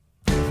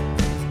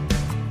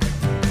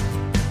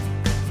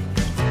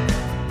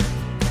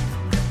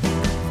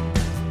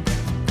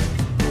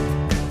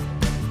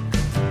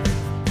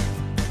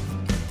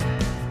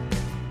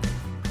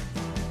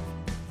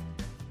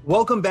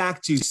Welcome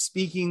back to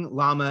Speaking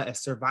Llama, a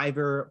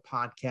Survivor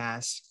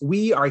podcast.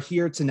 We are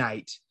here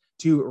tonight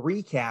to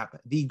recap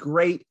the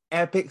great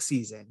epic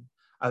season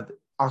of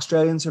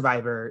Australian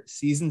Survivor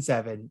Season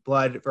 7,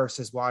 Blood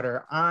versus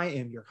Water. I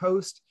am your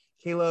host,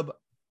 Caleb,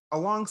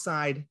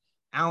 alongside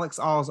Alex,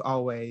 as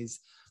always.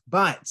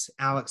 But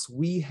Alex,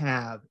 we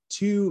have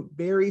two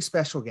very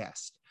special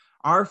guests,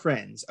 our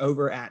friends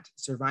over at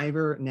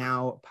Survivor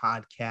Now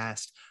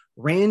podcast,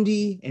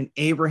 Randy and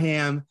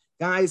Abraham.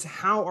 Guys,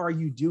 how are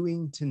you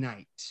doing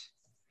tonight?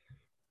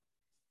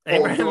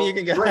 Abraham, you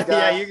can go.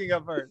 Yeah, you can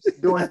go first.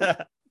 Doing,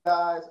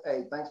 guys.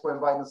 Hey, thanks for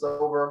inviting us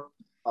over.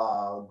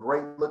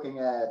 Great looking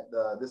at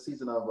this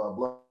season of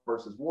Blood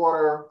versus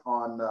Water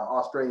on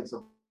Australian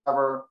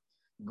Survivor.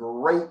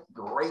 Great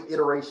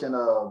iteration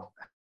of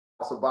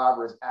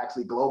Survivor is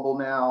actually global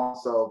now.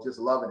 So just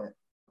loving it.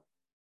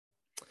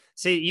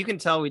 See, you can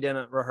tell we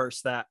didn't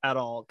rehearse that at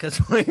all because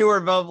we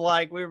were both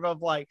like,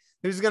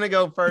 who's gonna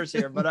go first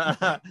here?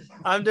 But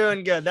I'm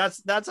doing good.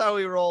 That's how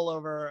we roll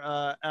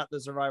over at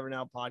the Survivor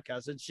Now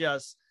podcast. It's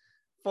just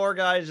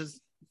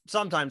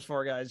sometimes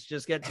four guys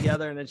just get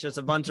together and it's just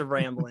a bunch of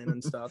rambling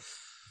and stuff.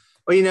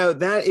 Well,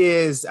 that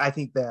is, I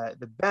think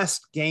the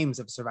best games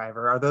of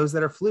Survivor are those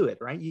that are fluid,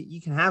 right?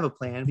 You can have a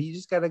plan, but you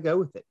just got to go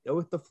with it, go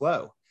with the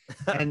flow.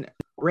 And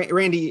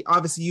Randy,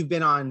 obviously you've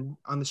been on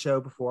the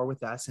show before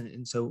with us,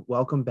 and so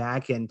welcome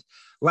back. And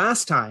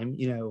last time,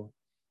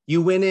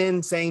 you went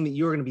in saying that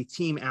you were going to be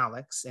Team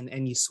Alex,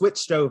 and you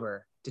switched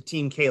over to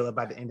Team Caleb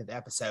by the end of the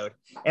episode.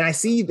 And I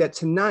see that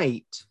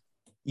tonight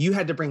you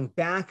had to bring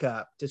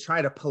backup to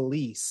try to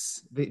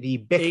police the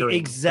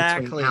bickering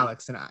between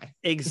Alex and I.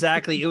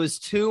 Exactly. It was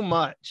too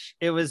much.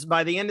 It was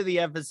by the end of the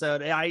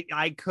episode,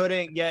 I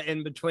couldn't get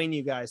in between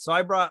you guys. So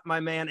I brought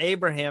my man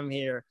Abraham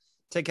here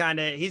to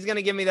he's going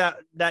to give me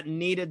that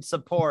needed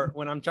support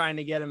when I'm trying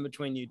to get in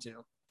between you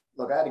two.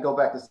 Look, I had to go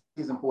back to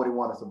season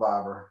 41 of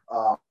Survivor.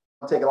 I'll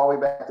take it all the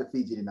way back to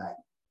Fiji tonight.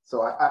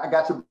 So I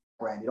got you,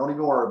 Randy. Don't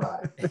even worry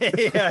about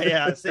it.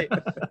 yeah. See,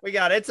 we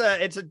got it.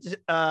 It's a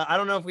I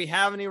don't know if we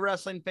have any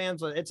wrestling fans,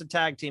 but it's a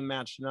tag team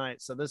match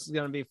tonight. So this is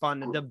going to be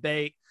fun to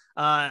debate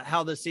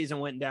how the season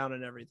went down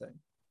and everything.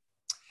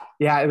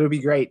 Yeah, it'll be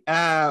great.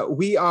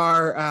 We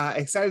are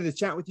excited to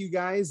chat with you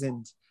guys,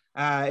 and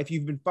if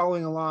you've been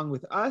following along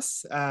with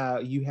us,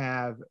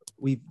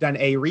 we've done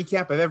a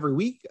recap of every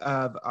week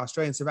of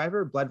Australian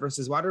Survivor, Blood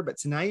versus Water. But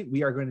tonight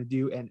we are going to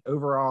do an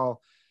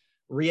overall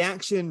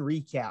reaction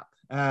recap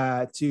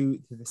to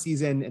the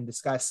season and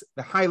discuss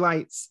the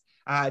highlights.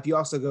 If you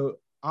also go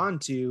on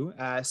to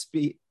I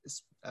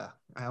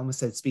almost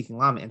said Speaking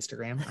Llama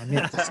Instagram. I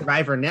meant the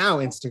Survivor Now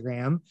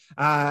Instagram.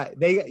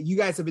 You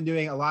guys have been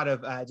doing a lot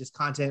of just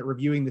content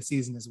reviewing the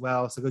season as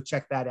well. So go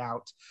check that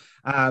out.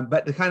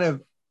 But to kind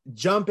of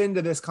jump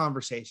into this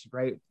conversation,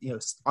 right?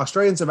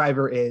 Australian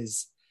Survivor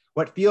is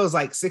what feels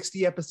like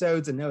 60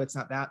 episodes, and no, it's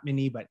not that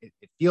many, but it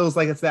feels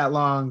like it's that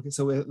long.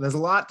 So there's a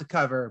lot to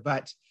cover.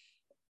 But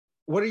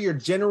what are your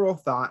general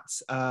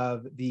thoughts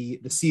of the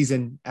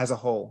season as a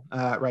whole,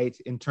 right?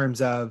 In terms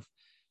of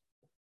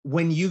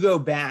when you go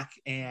back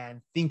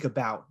and think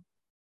about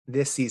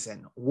this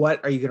season,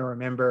 what are you going to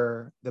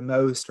remember the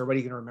most, or what are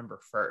you going to remember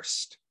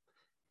first?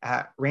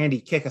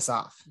 Randy, kick us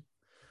off.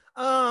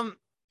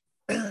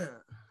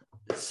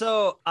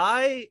 So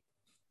I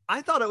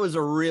thought it was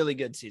a really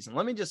good season.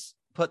 Let me just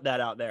put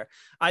that out there.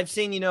 I've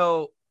seen,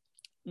 no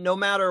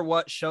matter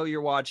what show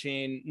you're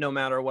watching, no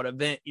matter what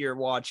event you're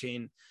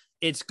watching,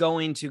 it's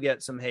going to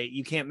get some hate.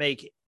 You can't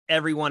make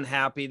everyone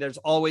happy. There's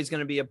always going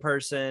to be a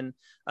person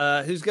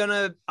who's going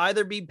to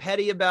either be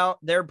petty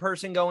about their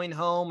person going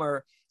home,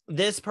 or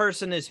this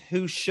person is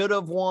who should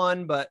have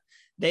won, but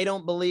they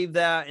don't believe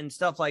that and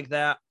stuff like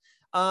that.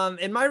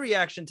 And my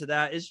reaction to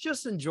that is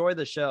just enjoy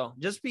the show.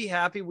 Just be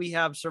happy we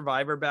have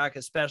Survivor back,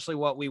 especially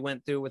what we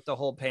went through with the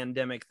whole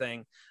pandemic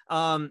thing.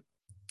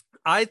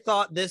 I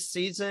thought this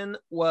season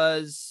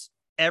was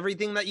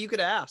everything that you could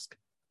ask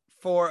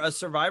for a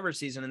Survivor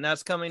season. And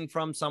that's coming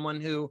from someone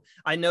who,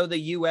 I know the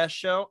US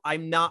show.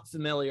 I'm not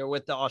familiar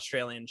with the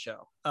Australian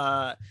show.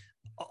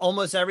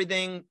 Almost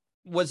everything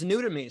was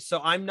new to me. So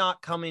I'm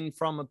not coming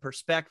from a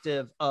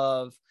perspective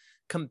of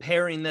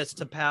comparing this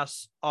to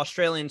past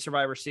Australian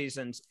Survivor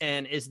seasons.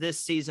 And is this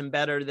season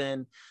better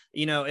than,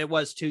 it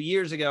was 2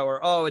 years ago, or,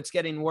 oh, it's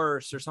getting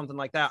worse or something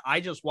like that. I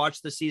just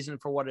watched the season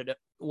for what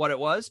it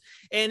was.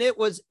 And it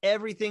was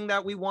everything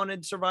that we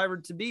wanted Survivor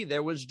to be.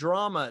 There was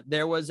drama.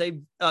 There was a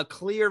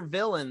clear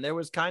villain. There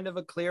was kind of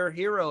a clear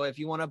hero, if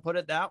you want to put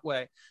it that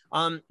way.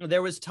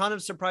 There was a ton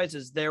of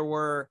surprises. There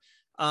were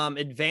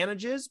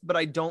advantages, but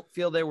I don't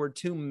feel there were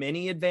too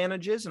many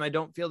advantages, and I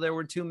don't feel there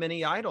were too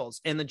many idols,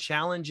 and the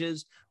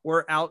challenges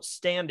were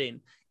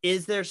outstanding.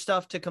 Is there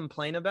stuff to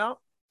complain about?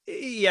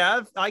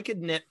 Yeah, I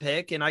could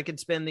nitpick, and I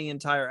could spend the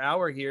entire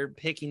hour here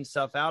picking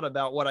stuff out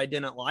about what I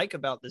didn't like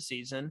about the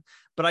season.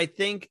 But I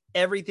think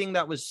everything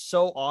that was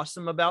so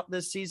awesome about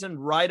this season,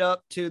 right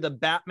up to the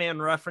Batman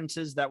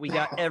references that we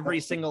got every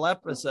single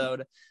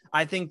episode,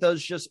 I think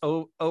those just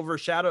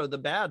overshadow the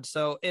bad.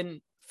 So,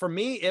 for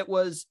me, it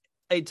was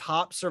a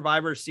top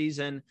Survivor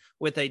season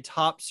with a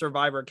top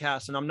Survivor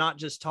cast. And I'm not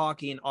just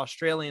talking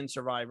Australian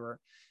Survivor.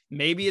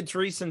 Maybe it's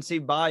recency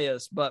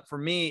bias, but for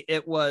me,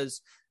 it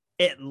was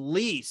at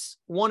least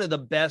one of the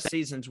best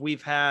seasons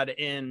we've had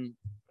in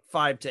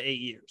 5 to 8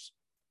 years.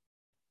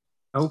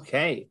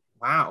 Okay.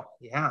 Wow.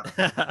 Yeah.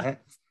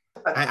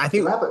 I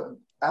think I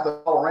have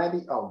to call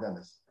Randy. Oh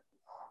goodness,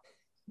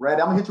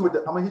 Randy, I'm gonna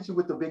hit you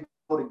with the big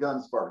loaded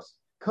guns first.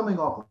 Coming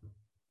off of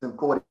them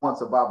 41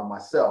 Survivor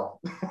myself,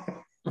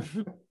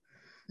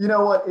 you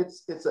know what?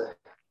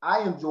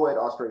 I enjoyed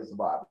Australian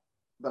Survivor,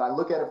 but I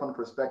look at it from the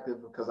perspective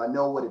because I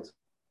know what it's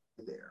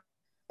there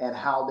and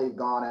how they've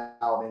gone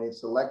out and they've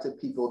selected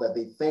people that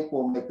they think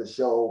will make the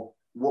show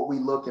what we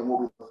look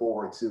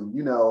forward to.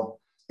 You know,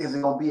 is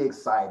it going to be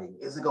exciting?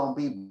 Is it going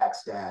to be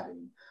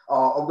backstabbing?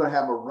 Are we going to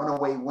have a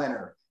runaway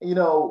winner? You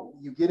know,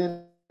 you get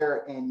in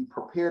there and you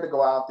prepare to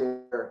go out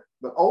there,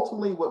 but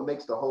ultimately what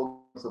makes the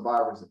whole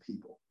Survivor is the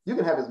people. You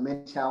can have as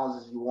many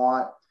challenges as you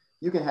want.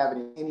 You can have it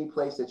in any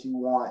place that you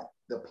want.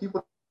 The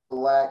people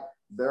select,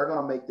 they're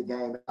going to make the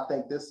game. I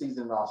think this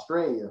season in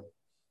Australia,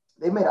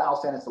 they made an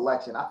outstanding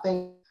selection. I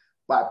think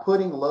by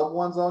putting loved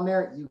ones on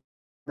there, you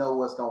know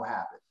what's going to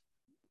happen.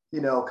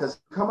 You know, because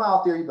come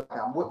out there, you're like,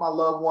 I'm with my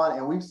loved one,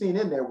 and we've seen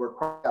in there where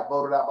Clark got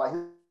voted out by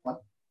his one.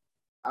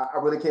 I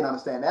really can't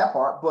understand that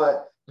part,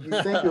 but you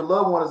think your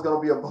loved one is going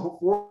to be a vote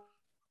for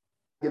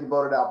getting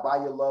voted out by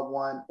your loved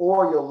one,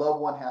 or your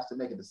loved one has to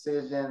make a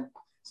decision.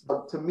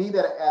 So to me,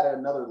 that added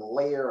another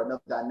layer,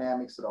 another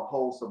dynamics to the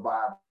whole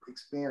Survivor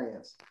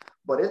experience.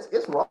 But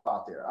it's rough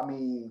out there. I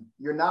mean,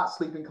 you're not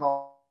sleeping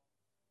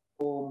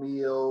full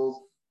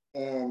meals,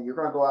 and you're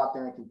going to go out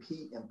there and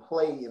compete and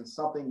play in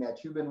something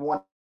that you've been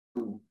wanting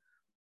to do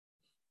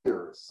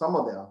years, some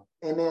of them.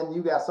 And then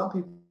you got some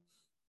people,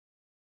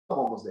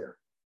 someone was there.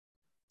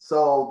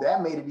 So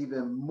that made it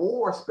even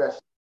more special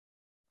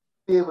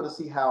to be able to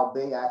see how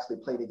they actually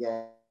play the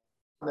game.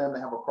 For them to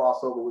have a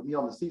crossover with me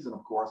on the season,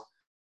 of course,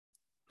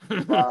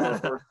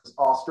 versus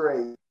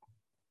Australia.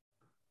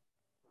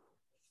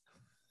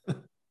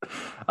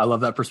 I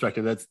love that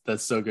perspective.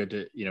 That's so good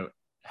to, you know,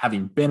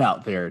 having been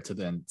out there to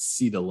then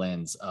see the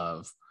lens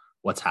of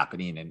what's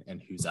happening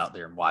and who's out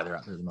there and why they're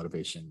out there, the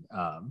motivation.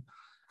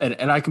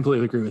 And I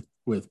completely agree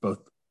with both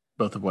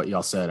of what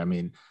y'all said. I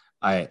mean,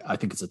 I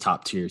think it's a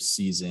top tier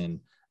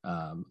season.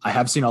 I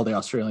have seen all the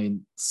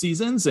Australian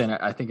seasons, and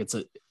I think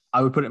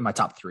I would put it in my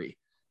top 3.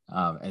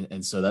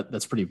 And so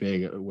that's pretty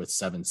big with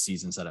 7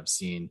 seasons that I've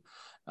seen.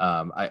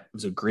 It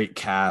was a great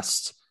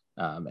cast.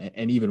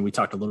 And even we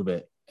talked a little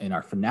bit in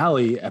our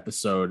finale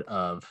episode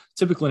of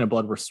typically in a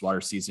Blood versus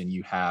Water season,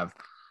 you have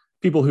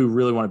people who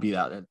really want to be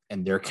out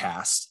and their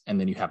cast, and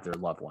then you have their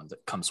loved one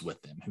that comes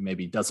with them who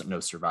maybe doesn't know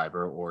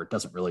Survivor or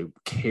doesn't really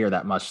care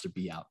that much to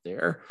be out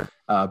there.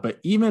 But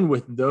even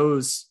with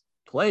those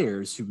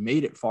players who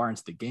made it far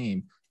into the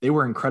game, they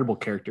were incredible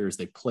characters.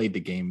 They played the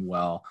game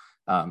well.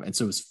 And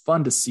so it was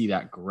fun to see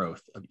that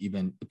growth of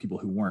even the people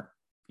who weren't,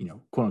 you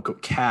know, quote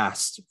unquote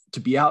cast to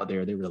be out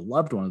there. They really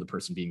loved one of the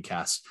person being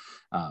cast.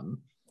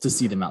 To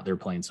see them out there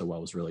playing so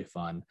well was really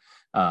fun.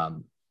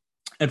 And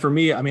for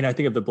me, I mean, I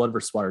think of the Blood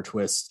versus Water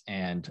twist,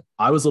 and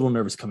I was a little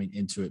nervous coming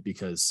into it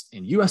because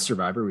in US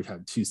Survivor, we've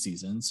had 2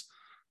 seasons.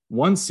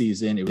 One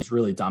season, it was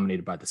really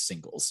dominated by the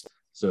singles.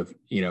 So if,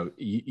 you know,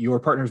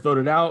 your partner's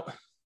voted out,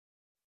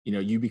 you know,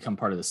 you become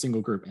part of the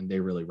single group, and they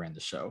really ran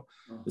the show.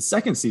 The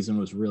second season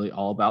was really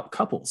all about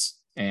couples,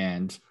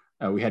 and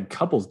we had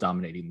couples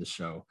dominating the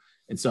show.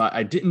 And so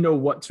I didn't know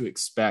what to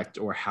expect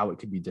or how it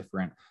could be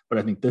different. But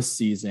I think this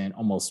season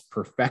almost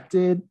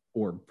perfected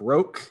or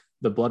broke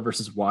the Blood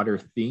versus Water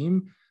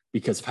theme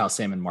because of how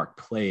Sam and Mark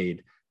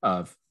played.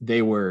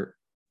 They were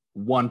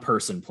one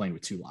person playing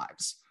with 2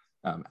 lives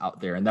out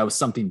there. And that was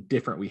something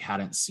different we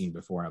hadn't seen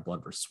before in a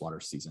Blood versus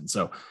Water season.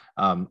 So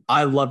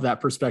I love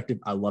that perspective.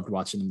 I loved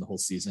watching them the whole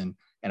season.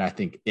 And I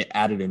think it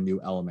added a new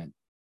element,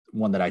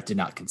 one that I did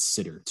not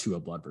consider to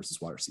a Blood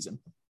versus Water season.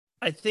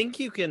 I think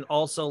you can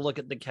also look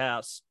at the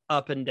cast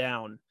up and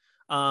down.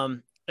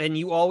 And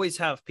you always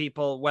have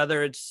people,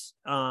 whether it's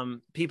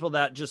people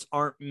that just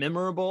aren't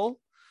memorable,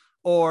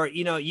 or,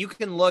 you know, you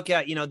can look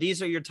at, you know,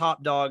 these are your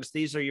top dogs.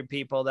 These are your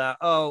people that,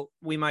 oh,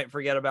 we might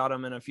forget about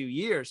them in a few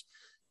years.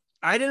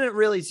 I didn't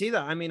really see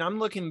that. I mean, I'm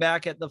looking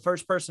back at the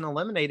first person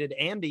eliminated,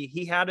 Andy.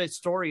 He had a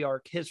story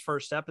arc his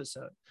first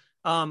episode.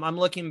 I'm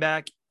looking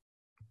back,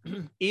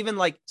 even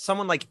like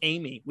someone like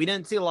Amy. We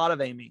didn't see a lot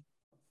of Amy,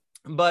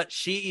 but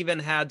she even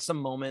had some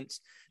moments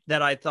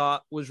that I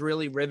thought was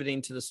really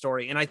riveting to the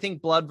story. And I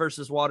think Blood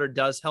versus Water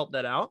does help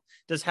that out.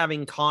 Does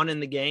having Khan in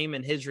the game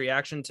and his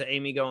reaction to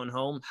Amy going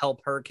home help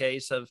her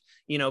case of,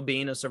 you know,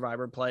 being a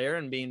Survivor player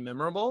and being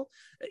memorable?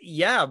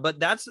 Yeah, but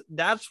that's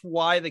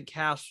why the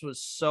cast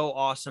was so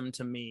awesome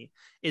to me,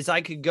 is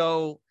I could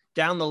go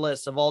down the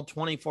list of all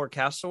 24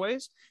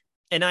 castaways,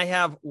 and I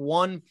have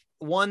one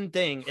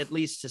thing at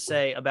least to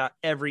say about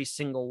every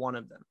single one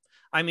of them.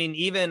 I mean,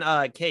 even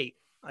Kate,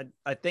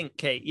 I think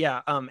Kate,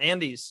 yeah,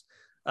 Andy's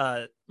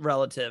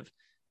relative.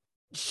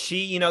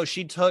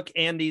 she took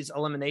Andy's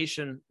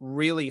elimination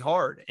really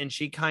hard, and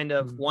she kind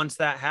of, once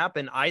that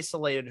happened,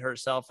 isolated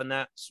herself. And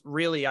that's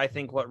really, I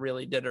think, what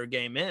really did her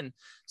game in.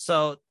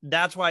 So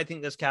that's why I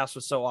think this cast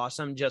was so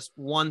awesome. Just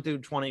 1 through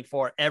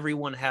 24,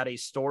 everyone had a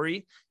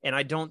story. And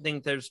I don't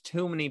think there's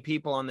too many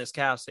people on this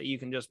cast that you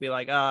can just be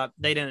like,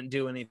 they didn't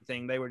do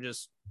anything. They were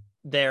just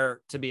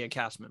there to be a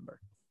cast member.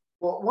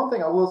 Well, one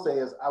thing I will say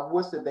is I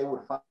wish that they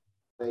would find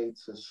a way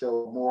to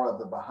show more of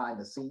the behind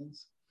the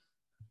scenes.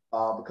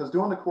 Because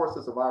during the course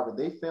of Survivor,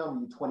 they film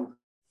you 20.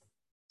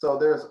 So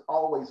there's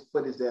always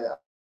footage that,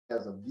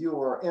 as a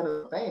viewer and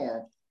a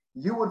fan,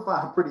 you would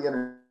find pretty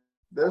interesting.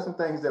 There's some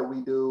things that we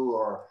do,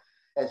 or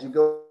as you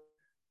go,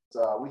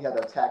 we had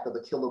the attack of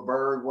the killer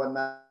bird one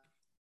night.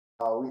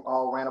 We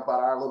all ran up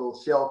out our little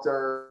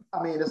shelter.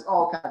 I mean, it's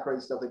all kind of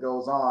crazy stuff that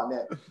goes on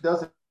that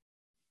doesn't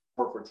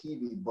work for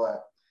TV,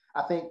 but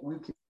I think we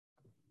can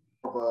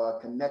have a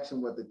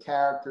connection with the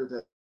characters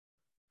that,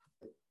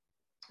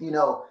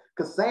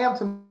 because Sam,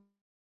 to me,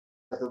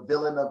 the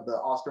villain of the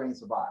Australian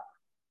Survivor,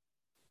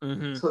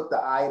 took the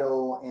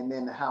idol, and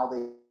then how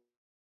they,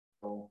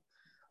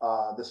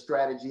 the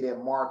strategy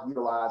that Mark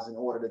utilized in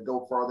order to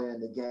go further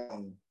in the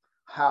game,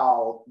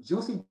 how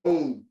Juicy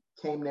Dave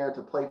came there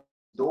to play his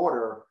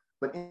daughter,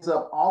 but ends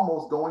up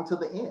almost going to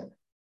the end.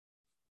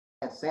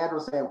 And Sandra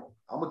saying,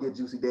 I'm going to get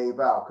Juicy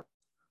Dave out,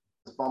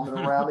 just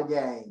fumbling around the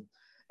game.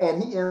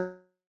 And he ended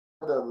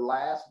the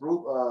last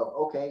group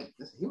of,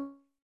 he was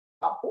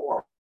top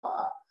 4,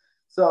 5.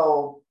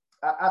 So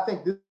I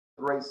think this is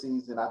a great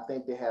season. I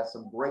think they had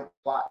some great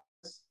plots.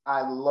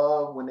 I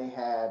love when they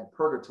had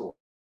Purgatory.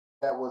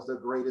 That was the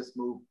greatest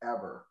move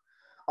ever.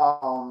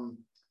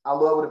 I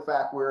love the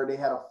fact where they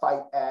had a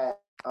fight at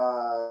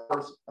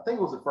first, I think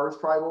it was the first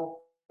tribal.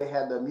 They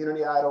had the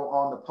immunity idol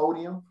on the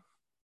podium.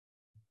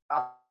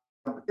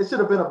 It should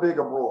have been a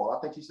bigger brawl.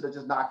 I think she should have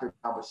just knocked her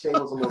down, but Shay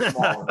was a little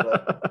smaller.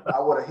 But I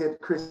would have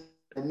hit Chris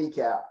in the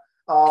kneecap.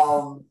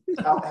 I'll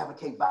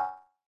advocate violence.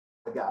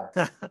 I got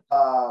her.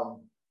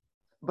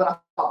 But I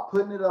thought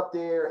putting it up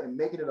there and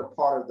making it a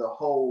part of the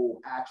whole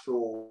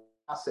actual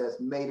process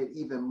made it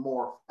even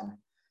more fun,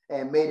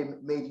 and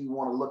made you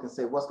want to look and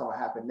say, what's going to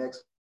happen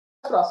next?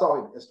 That's what I saw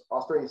in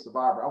Australian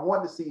Survivor. I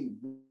wanted to see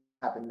what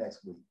happen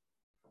next week.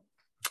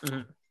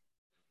 Mm-hmm.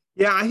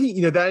 Yeah, I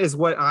think, that is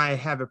what I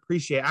have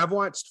appreciated. I've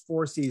watched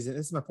 4 seasons.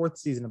 This is my 4th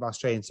season of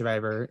Australian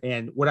Survivor.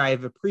 And what I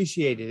have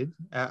appreciated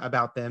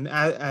about them,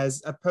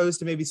 as opposed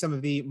to maybe some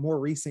of the more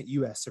recent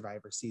U.S.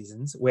 Survivor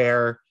seasons,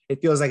 where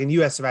it feels like in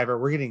U.S. Survivor,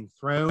 we're getting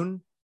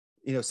thrown,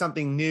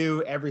 something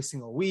new every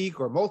single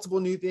week, or multiple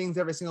new things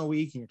every single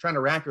week. And you're trying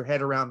to wrap your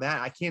head around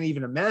that. I can't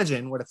even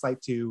imagine what it's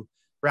like to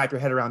wrap your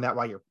head around that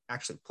while you're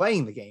actually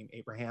playing the game,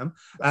 Abraham.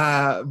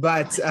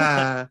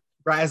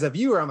 Right, as a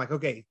viewer, I'm like,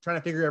 okay, trying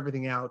to figure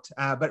everything out.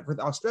 But for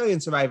the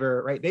Australian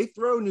Survivor, right, they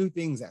throw new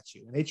things at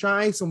you, and they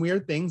try some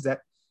weird things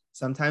that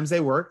sometimes they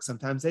work,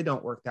 sometimes they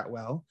don't work that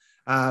well.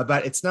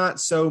 But it's not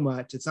so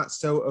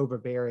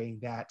overbearing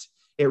that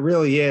it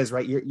really is,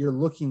 right? You're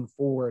looking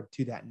forward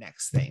to that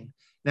next thing.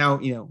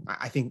 Now,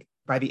 I think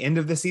by the end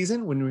of the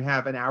season, when we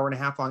have an hour and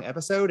a half long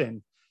episode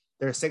and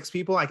there are 6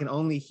 people, I can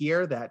only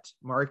hear that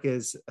Mark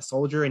is a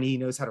soldier and he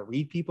knows how to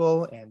read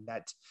people, and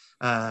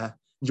that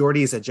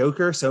Jordy is a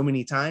joker so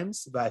many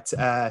times, but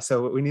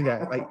so we need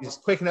to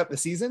just quicken up the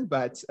season.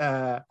 But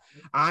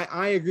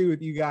I agree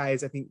with you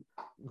guys. I think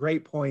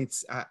great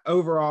points.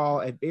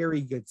 Overall, a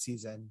very good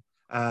season.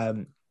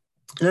 And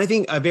I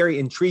think a very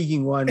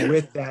intriguing one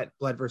with that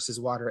blood versus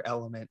water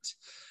element.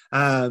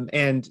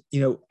 And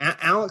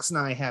Alex and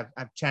I have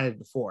chatted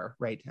before,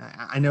 right?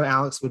 I know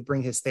Alex would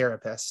bring his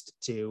therapist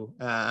to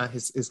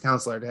his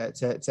counselor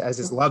to as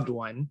his loved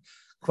one.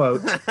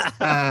 Quote.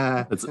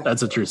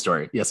 That's a true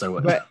story. Yes, I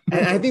would. But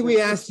and I think we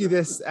asked you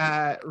this,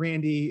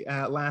 Randy,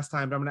 last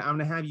time, but I'm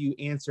gonna have you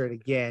answer it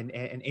again.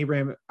 And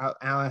Abraham, I'll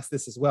ask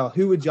this as well.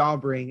 Who would y'all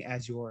bring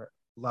as your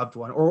loved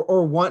one,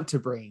 or want to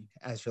bring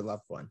as your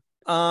loved one?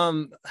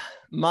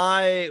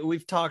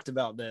 We've talked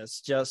about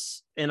this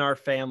just in our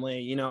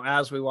family,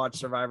 as we watch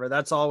Survivor.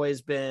 That's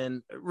always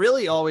been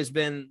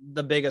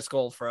the biggest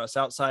goal for us,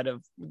 outside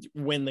of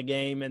win the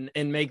game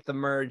and make the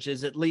merge,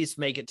 is at least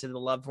make it to the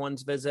loved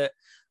ones visit.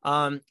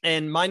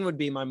 And mine would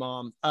be my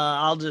mom.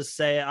 I'll just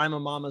say I'm a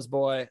mama's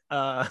boy.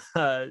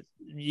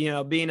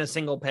 Being a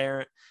single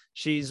parent,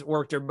 she's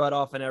worked her butt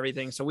off and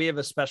everything. So we have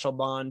a special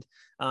bond.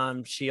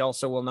 She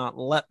also will not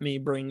let me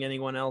bring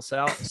anyone else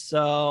out.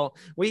 So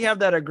we have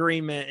that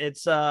agreement.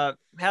 It's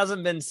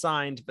hasn't been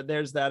signed, but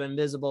there's that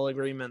invisible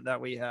agreement that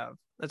we have.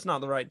 That's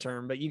not the right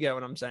term, but you get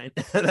what I'm saying.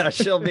 That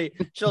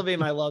she'll be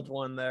my loved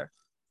one there.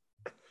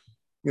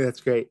 Yeah, that's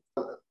great.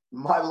 I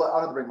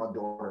have to bring my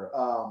daughter.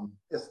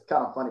 It's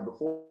kind of funny.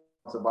 Before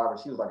Survivor,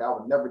 she was like, I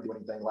would never do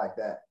anything like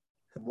that.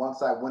 And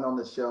once I went on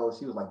the show,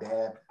 she was like,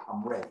 Dad,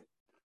 I'm ready.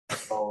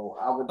 So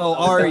I would. Oh,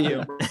 are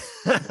you?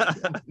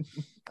 I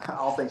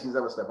don't think she's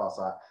ever stepped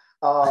outside.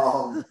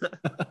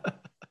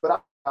 But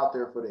I'm out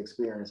there for the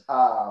experience.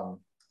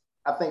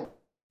 I think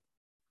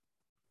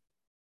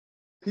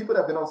people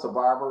that have been on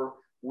Survivor,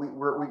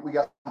 we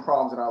got some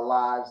problems in our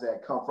lives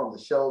that come from the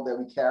show that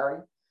we carry.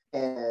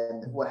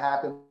 And what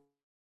happened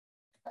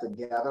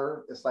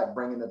together, it's like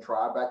bringing the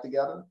tribe back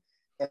together.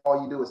 And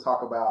all you do is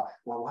talk about,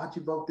 well, why'd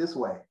you vote this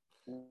way?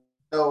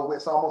 So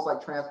it's almost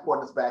like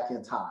transporting us back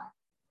in time.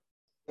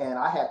 And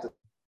I had to,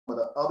 with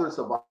the other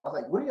survivors, I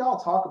was like, what do y'all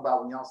talk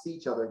about when y'all see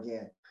each other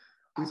again?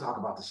 We talk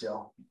about the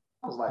show.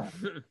 I was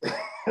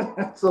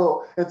like,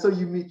 so until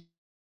you meet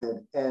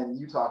and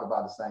you talk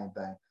about the same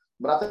thing.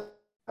 But I think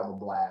we have a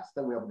blast.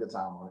 I think we have a good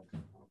time on it.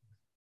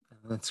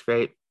 That's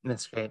great.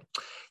 That's great.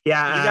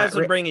 Yeah. You guys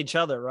would bring each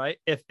other, right?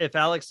 If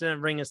Alex didn't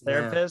bring his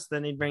therapist,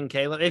 then he'd bring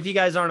Caleb. If you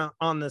guys aren't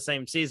on the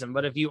same season,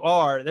 but if you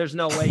are, there's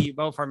no way you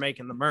both are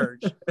making the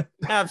merge.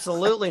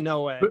 Absolutely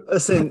no way.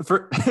 Listen,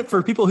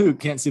 for people who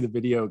can't see the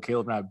video,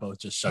 Caleb and I both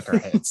just shook our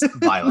heads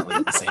violently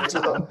at the same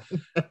time.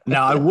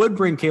 Now, I would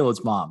bring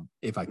Caleb's mom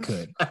if I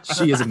could.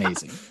 She is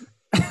amazing.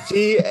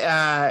 She,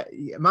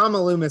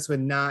 Mama Loomis would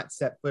not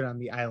set foot on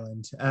the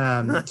island.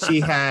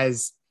 She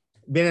has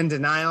been in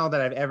denial that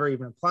I've ever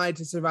even applied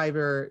to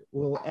Survivor.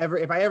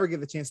 If I ever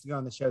get the chance to go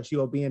on the show, she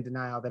will be in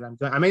denial that I'm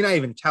going. I may not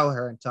even tell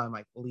her until I'm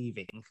like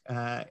leaving,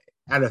 out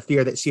of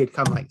fear that she would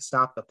come like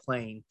stop the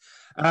plane.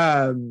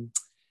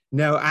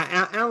 No,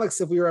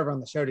 Alex, if we were ever on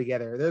the show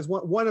together, there's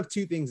one of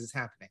two things is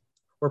happening.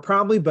 We're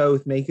probably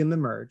both making the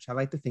merge. I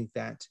like to think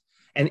that,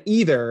 and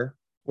either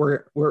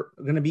we're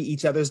going to be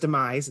each other's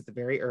demise at the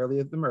very early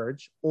of the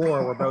merge,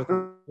 or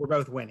we're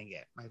both winning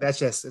it. Like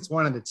it's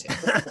one of the two.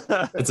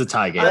 It's a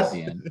tie game at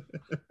the end.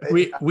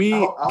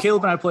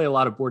 Caleb and I play a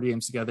lot of board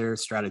games together,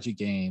 strategy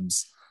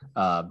games,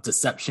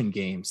 deception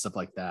games, stuff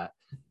like that.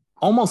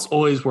 Almost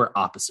always we're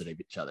opposite of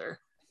each other,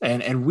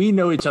 and we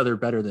know each other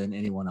better than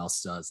anyone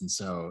else does. And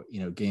so,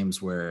 games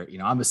where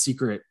I'm a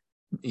secret,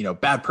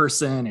 bad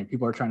person, and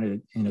people are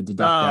trying to deduct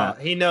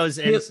that. He knows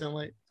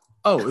instantly.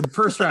 The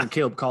first round,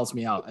 Caleb calls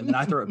me out, and then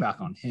I throw it back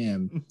on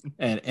him,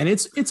 and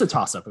it's a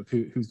toss up of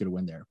who's going to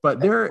win there. But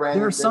there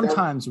are some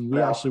times when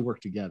we actually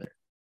work together.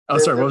 Oh,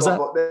 sorry, what was that?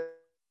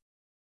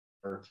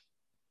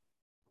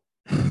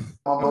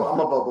 I'm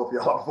gonna vote both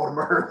y'all before the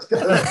merge.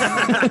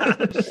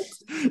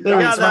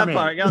 Got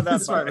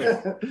that part.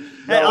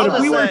 Hey, if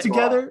we work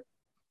together,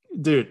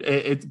 dude,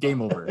 it's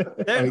game over.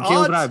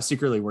 Caleb and I have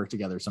secretly worked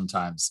together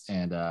sometimes,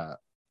 and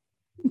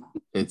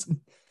it's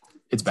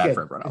bad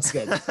for everyone else.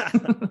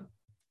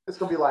 It's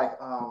gonna be like,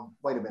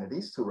 wait a minute,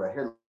 these two right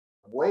here,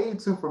 way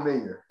too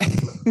familiar.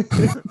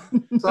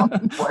 So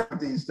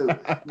these two,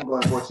 I'm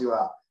going to put you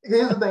out.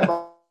 Here's the thing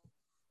about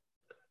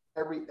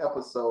every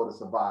episode of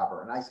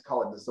Survivor, and I used to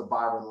call it the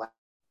Survivor Lab.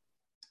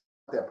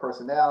 Their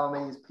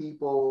personalities,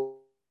 people.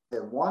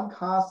 That one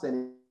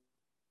constant,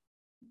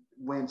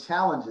 when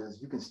challenges,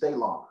 you can stay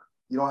longer.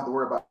 You don't have to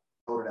worry about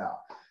voted out.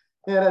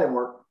 Yeah, that didn't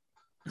work.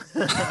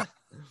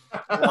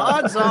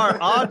 Odds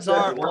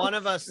are one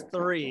of us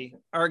three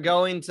are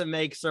going to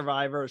make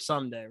Survivor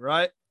someday,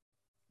 right?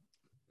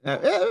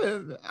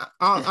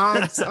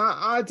 Odds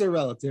are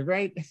relative,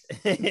 right?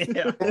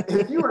 Yeah.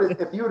 If you were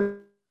to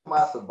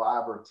my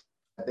Survivor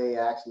that they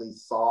actually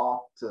saw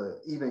to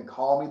even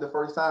call me the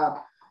first time,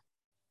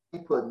 he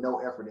put no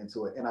effort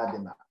into it, and I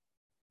did not.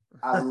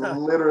 I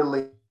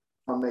literally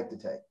make the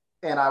take,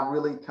 and I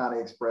really kind of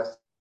expressed,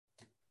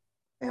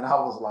 and I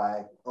was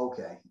like,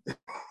 okay.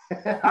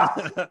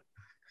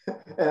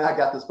 And I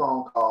got this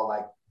phone call,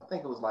 like, I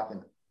think it was like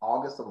in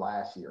August of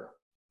last year.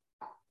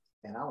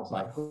 And I was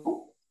like,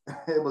 who?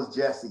 It was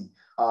Jesse,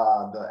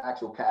 the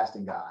actual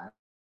casting guy.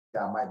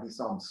 Guy might be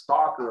some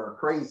stalker or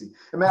crazy.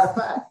 As a matter of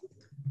fact,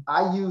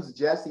 I used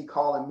Jesse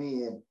calling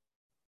me an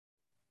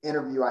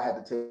interview I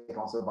had to take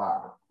on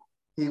Survivor.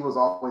 He was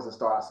always a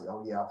star. I said,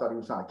 oh yeah, I thought he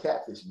was trying to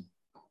catfish me.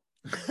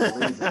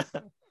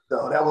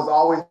 So that was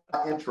always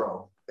my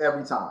intro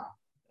every time.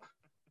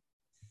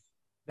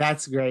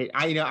 That's great.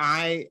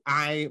 My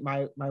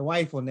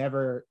wife will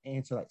never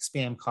answer like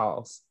spam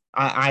calls.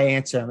 I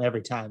answer them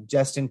every time,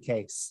 just in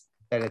case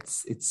that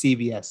it's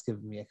CBS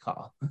giving me a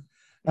call.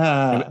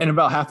 And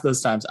about half of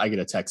those times, I get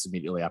a text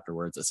immediately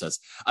afterwards that says,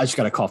 "I just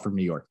got a call from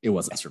New York. It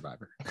wasn't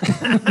Survivor."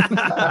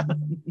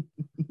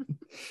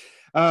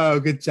 Oh,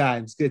 good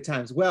times, good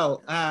times.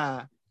 Well,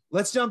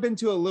 let's jump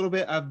into a little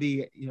bit of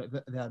the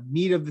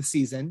meat of the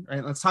season.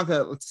 Right?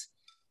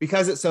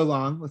 Because it's so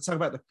long, let's talk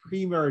about the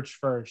pre-merge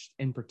first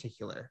in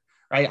particular,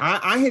 right?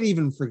 I had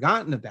even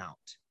forgotten about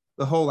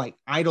the whole like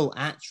idol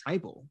at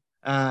tribal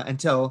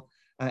until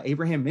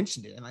Abraham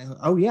mentioned it. And I thought,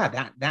 oh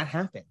yeah, that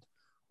happened.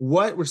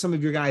 What were some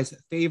of your guys'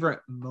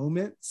 favorite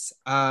moments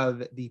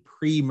of the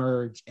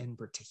pre-merge in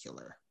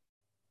particular?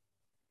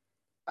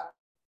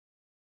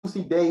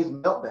 Juicy Dave's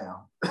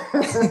meltdown.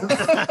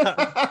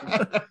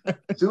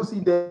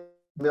 Juicy Dave's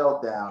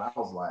meltdown. I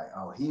was like,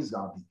 oh, he's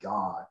going to be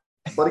gone.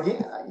 But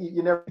again,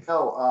 you never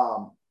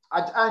know.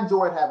 I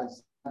enjoyed having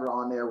Sandra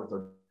on there with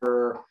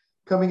her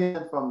coming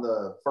in from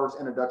the first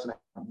introduction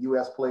of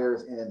U.S.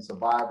 players in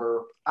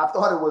Survivor. I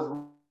thought it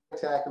was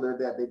spectacular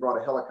that they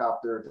brought a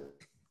helicopter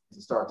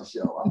to start the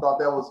show. I thought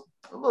that was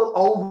a little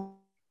over.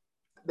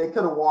 They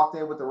could have walked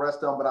in with the rest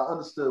of them, but I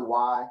understood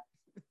why.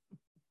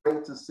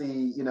 Great to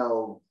see,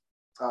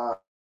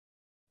 Hans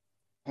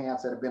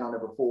that have been on there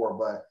before,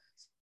 but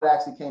it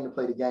actually came to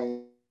play the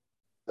game.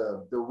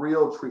 the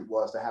real treat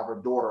was to have her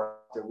daughter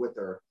out there with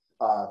her.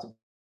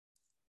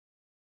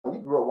 You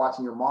grew up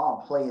watching your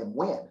mom play and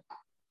win.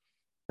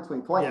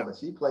 Between playing, but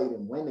she played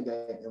and won the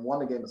game and won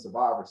the game of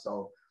Survivor.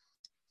 So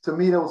to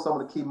me, that was some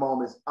of the key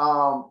moments.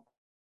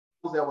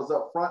 That was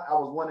up front. I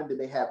was wondering, did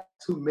they have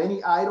too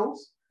many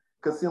idols?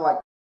 Because it seemed like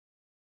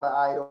the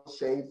idol,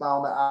 Shay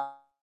found the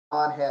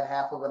idol, had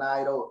half of an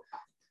idol.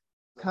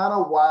 Kind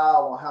of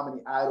wild on how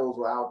many idols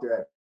were out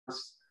there at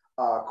first.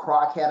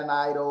 Croc had an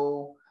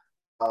idol.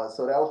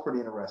 So that was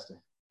pretty interesting.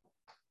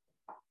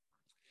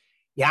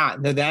 Yeah,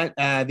 no,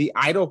 that the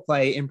idol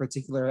play in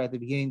particular at the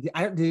beginning,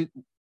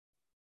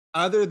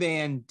 other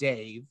than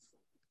Dave,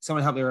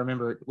 someone help me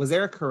remember, was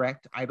there a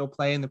correct idol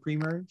play in the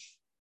pre-merge?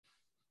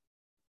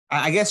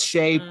 I guess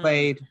Shay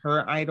played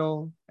her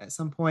idol at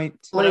some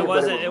point, but it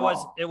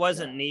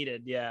wasn't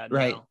needed. Yeah,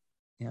 right. No.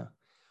 Yeah,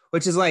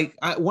 which is like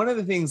one of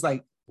the things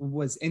like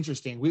was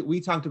interesting. We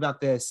talked about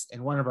this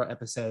in one of our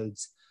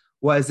episodes.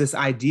 Was this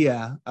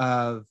idea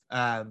of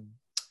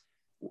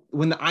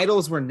when the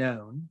idols were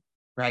known,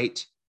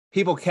 right?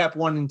 People kept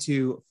wanting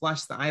to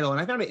flush the idol, and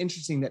I found it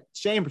interesting that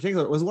Shay in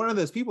particular was one of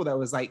those people that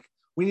was like,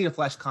 "We need to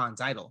flush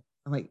Khan's idol."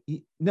 I'm like,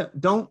 "No,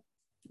 don't."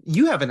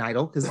 You have an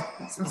idol because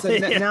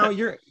now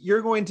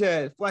you're going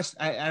to flush.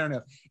 I don't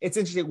know. It's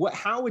interesting. What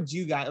did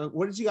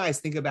you guys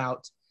think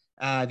about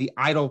the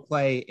idol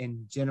play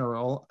in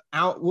general?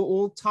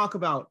 We'll talk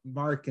about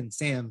Mark and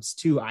Sam's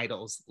two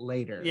idols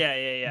later.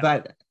 Yeah.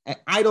 But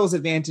idols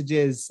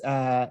advantages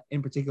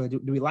in particular, do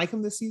we like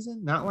them this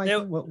season? Not like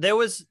them? There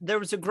was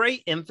a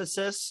great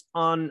emphasis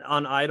on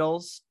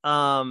idols,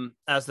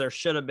 as there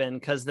should have been,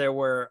 because there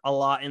were a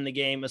lot in the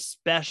game,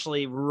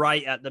 especially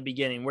right at the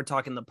beginning. We're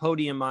talking the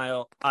podium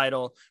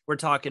idol. We're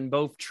talking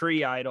both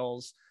tree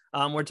idols.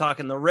 We're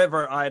talking the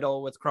river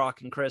idol with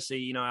Croc and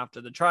Chrissy,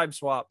 after the tribe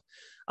swap.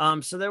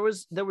 So there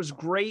was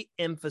great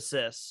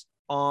emphasis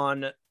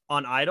on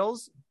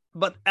idols,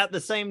 but at the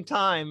same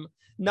time,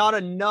 not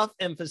enough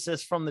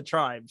emphasis from the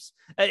tribes.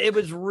 It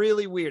was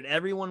really weird.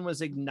 Everyone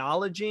was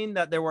acknowledging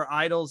that there were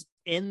idols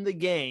in the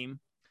game,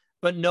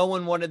 but no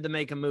one wanted to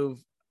make a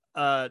move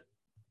to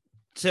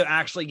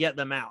actually get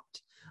them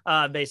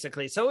out,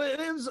 basically. So it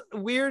was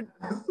weird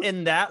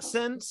in that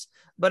sense.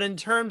 But in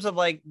terms of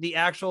like the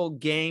actual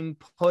game,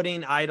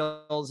 putting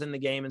idols in the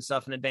game and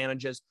stuff and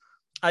advantages,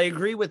 I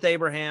agree with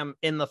Abraham.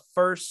 In the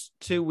first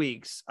 2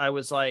 weeks, I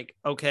was like,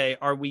 okay,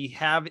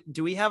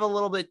 do we have a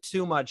little bit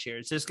too much here?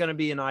 Is this going to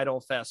be an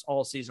idol fest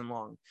all season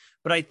long?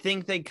 But I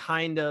think they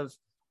kind of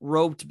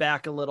roped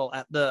back a little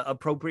at the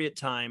appropriate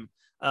time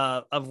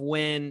of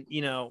when,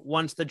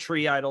 once the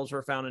tree idols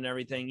were found and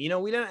everything,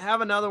 we didn't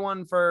have another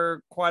one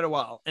for quite a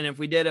while. And if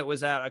we did, it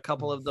was at a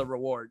couple of the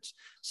rewards.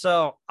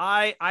 So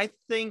I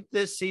think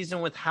this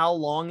season, with how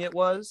long it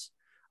was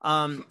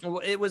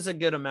a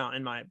good amount,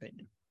 in my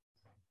opinion.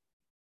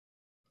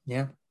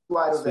 Yeah. Two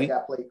idols that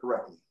got played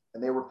correctly,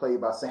 and they were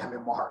played by Sam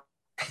and Mark.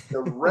 The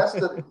rest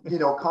of,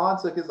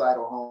 Khan took his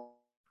idol home.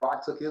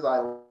 Rock took his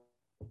idol,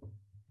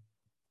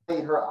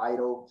 played her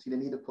idol. She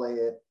didn't need to play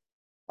it.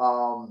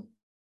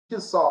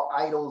 Just saw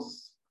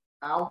idols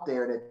out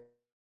there that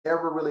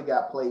never really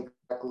got played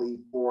correctly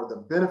for the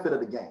benefit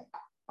of the game.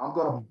 I'm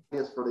going to play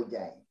this for the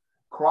game.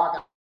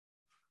 Croc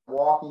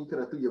walking, you could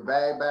have threw your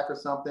bag back or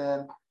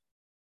something.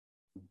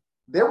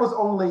 There was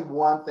only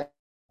one thing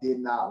I did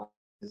not like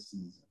this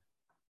season.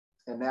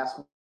 And that's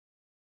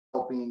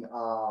helping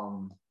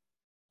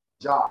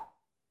Josh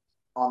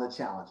on the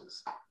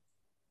challenges.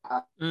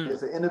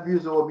 It's an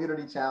individual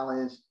immunity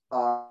challenge.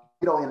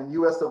 In a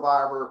U.S.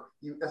 Survivor,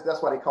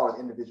 that's why they call it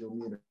individual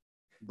immunity.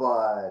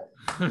 But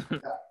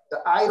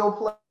the idol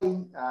play,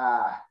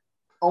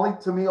 only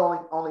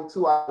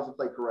two idols were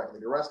played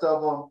correctly. The rest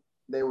of them,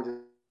 they were just.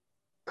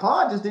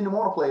 Khan just didn't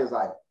want to play his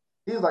idol.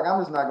 He was like,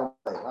 I'm just not going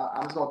to play.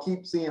 I'm just going to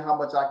keep seeing how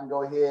much I can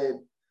go ahead.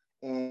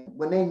 And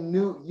when they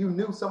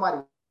knew somebody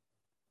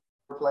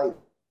played.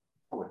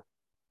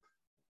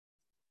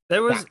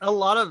 There was a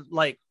lot of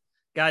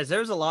guys,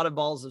 there's a lot of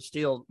balls of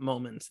steel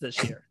moments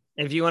this year,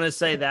 if you want to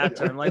say that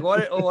term. Like,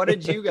 what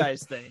did you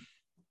guys think?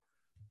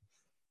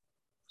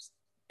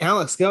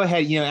 Alex, go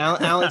ahead.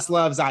 Alex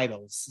loves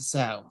idols,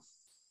 so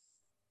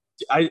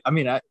I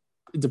mean, it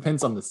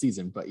depends on the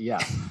season, but yeah.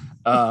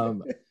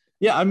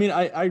 Yeah, I mean,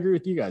 I agree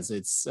with you guys.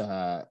 It's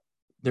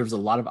there's a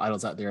lot of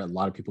idols out there, a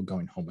lot of people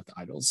going home with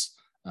idols,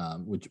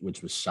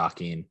 which was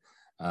shocking.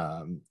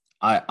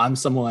 I'm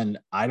someone,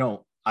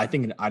 I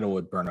think an idol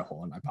would burn a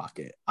hole in my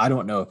pocket. I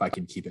don't know if I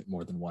can keep it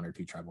more than one or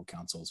two tribal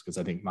councils, because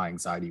I think my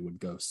anxiety would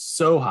go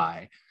so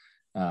high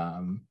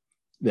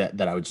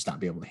that I would just not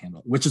be able to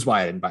handle it, which is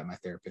why I invite my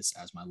therapist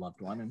as my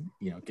loved one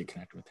and, get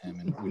connected with him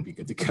and we'd be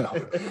good to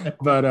go.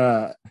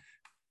 But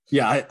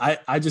yeah,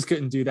 I just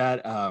couldn't do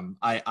that.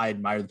 I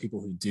admire the people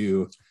who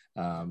do.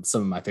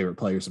 Some of my favorite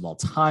players of all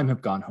time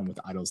have gone home with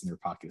idols in their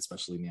pocket,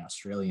 especially in the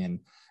Australian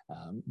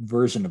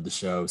version of the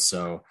show.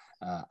 So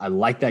I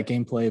like that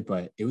gameplay,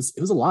 but it was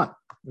a lot.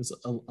 It was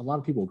a lot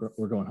of people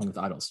were going home with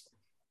idols.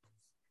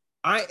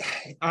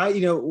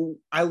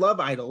 I love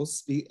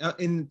idols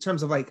in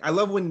terms of like, I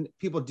love when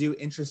people do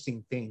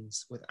interesting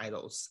things with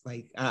idols.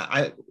 Like,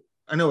 I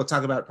know we'll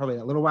talk about it probably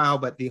in a little while,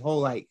 but the whole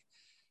like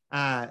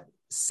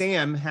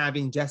Sam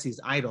having Jesse's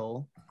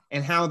idol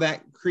and how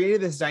that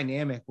created this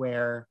dynamic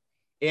where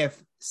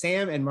if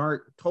Sam and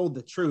Mark told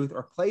the truth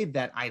or played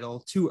that idol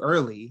too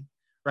early,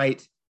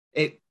 right,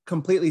 it could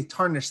completely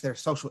tarnish their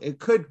social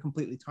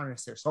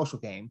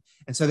game.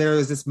 And so there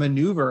was this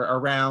maneuver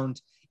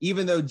around,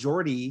 even though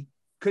Jordy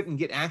couldn't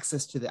get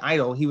access to the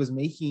idol, he was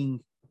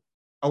making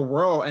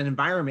an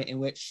environment in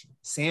which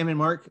Sam and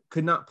Mark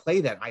could not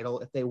play that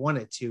idol if they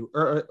wanted to,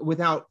 or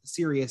without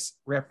serious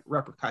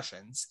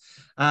repercussions.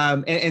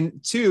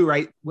 And two,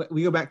 right,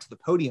 we go back to the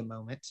podium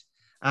moment.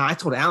 I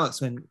told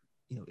Alex when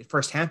it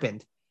first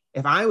happened,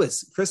 if I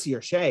was Chrissy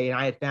or Shay and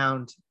I had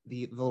found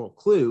the little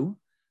clue,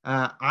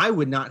 I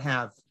would not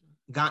have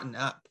gotten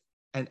up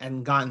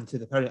and gotten to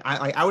the podium.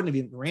 I wouldn't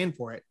have even ran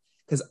for it,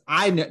 because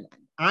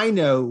I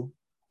know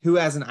who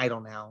has an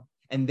idol now,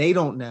 and they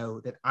don't know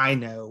that I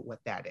know what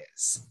that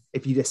is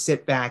if you just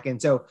sit back.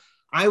 And so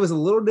I was a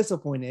little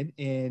disappointed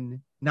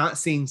in not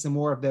seeing some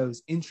more of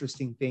those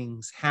interesting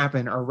things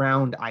happen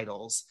around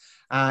idols.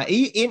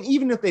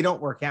 Even if they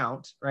don't work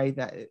out, right?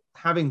 That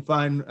having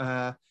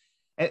fun,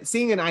 at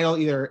seeing an idol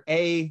either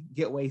A,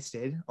 get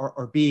wasted,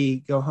 or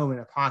B, go home in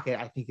a pocket,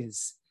 I think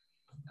is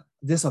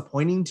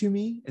disappointing to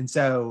me. And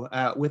so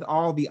with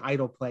all the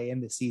idol play in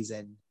the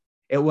season,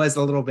 it was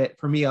a little bit,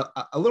 for me, a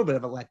little bit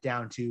of a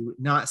letdown to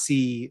not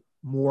see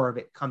more of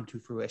it come to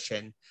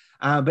fruition.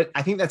 But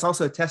I think that's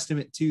also a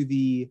testament to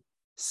the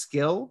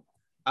skill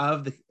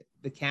of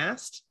the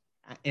cast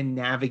in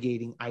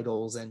navigating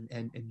idols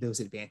and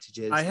those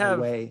advantages.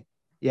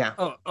 Yeah.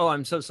 Oh,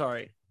 I'm so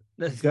sorry.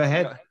 Go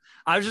ahead.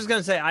 I was just going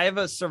to say, I have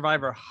a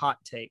Survivor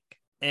hot take,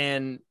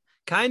 and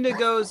kind of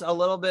goes a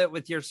little bit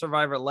with your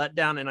Survivor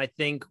letdown. And I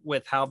think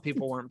with how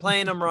people weren't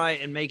playing them right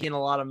and making a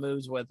lot of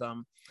moves with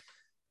them,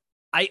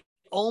 I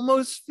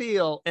almost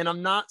feel, and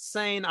I'm not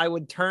saying I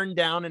would turn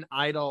down an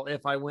idol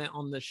if I went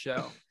on the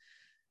show,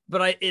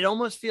 but it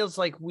almost feels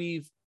like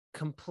we've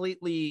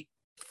completely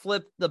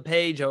flipped the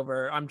page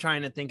over. I'm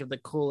trying to think of the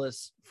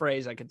coolest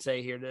phrase I could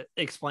say here to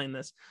explain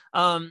this.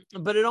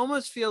 But it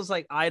almost feels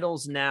like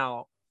idols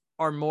now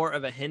are more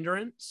of a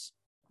hindrance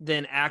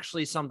than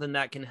actually something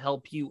that can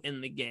help you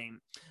in the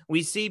game.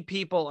 We see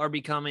people are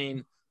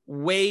becoming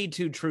way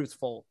too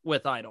truthful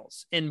with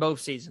idols in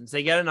both seasons.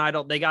 They get an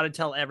idol, they got to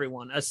tell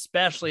everyone,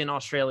 especially in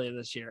Australia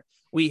this year.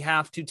 We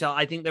have to tell.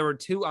 I think there were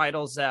 2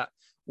 idols that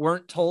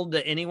weren't told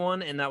to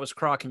anyone, and that was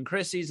Croc and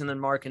Chrissy's, and then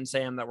Mark and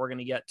Sam that we're going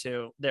to get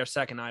to their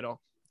second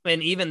idol.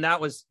 And even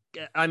that was,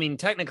 I mean,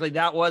 technically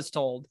that was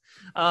told.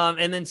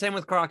 And then same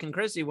with Croc and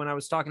Chrissy. When I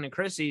was talking to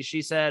Chrissy,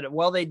 she said,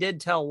 well, they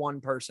did tell one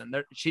person.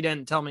 She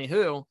didn't tell me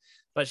who,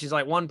 but she's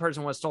like, one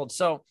person was told.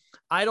 So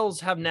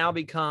idols have now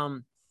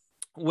become,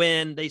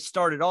 when they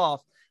started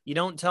off, you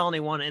don't tell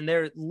anyone, and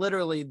they're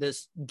literally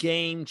this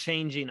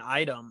game-changing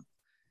item.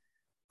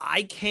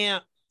 I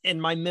can't,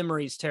 and my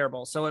memory's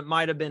terrible, so it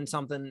might have been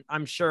something.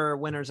 I'm sure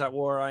Winners at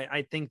War,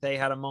 I think they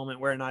had a moment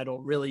where an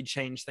idol really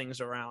changed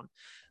things around.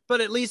 But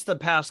at least the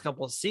past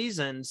couple of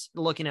seasons,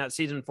 looking at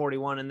season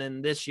 41 and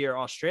then this year,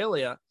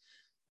 Australia,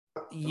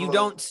 you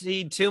don't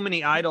see too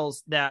many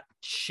idols that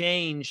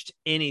changed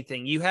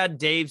anything. You had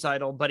Dave's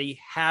idol, but he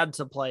had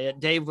to play it.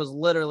 Dave was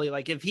literally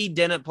like, if he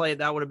didn't play it,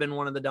 that would have been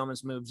one of the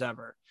dumbest moves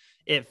ever.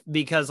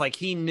 Because like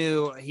he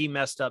knew he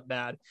messed up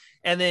bad.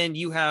 And then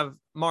you have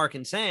Mark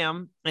and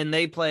Sam, and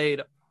they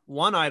played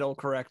one idol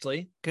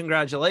correctly.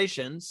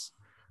 Congratulations.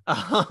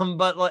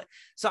 So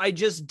I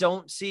just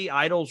don't see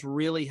idols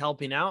really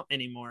helping out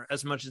anymore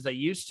as much as they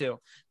used to.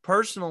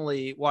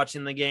 Personally,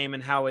 watching the game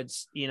and how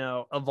it's,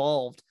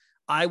 evolved,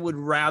 I would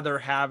rather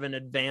have an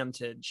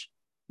advantage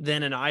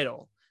than an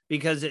idol,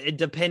 because it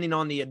depending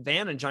on the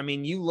advantage. I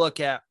mean, you look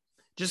at,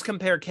 just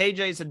compare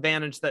KJ's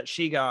advantage that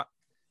she got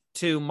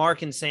to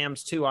Mark and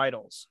Sam's 2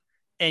 idols.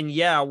 And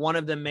yeah, one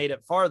of them made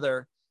it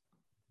farther,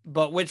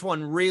 but which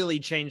one really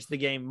changed the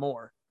game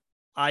more?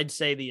 I'd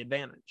say the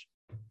advantage.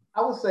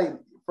 I would say,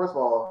 first of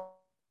all,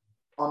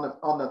 on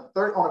a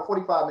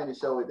 45-minute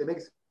show, it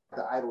makes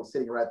the idol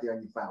sitting right there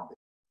and you found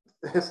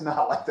it. It's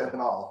not like that at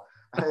all.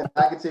 And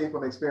I can tell you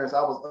from experience,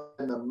 I was up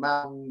in the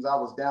mountains, I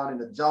was down in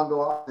the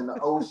jungle, I was in the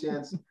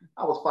oceans,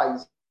 I was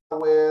fighting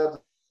webs,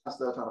 I'm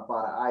still trying to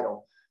find an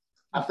idol.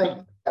 I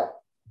think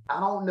I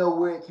don't know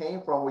where it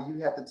came from where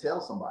you have to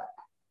tell somebody.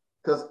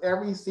 Because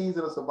every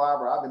season of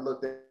Survivor, I've been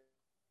looked at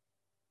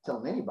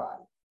telling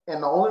anybody.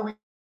 And the only reason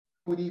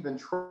you would even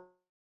try,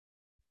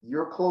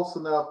 you're close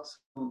enough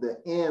to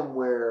the end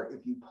where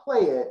if you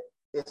play it,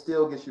 it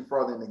still gets you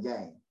further in the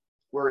game.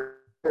 Where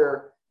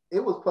it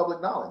was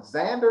public knowledge.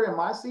 Xander in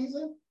my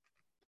season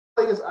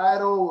played his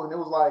idol, and it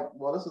was like,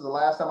 well, this is the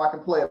last time I can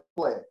play it.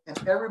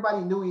 And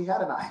everybody knew he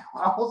had an idol.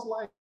 I was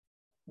like,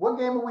 what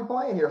game are we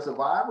playing here?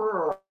 Survivor,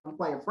 or are we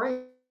playing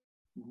Free?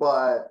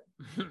 But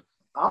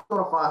I'm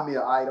going to find me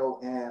an idol,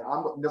 and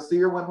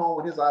Nasir went home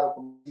with his idol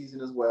from the season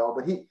as well.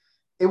 But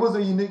it was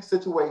a unique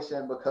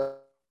situation because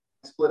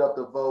he split up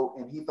the vote,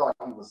 and he thought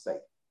he was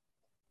safe.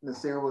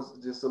 Nasir was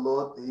just he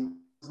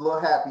was a little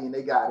happy, and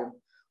they got him.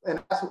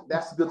 And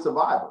that's a good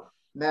survivor.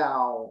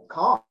 Now,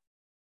 Kong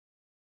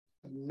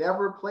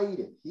never played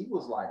it. He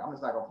was like, I'm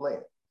just not gonna play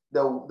it.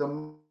 The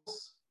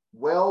most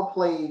well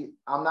played,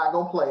 I'm not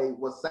gonna play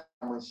was Sam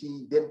when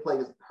she didn't play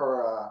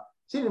her.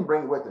 She didn't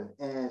bring it with her,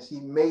 and she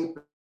made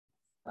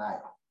an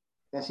idol,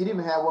 and she didn't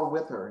even have one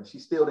with her, and she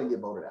still didn't get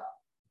voted out.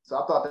 So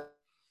I thought that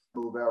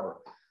move ever.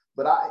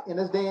 But in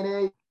this day and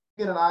age,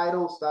 get an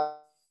idol, stop.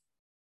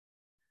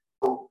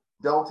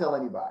 Don't tell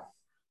anybody.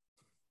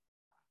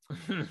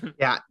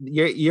 Yeah,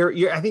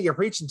 you're I think you're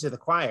preaching to the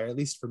choir, at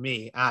least for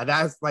me.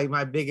 That's like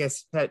my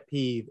biggest pet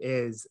peeve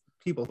is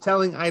people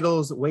telling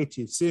idols way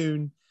too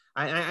soon.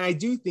 I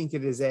do think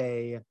it's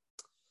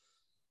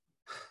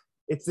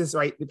this,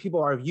 right, that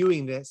people are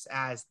viewing this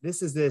as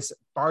this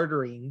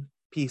bartering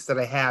piece that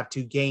I have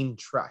to gain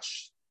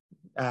trust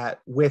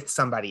with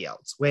somebody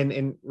else, when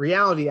in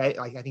reality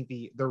I think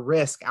the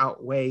risk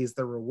outweighs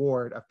the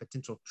reward of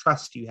potential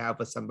trust you have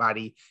with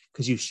somebody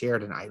because you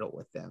shared an idol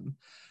with them.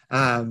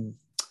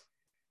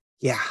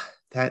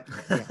 That's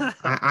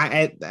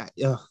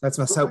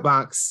my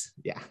soapbox.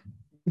 Yeah.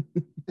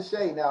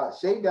 Shay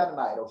got an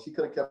idol. She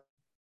could have kept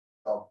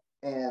up,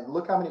 and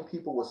look how many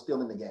people were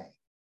still in the game.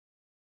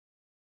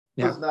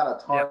 It was not a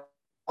target.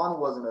 One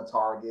wasn't a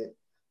target.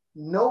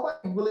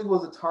 Nobody really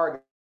was a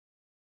target.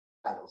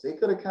 Idols. They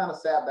could have kind of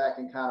sat back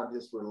and kind of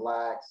just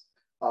relaxed.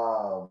 I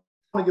want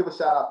to give a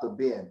shout out to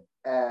Ben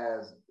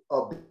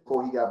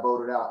before he got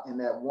voted out in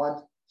that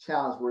one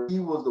challenge where he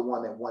was the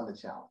one that won the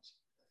challenge.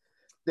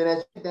 Then as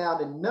you get down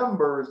to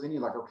numbers, then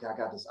you're like, okay, I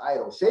got this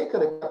idol. Shay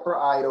could have kept her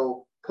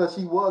idol because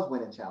she was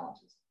winning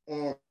challenges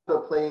and could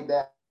have played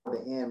that for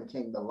the end,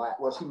 became the last.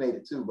 Well, she made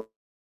it too,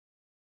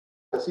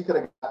 but she could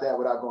have got that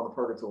without going to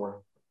purgatory.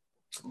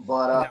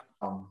 But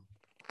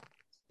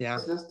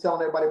just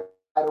telling everybody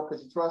idol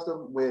because you trust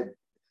them with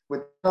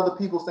other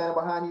people standing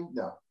behind you.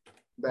 No,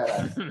 bad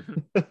idol.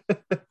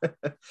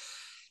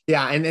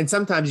 Yeah, and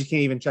sometimes you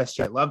can't even trust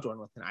your loved one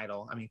with an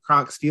idol. I mean,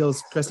 Kronk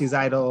steals Christy's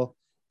idol.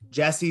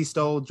 Jesse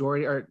stole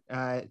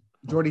Jesse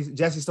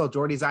stole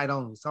Jordy's idol,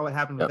 and we saw what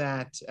happened with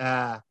that.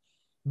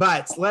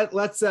 But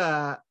let's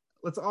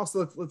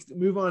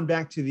move on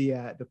back to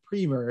the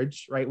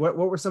pre-merge, right? What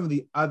were some of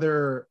the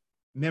other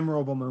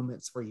memorable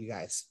moments for you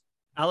guys?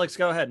 Alex,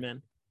 go ahead,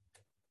 man.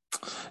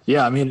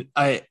 Yeah, I mean,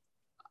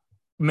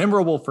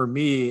 memorable for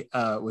me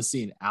was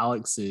seeing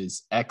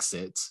Alex's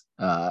exit.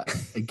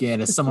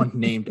 Again, as someone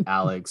named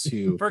Alex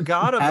who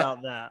forgot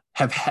about that.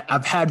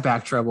 I've had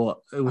back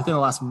trouble within the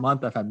last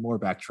month. I've had more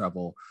back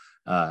trouble,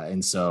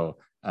 and so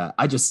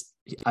I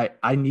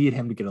need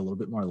him to get a little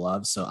bit more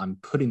love. So I'm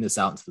putting this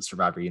out into the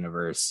Survivor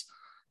universe.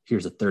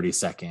 Here's a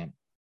 30-second.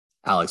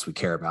 Alex, we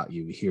care about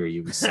you. We hear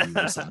you. We see you.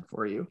 We're sad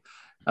for you.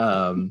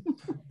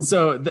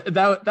 So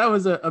that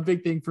was a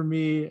big thing for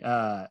me.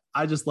 I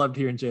just loved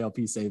hearing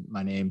JLP say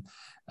my name.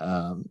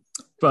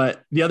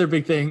 But the other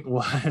big thing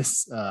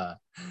was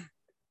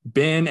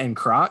Ben and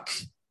Croc,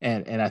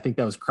 and I think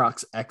that was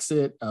Croc's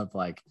exit of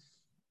like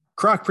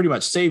Croc pretty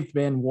much saved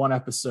Ben one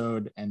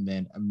episode, and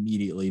then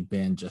immediately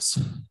Ben just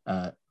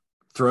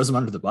throws him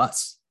under the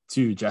bus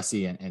to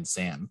Jesse and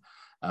Sam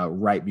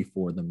right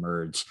before the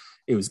merge.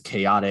 It was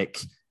chaotic.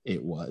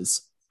 It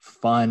was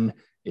fun.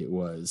 It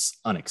was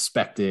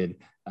unexpected.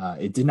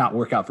 It did not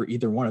work out for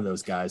either one of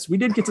those guys. We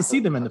did get to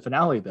see them in the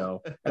finale,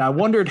 though, and I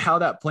wondered how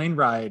that plane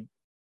ride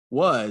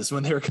was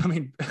when they were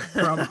coming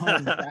from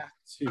home back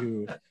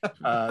to.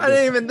 I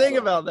didn't even think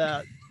about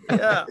that.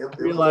 Yeah,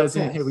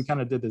 realizing, hey, we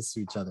kind of did this to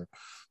each other,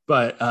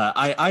 but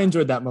I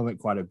enjoyed that moment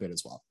quite a bit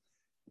as well.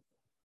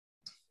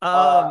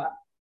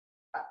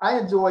 I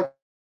enjoyed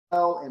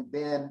Mel and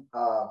Ben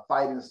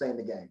fighting to stay in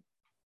the game.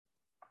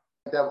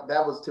 That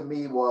was, to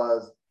me,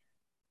 was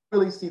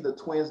really see the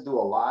twins do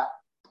a lot,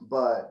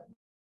 but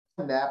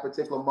in that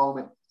particular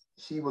moment,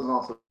 she was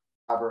on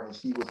Survivor and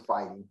she was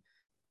fighting.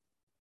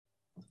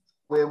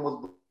 Gwen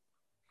was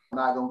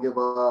not gonna give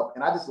up,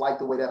 and I just like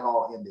the way that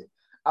all ended.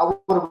 I would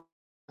have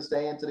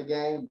stayed into the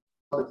game,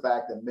 but the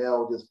fact that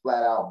Mel just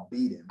flat out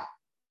beat him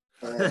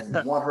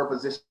and won her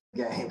position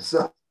game.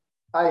 So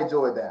I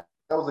enjoyed that.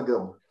 That was a good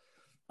one.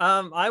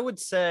 I would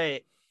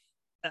say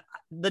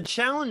the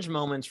challenge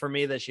moments for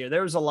me this year,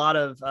 there was a lot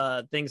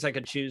of things I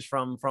could choose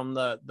from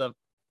the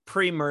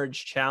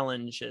pre-merge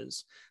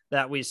challenges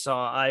that we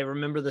saw. I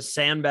remember the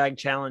sandbag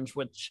challenge,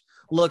 which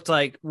looked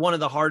like one of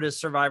the hardest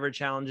Survivor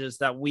challenges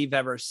that we've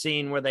ever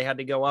seen, where they had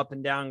to go up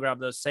and down, grab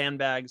those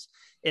sandbags.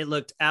 It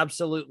looked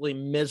absolutely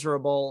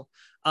miserable.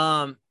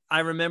 I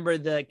remember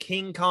the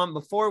King Kong,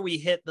 before we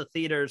hit the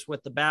theaters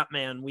with the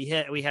Batman, we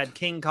had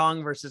King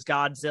Kong versus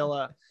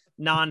Godzilla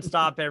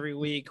nonstop every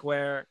week,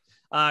 where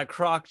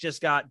Croc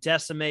just got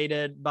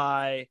decimated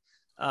by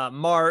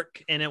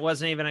Mark, and it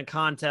wasn't even a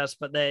contest,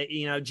 but they,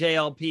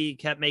 JLP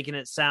kept making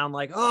it sound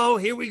like, oh,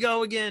 here we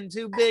go again,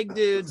 two big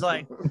dudes,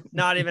 like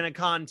not even a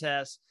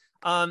contest.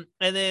 And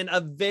then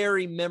a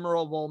very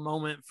memorable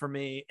moment for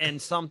me,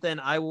 and something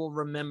I will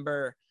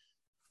remember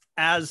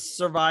as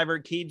Survivor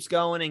keeps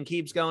going and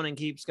keeps going and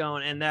keeps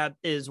going. And that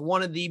is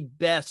one of the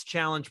best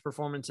challenge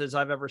performances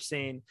I've ever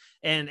seen.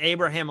 And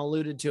Abraham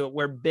alluded to it,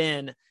 where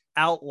Ben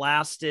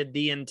outlasted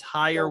the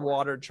entire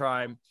water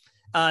tribe.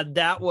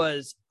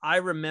 I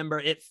remember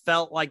it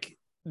felt like,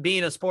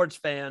 being a sports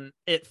fan,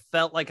 it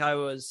felt like I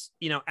was,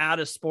 at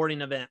a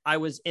sporting event. I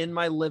was in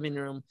my living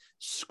room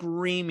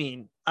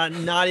screaming,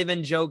 not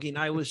even joking.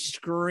 I was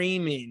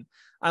screaming.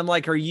 I'm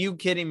like, are you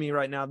kidding me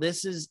right now?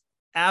 This is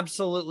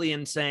absolutely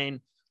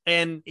insane.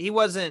 And he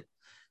wasn't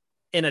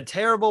in a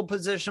terrible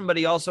position, but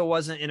he also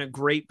wasn't in a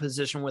great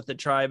position with the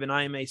tribe. And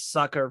I am a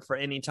sucker for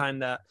any time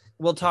that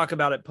we'll talk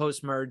about it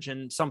post-merge,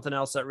 and something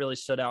else that really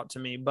stood out to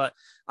me. But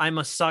I'm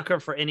a sucker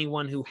for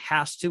anyone who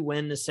has to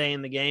win to stay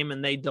in the game,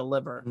 and they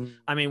deliver.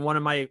 I mean, one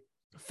of my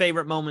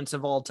favorite moments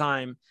of all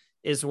time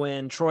is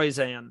when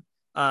Troyzan,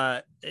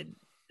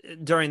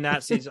 during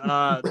that season,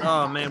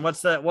 oh man,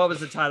 what was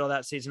the title of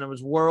that season? It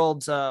was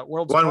World.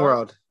 One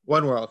World.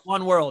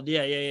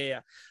 Yeah.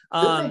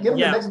 Did they give him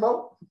the next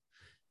vote?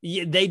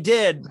 Yeah, they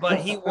did, but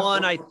he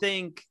won. I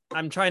think,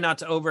 I'm trying not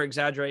to over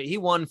exaggerate, he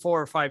won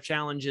 4 or 5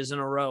 challenges in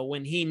a row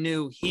when he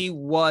knew he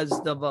was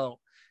the vote,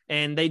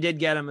 and they did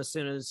get him as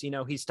soon as,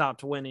 he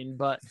stopped winning.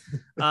 But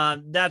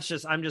I'm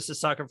just a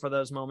sucker for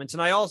those moments.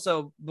 And I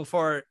also,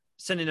 before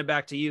sending it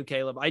back to you,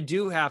 Caleb,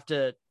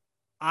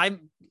 I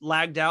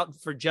lagged out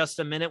for just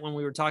a minute when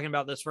we were talking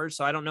about this first,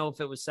 so I don't know if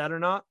it was said or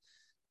not,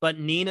 but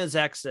Nina's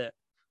exit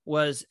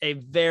was a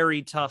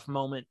very tough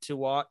moment to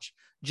watch,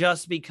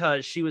 just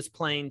because she was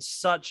playing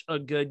such a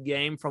good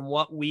game from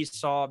what we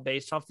saw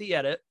based off the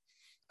edit.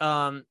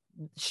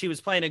 She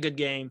was playing a good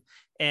game,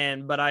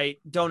 but I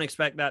don't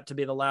expect that to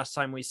be the last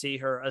time we see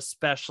her,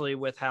 especially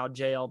with how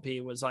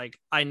JLP was like,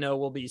 I know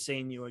we'll be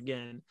seeing you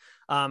again.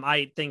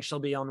 I think she'll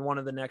be on one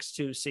of the next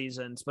 2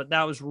 seasons, but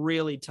that was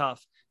really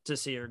tough to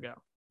see her go.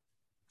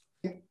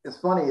 It's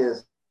funny,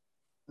 is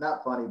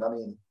not funny, but I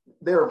mean,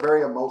 they were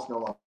very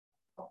emotional.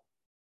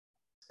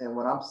 And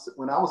when I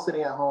was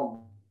sitting at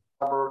home,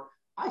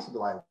 I used to be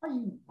like,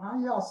 why are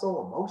y'all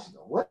so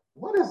emotional?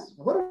 What is?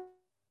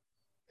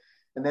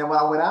 And then when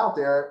I went out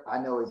there, I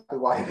know exactly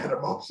why you got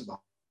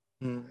emotional.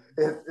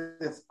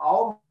 It's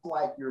almost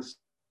like you're at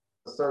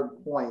a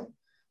certain point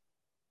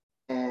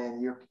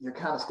and you're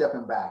kind of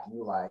stepping back, and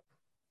you're like,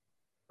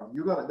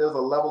 there's a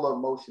level of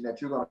emotion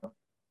that you're gonna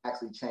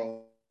actually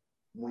change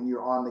when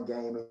you're on the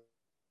game,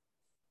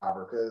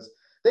 because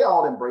they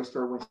all embraced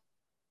her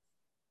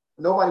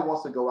nobody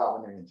wants to go out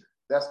when they're injured.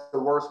 That's the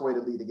worst way to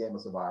lead a game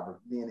of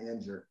Survivor, being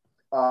injured.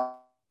 A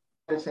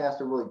chance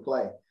to really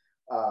play.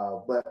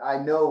 But I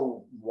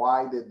know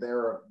why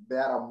they're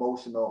that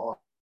emotional,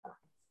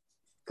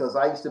 because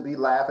I used to be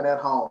laughing at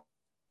home.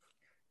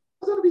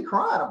 What's going to be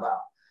crying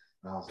about?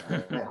 And I was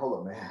like, man, hold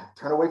up, man.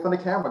 Turn away from the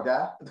camera,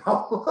 guy. I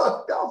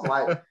was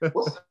like,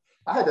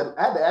 I had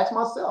to ask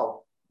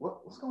myself,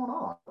 what's going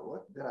on?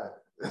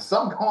 Is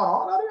something going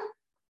on out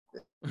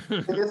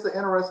here? It's an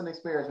interesting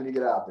experience when you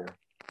get out there.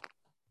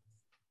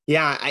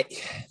 Yeah,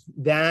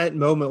 that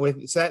moment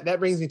that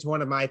brings me to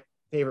one of my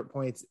favorite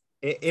points.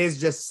 It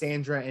is just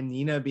Sandra and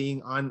Nina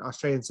being on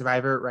Australian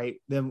Survivor, right?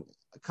 Them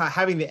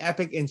having the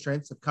epic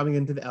entrance of coming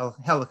into the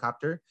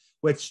helicopter,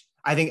 which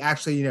I think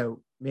actually,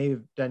 may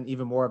have done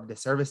even more of a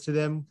disservice to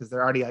them, because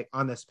they're already like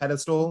on this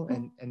pedestal,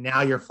 and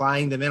now you're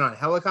flying them in on a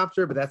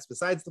helicopter, but that's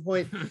besides the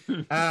point.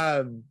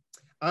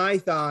 I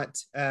thought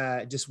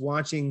just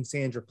watching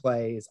Sandra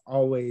play is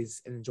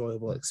always an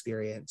enjoyable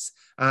experience.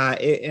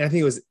 And I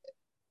think it was,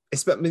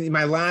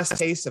 my last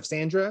taste of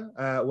Sandra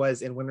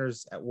was in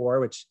Winners at War,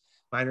 which,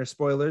 minor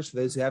spoilers for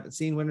those who haven't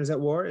seen Winners at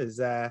War, is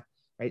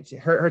right.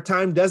 Her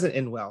time doesn't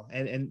end well,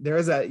 and there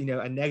is a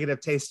negative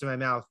taste in my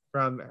mouth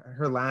from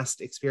her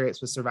last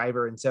experience with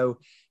Survivor. And so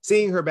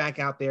seeing her back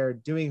out there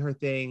doing her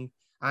thing,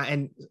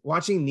 and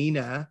watching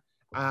Nina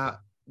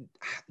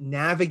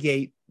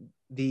navigate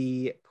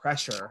the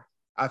pressure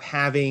of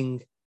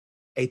having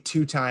a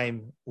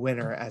 2-time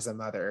winner as a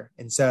mother.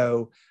 And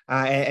so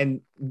and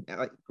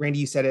like Randy,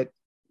 you said it,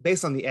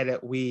 based on the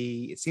edit,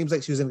 it seems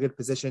like she was in a good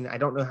position. I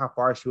don't know how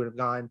far she would have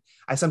gone.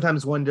 I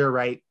sometimes wonder,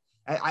 right?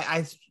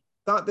 I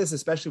thought this,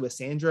 especially with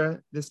Sandra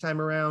this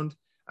time around,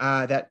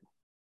 that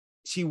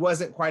she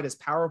wasn't quite as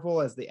powerful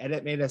as the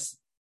edit made us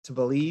to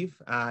believe,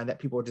 that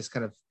people were just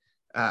kind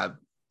of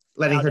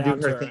letting her do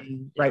her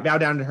thing, right? Bow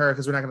down to her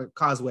because we're not going to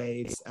cause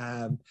waves.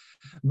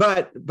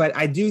 But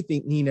I do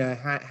think Nina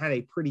had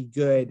a pretty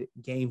good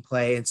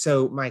gameplay. And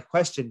so my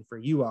question for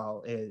you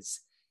all is,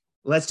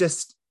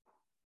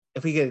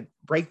 if we could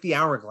break the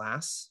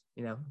hourglass,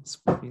 in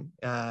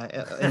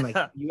like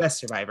US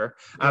Survivor,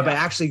 but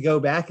actually go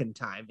back in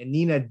time, and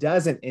Nina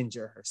doesn't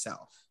injure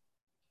herself,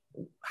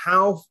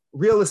 how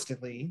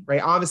realistically,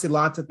 right? Obviously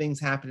lots of things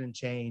happen and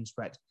change,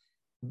 but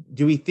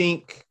do we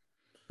think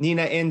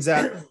Nina ends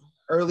up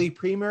early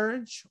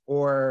pre-merge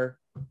or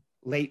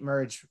late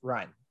merge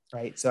run,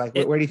 right? So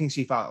like, where do you think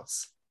she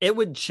falls? It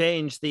would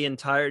change the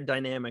entire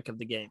dynamic of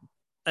the game.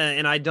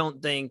 And I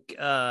don't think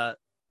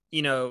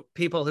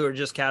people who are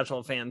just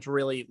casual fans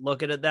really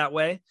look at it that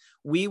way,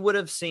 we would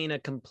have seen a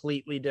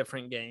completely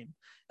different game.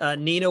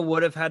 Nina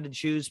would have had to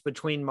choose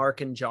between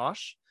Mark and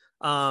Josh.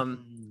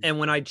 And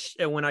when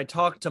I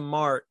talked to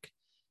Mark,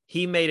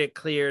 he made it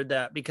clear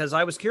that, because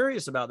I was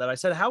curious about that, I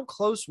said, how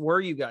close were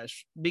you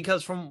guys?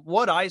 Because from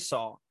what I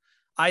saw,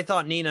 I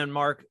thought Nina and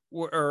Mark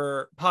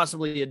were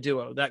possibly a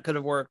duo that could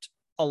have worked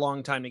a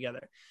long time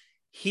together.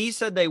 He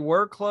said they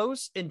were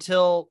close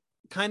until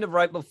kind of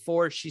right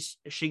before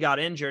she got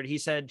injured. He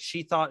said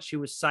she thought she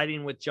was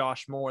siding with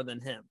Josh more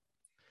than him.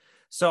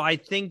 So I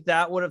think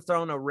that would have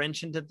thrown a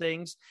wrench into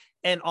things.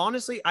 And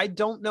honestly, I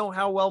don't know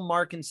how well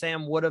Mark and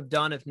Sam would have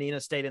done if Nina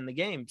stayed in the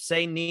game.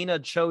 Say Nina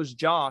chose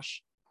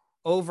Josh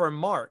over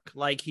Mark,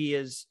 like he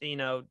is,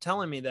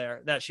 telling me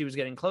there that she was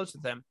getting close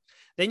with him.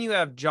 Then you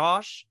have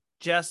Josh,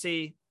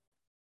 Jesse,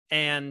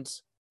 and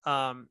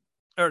I'm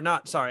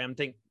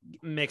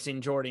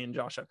mixing Jordy and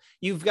Josh up.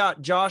 You've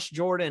got Josh,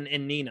 Jordan,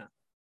 and Nina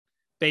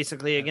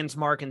basically against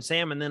Mark and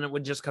Sam, and then it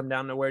would just come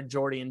down to where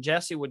Jordy and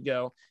Jesse would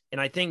go. And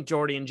I think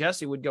Jordy and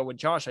Jesse would go with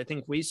Josh. I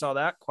think we saw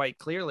that quite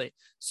clearly.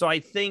 So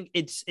I think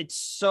it's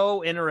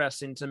so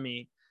interesting to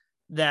me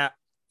that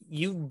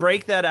you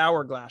break that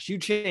hourglass, you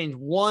change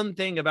one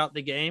thing about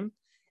the game.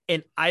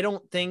 And I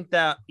don't think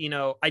that,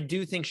 I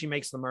do think she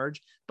makes the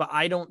merge, but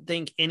I don't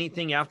think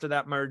anything after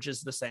that merge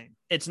is the same.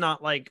 It's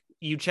not like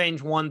you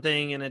change one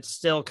thing and it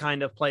still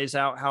kind of plays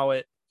out how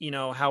it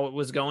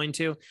was going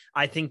to.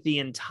 I think the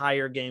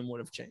entire game would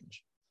have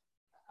changed.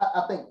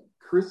 I think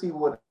Chrissy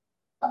would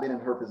have been in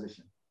her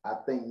position. I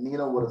think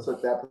Nina would have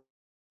took that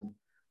position.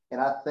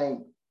 And I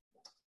think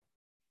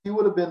he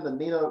would have been the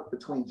Nina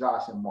between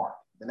Josh and Mark.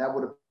 And that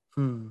would have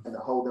been to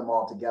hold them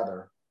all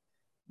together.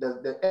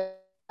 The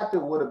actor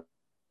would have been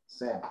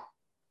Sammy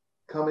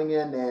coming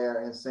in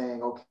there and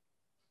saying, okay,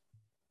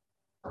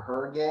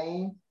 her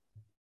game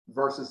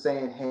versus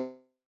saying, hey,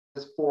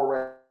 this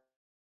four,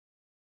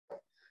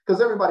 because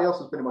everybody else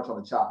was pretty much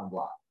on the chopping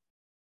block.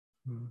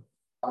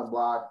 Chopping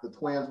block. The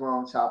twins were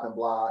on the chopping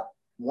block.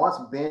 Once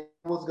Ben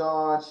was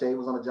gone, Shay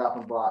was on the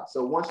chopping block.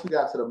 So once you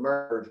got to the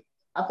merge,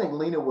 I think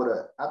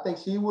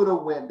she would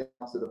have went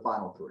down to the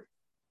final three.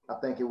 I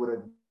think it would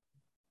have.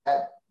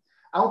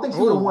 I don't think she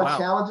would have won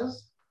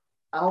challenges.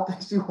 I don't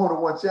think she would have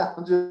won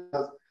challenges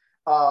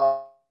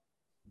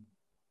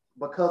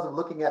because of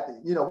looking at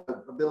the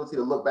ability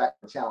to look back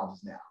at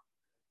challenges now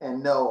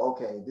and know,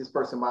 okay, this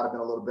person might have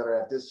been a little better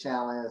at this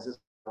challenge, this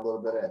a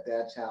little better at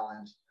that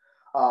challenge.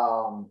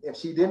 If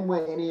she didn't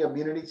win any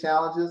immunity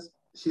challenges,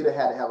 she'd have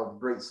had to have a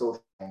great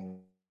social game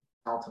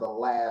down to the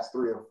last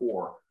 3 or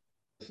 4.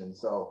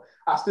 So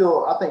I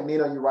think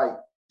Nina, you're right.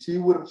 She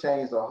would have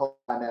changed the whole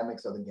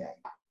dynamics of the game.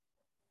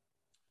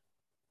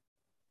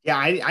 Yeah,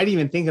 I didn't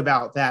even think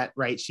about that.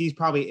 Right, she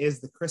probably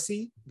is the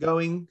Chrissy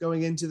going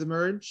into the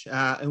merge,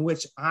 in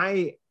which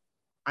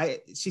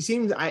she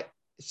seems like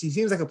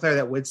a player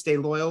that would stay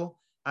loyal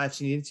if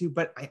she needed to.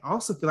 But I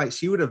also feel like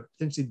she would have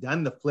potentially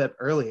done the flip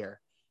earlier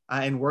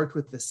and worked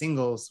with the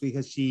singles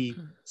because she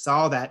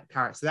saw that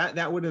power. So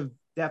that would have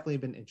definitely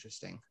been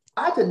interesting.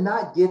 I did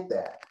not get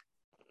that.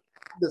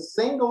 The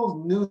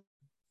singles knew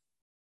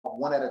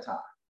one at a time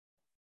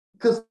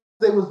because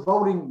they was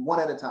voting one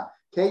at a time.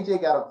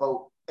 KJ got a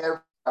vote every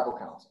tribal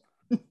council.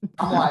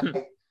 I'm like,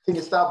 hey, can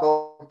you stop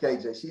voting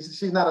KJ?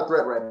 She's not a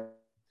threat right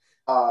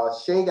now.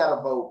 Shay got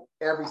a vote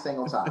every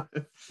single time.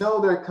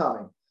 No, they're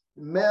coming.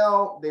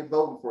 Mel, they're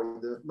voting for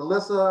you.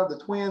 Melissa, the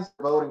twins,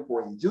 are voting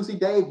for you. Juicy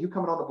Dave, you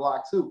coming on the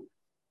block too.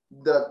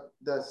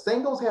 The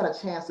singles had a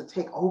chance to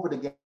take over the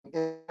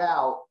game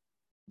out.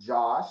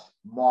 Josh,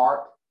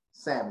 Mark,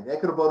 Sammy. They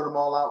could have voted them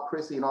all out,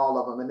 Chrissy and all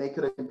of them, and they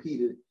could have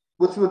competed,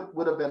 which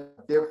would have been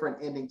a different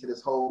ending to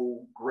this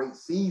whole great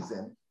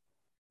season.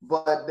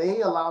 But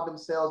they allowed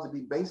themselves to be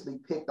basically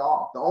picked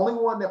off. The only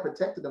one that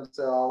protected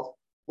themselves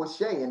was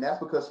Shay, and that's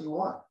because she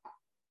won.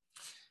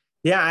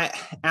 Yeah,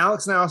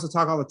 Alex and I also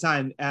talk all the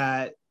time.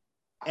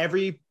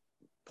 Every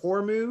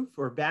poor move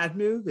or bad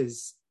move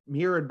is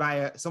mirrored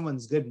by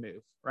someone's good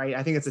move, right?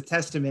 I think it's a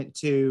testament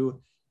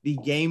to the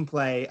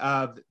gameplay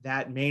of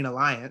that main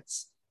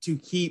alliance to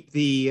keep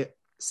the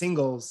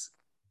singles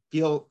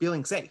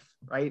feeling safe,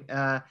 right?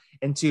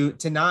 And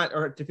to not,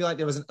 or to feel like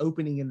there was an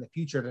opening in the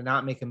future to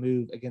not make a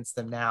move against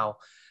them now.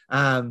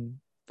 But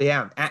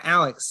yeah,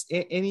 Alex,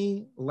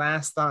 any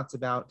last thoughts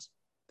about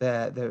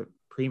the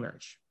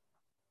pre-merge?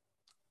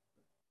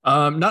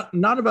 Not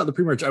about the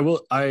pre-merge.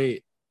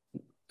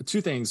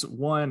 Two things.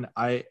 One,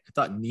 I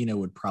thought Nina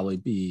would probably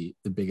be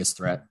the biggest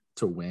threat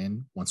to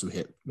win once we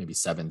hit maybe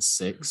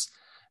 7-6.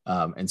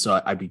 And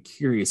so I'd be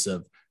curious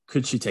of,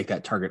 could she take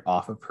that target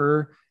off of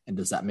her? And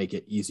does that make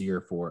it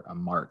easier for a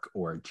Mark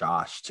or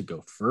Josh to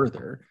go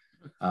further?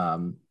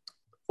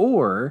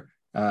 Or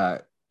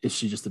is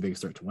she just the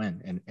biggest threat to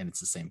win? And it's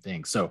the same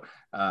thing. So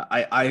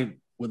I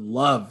would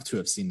love to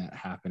have seen that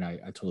happen. I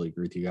totally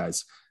agree with you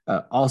guys.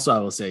 Also, I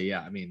will say,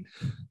 yeah, I mean,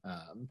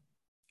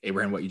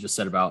 Abraham, what you just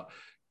said about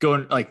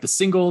going like the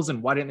singles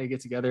and why didn't they get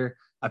together?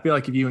 I feel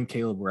like if you and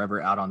Caleb were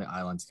ever out on the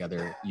island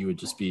together, you would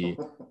just be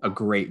a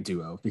great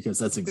duo, because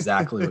that's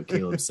exactly what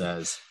Caleb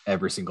says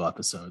every single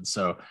episode.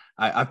 So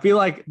I feel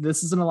like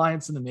this is an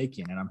alliance in the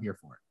making, and I'm here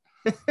for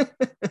it.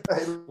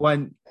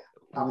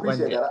 I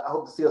appreciate that. I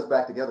hope to see us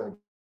back together.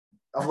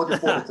 I'm looking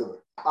forward to it.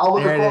 I'll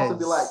look across and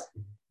be like,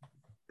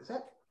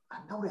 I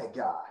know that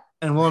guy.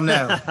 And we'll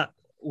know.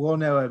 We'll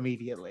know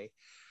immediately.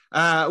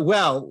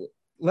 Well,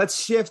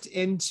 let's shift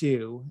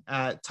into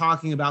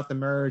talking about the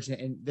merge,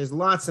 and there's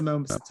lots of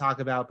moments to talk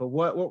about, but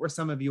what were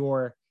some of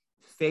your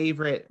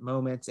favorite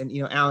moments? And,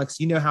 Alex,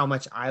 you know how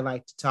much I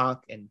like to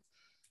talk, and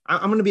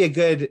I'm going to be a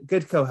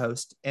good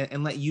co-host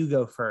and let you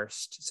go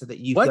first, so that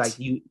you feel like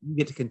you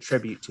get to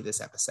contribute to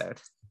this episode.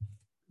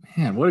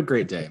 Man, what a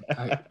great day.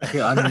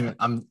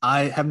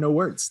 I have no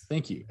words.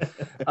 Thank you.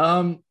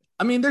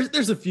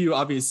 There's a few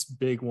obvious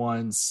big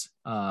ones.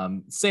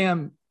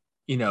 Sam,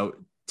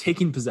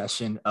 taking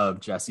possession of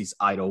Jesse's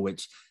idol,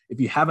 which,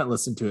 if you haven't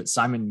listened to it,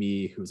 Simon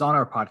Mee, who was on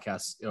our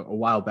podcast a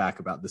while back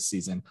about this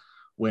season,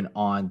 went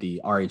on the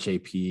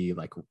RHAP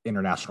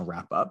international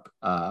wrap up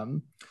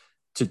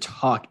to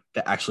talk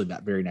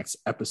that very next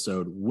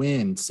episode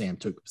when Sam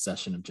took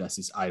possession of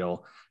Jesse's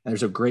idol. And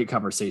there's a great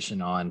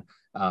conversation on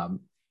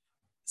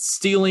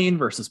stealing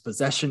versus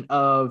possession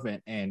of,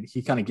 and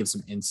he kind of gives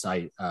some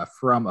insight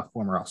from a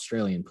former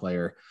Australian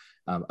player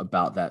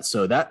about that.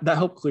 So that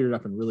helped clear it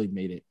up and really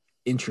made it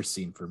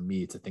interesting for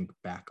me to think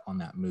back on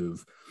that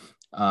move.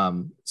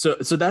 So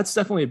that's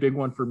definitely a big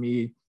one for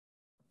me.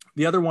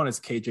 The other one is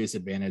KJ's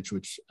advantage,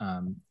 which,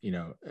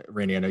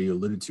 Randy, I know you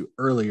alluded to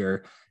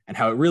earlier, and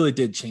how it really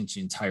did change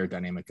the entire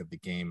dynamic of the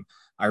game.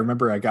 I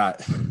remember I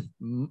got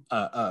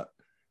a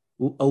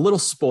little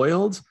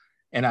spoiled,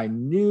 and I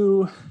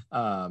knew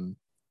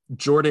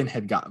Jordan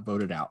had got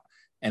voted out,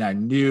 and I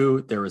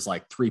knew there was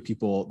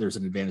there's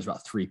an advantage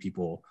about 3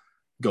 people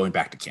going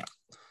back to camp.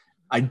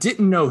 I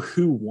didn't know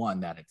who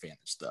won that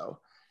advantage, though.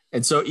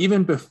 And so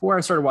even before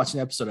I started watching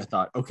the episode, I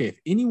thought, okay, if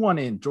anyone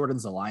in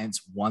Jordan's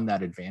alliance won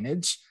that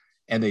advantage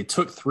and they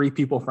took 3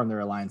 people from their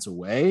alliance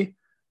away,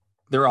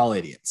 they're all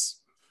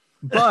idiots.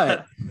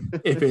 But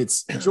if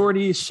it's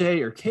Jordy,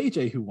 Shay, or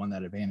KJ who won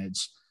that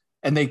advantage,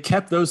 and they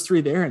kept those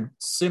 3 there and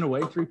sent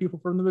away 3 people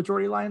from the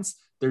majority alliance,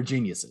 they're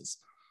geniuses.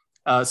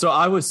 So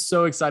I was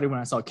so excited when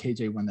I saw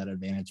KJ win that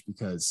advantage,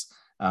 because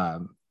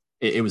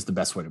it was the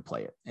best way to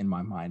play it in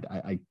my mind.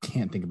 I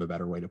can't think of a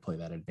better way to play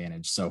that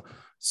advantage. So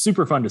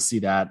super fun to see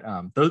that.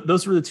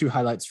 Those were the 2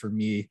 highlights for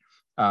me.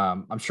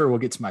 I'm sure we'll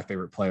get to my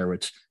favorite player,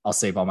 which I'll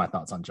save all my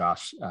thoughts on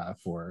Josh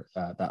for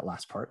that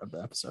last part of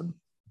the episode.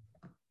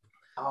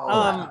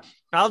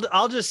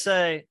 I'll just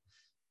say,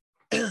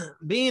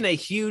 being a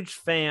huge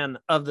fan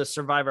of the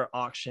Survivor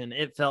auction,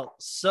 it felt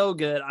so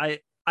good.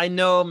 I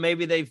know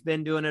maybe they've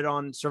been doing it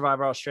on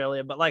Survivor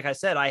Australia, but like I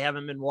said, I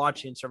haven't been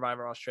watching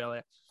Survivor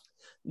Australia.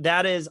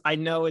 I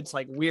know it's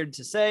weird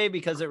to say,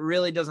 because it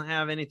really doesn't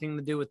have anything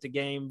to do with the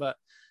game, but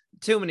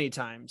too many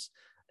times.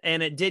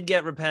 And it did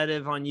get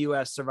repetitive on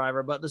US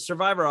Survivor, but the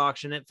Survivor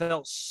auction, it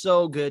felt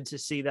so good to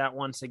see that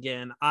once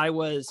again.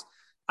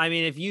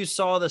 If you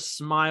saw the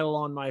smile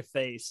on my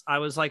face, I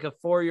was like a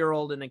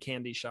 4-year-old in a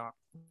candy shop.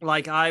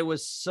 I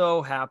was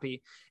so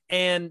happy.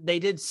 And they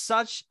did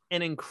such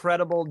an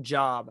incredible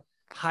job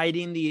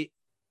hiding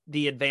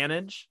the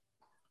advantage,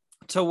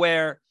 to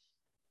where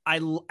I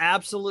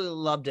absolutely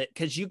loved it,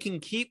 because you can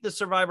keep the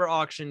Survivor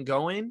auction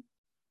going,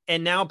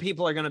 and now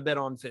people are going to bid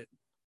on food.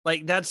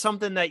 That's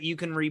something that you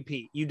can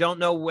repeat. You don't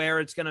know where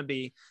it's going to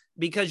be,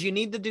 because you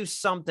need to do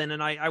something.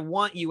 And I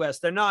want US,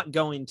 they're not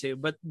going to,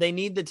 but they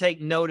need to take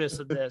notice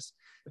of this,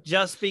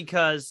 just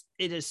because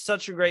it is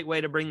such a great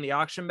way to bring the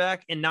auction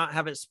back and not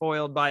have it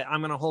spoiled by, I'm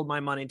going to hold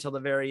my money till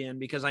the very end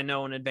because I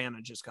know an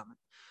advantage is coming.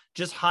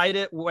 Just hide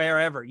it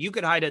wherever. You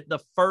could hide it the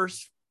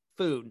first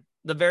food,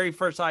 the very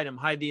first item,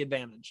 hide the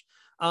advantage.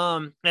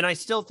 And I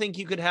still think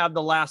you could have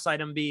the last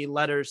item be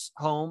letters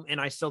home,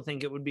 and I still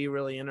think it would be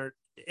really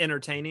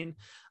entertaining.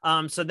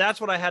 So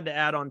that's what I had to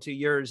add on to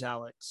yours,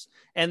 Alex.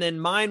 And then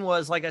mine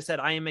was, like I said,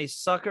 I am a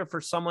sucker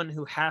for someone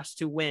who has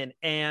to win.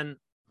 And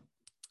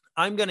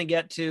I'm going to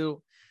get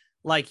to,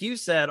 like you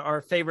said,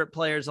 our favorite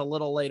players a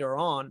little later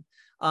on.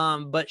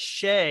 But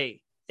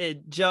Shay,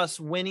 just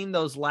winning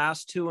those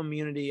last 2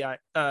 immunity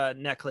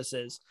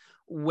necklaces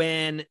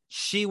when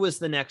she was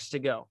the next to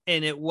go,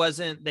 and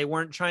they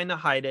weren't trying to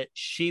hide it.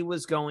 She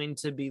was going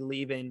to be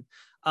leaving.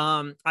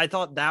 I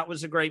thought that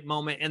was a great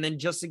moment. And then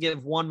just to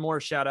give one more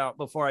shout out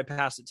before I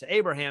pass it to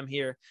Abraham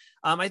here.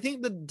 I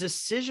think the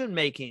decisions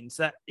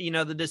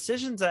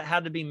that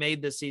had to be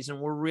made this season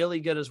were really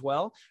good as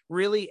well,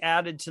 really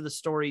added to the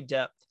story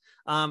depth.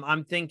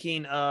 I'm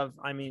thinking of,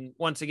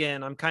 once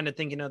again, I'm kind of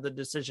thinking of the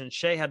decision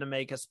Shay had to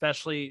make,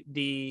 especially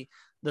the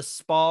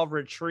spa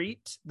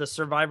retreat, the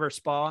Survivor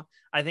spa.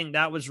 I think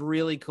that was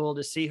really cool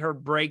to see her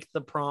break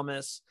the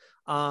promise,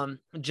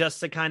 just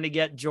to kind of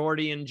get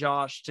Jordy and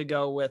Josh to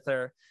go with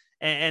her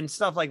and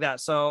stuff like that.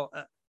 So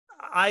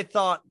I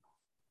thought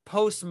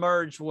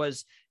post-merge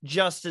was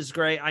just as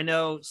great. I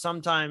know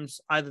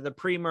sometimes either the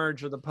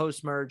pre-merge or the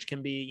post-merge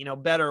can be,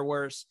 better or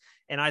worse.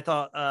 And I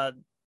thought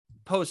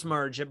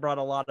post-merge, it brought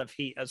a lot of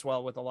heat as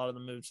well with a lot of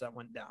the moves that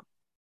went down.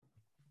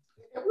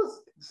 It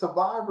was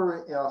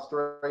Survivor in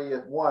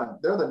Australia. One,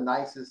 they're the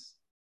nicest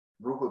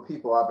group of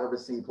people I've ever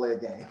seen play a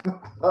game.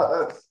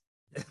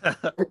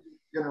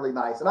 Generally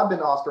nice. And I've been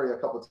to Australia a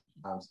couple of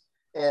times,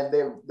 and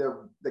they're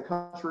the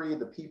country,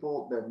 the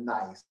people, they're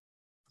nice.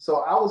 So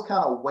I was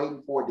kind of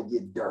waiting for it to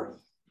get dirty.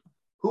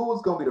 Who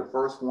was going to be the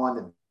first one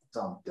to do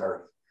something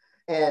dirty?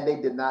 And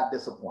they did not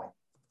disappoint.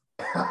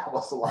 I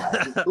was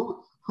like,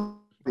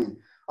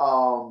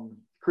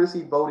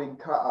 Chrissy voting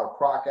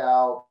Croc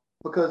out,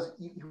 because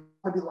you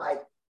want to be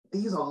like,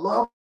 these are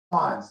loved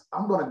ones.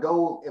 I'm going to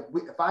go.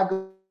 If I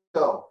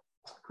go,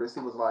 Chrissy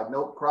was like,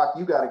 nope, Croc,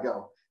 you got to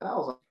go. And I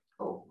was like,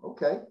 oh,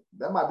 okay.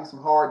 That might be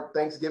some hard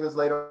Thanksgivings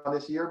later on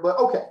this year, but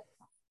okay.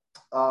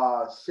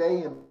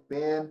 Shay and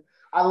Ben,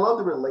 I love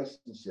the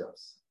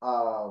relationships.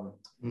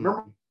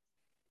 Remember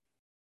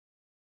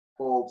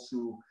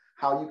to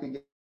how you can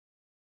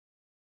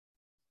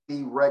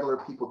be regular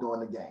people doing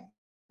the game.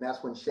 And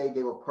that's when Shay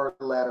gave a per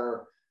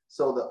letter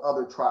so the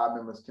other tribe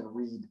members can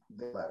read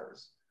the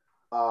letters.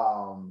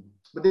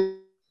 But then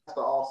you have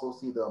to also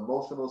see the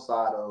emotional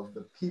side of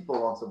the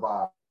people on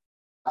Survivor.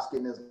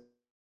 Getting this,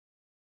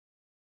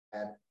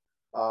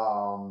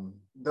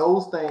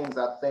 those things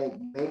I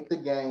think make the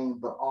game,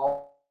 but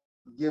all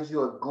gives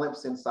you a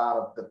glimpse inside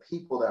of the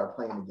people that are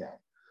playing the game.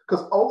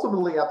 Because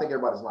ultimately, I think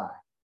everybody's lying.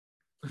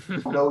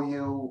 I know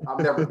you. I've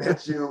never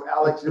met you,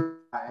 Alex.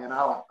 And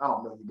I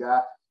don't know you,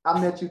 guy. I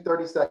met you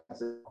 30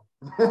 seconds ago.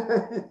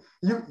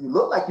 you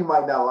look like you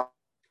might not lie.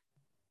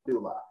 Do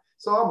lie.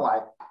 So I'm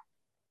like,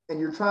 and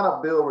you're trying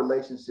to build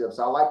relationships.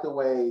 I like the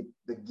way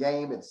the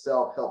game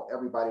itself helped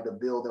everybody to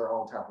build their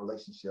own type of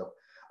relationship.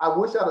 I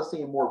wish I'd have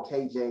seen more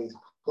KJs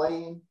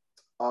playing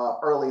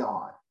early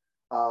on.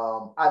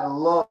 I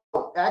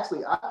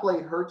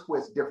played her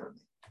twist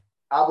differently.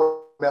 I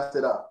would have messed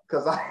it up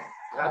because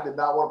I did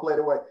not want to play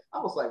the way. I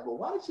was like, well,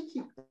 why did she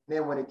keep? And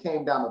then when it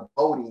came down to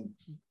voting,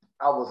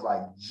 I was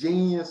like,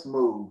 genius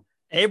move.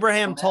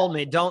 Abraham told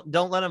me, don't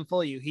let him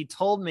fool you. He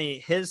told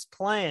me his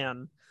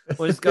plan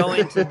was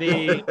going to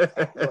be,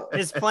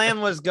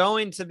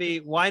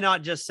 why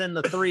not just send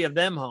the three of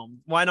them home?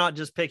 Why not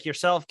just pick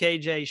yourself,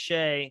 KJ,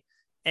 Shay,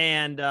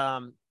 and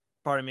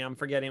pardon me, I'm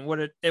forgetting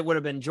what it would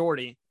have been,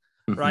 Jordy,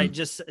 right?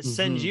 Just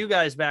send you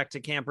guys back to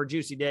camp, or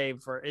Juicy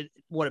Dave, for it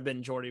would have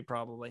been Jordy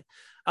probably.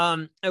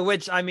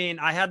 Which, I mean,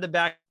 I had to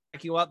back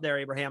you up there,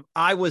 Abraham.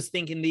 I was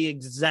thinking the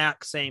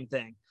exact same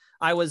thing.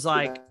 I was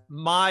like,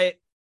 my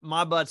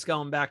butt's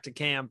going back to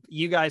camp.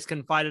 You guys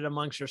can fight it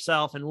amongst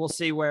yourself, and we'll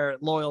see where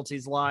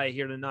loyalties lie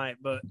here tonight,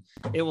 but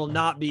it will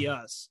not be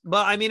us.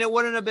 But I mean, it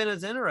wouldn't have been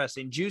as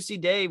interesting. Juicy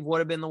Dave would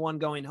have been the one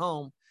going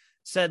home.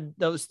 Said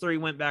those three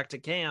went back to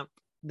camp.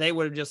 They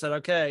would have just said,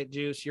 okay,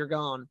 Juice, you're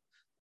gone.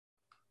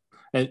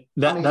 And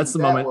that's the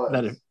moment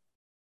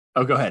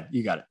oh, go ahead.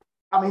 You got it.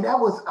 That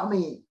was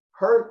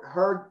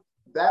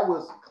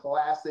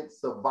classic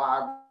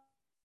Survivor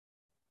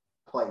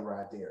play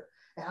right there.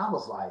 And I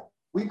was like,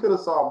 we could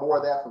have saw more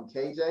of that from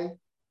KJ.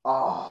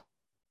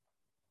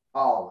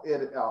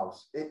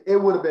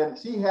 It would have been.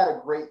 She had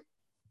a great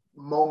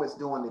moments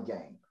during the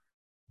game.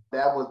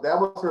 That was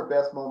her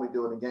best moment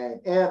during the game,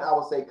 and I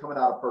would say coming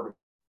out of Purgatory,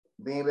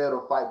 being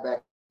able to fight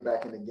back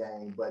in the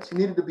game. But she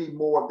needed to be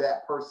more of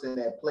that person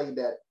that played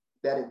that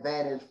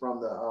advantage from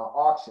the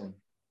auction,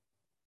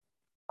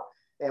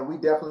 and we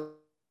definitely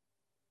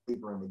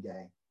deeper in the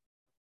game.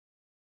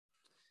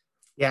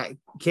 Yeah,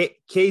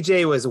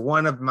 KJ was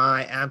one of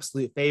my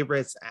absolute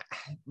favorites.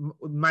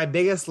 My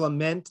biggest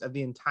lament of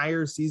the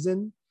entire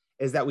season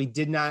is that we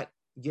did not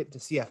get to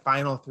see a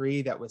final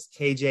three that was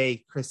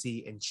KJ,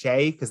 Chrissy, and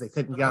Shay, because they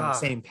couldn't get on the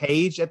same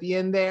page at the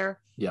end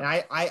there. Yeah.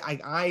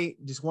 And I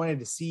just wanted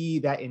to see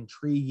that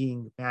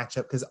intriguing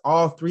matchup, because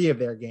all three of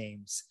their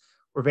games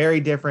were very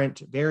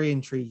different, very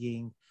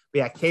intriguing. But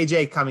yeah,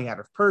 KJ coming out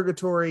of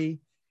Purgatory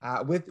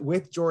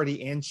with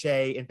Jordy and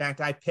Shay. In fact,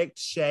 I picked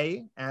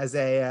Shay as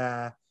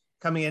a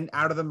coming in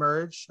out of the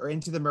merge or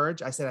into the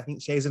merge. I said, I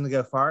think Shay's going to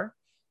go far.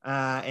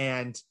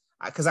 And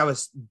because I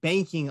was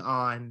banking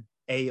on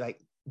a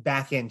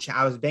back end,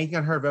 I was banking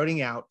on her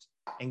voting out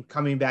and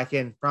coming back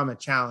in from a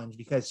challenge,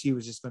 because she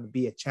was just going to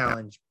be a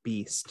challenge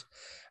beast.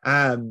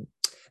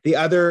 The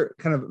other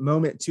kind of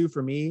moment too,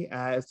 for me,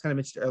 it's kind of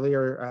mentioned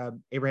earlier,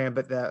 Abraham,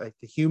 but the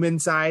human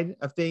side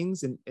of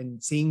things,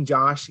 and seeing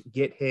Josh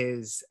get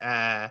his,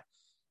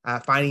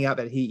 finding out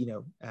that he,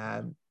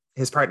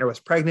 his partner was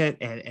pregnant,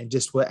 and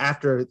just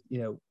after,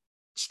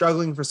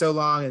 struggling for so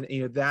long.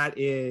 And, that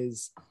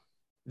is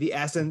the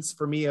essence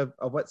for me of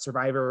what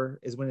Survivor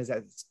is when it's at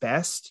its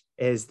best,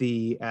 is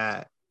the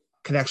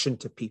connection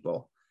to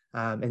people,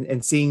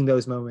 and seeing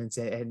those moments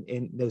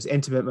and those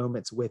intimate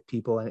moments with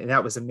people. And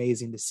that was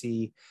amazing to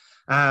see.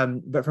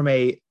 But from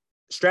a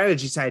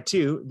strategy side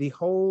too, the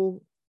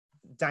whole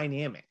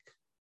dynamic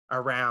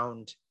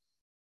around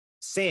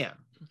Sam,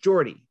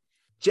 Jordy,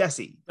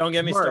 Jesse. Don't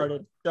get me Mark,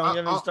 started. Don't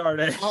get me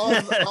started.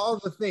 all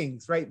the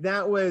things, right?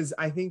 That was,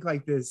 I think,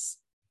 like this,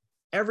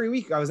 every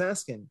week I was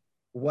asking,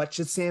 what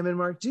should Sam and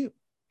Mark do?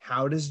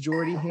 How does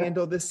Jordy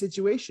handle this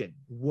situation?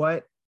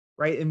 What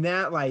right? And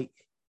that, like,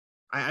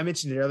 I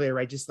mentioned it earlier,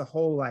 right? Just the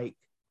whole, like,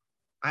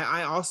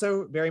 I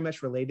also very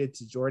much related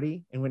to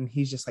Jordy, and when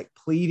he's just like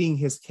pleading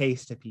his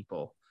case to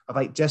people of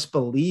like, just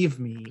believe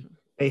me,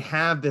 they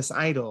have this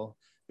idol,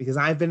 because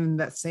I've been in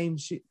that same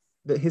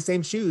his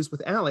same shoes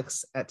with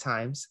Alex at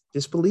times.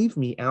 Just believe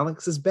me,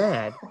 Alex is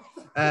bad,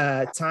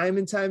 time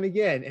and time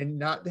again, and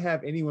not to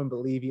have anyone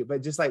believe you,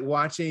 but just like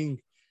watching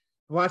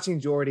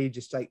Jordy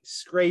just like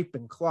scrape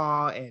and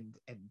claw and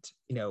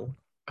you know,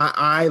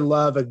 I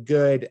love a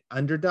good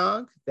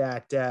underdog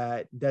that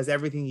does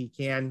everything he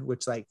can,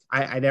 which, like,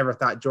 I never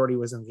thought Jordy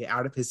was going to get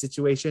out of his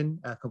situation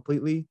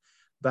completely.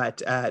 But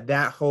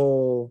that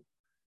whole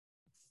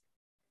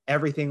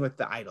everything with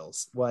the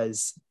idols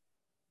was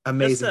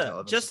amazing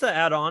television. Just to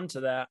add on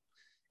to that,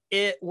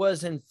 it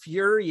was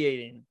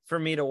infuriating for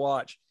me to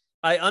watch.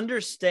 I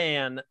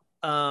understand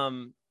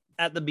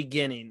at the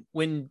beginning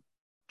when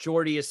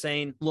Jordy is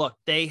saying, look,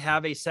 they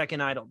have a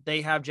second idol.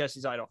 They have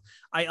Jesse's idol.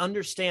 I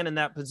understand in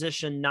that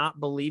position not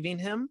believing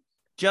him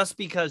just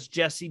because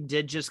Jesse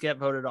did just get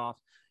voted off.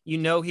 You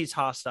know, he's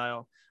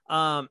hostile.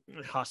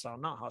 Hostile,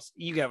 not hostile.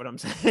 You get what I'm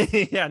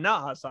saying. Yeah,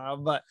 not hostile,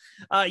 but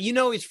you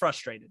know, he's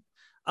frustrated.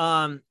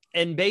 And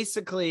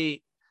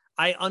basically,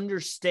 I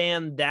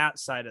understand that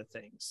side of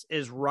things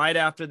is right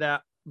after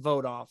that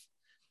vote off.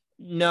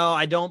 No,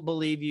 I don't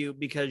believe you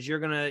because you're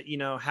going to, you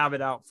know, have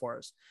it out for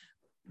us.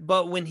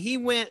 But when he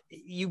went,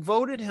 you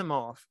voted him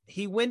off.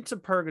 He went to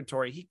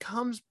purgatory. He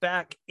comes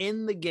back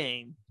in the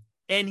game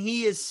and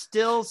he is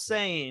still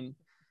saying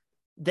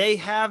they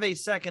have a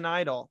second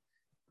idol.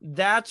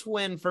 That's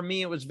when, for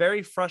me, it was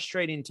very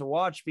frustrating to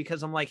watch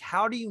because I'm like,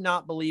 how do you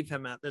not believe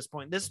him at this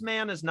point? This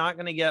man is not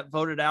going to get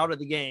voted out of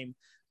the game,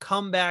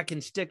 come back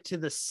and stick to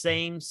the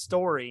same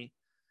story.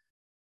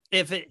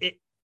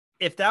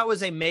 If that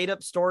was a made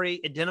up story,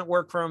 it didn't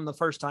work for him the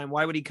first time.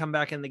 Why would he come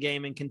back in the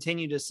game and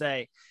continue to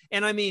say?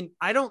 And I mean,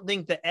 I don't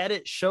think the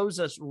edit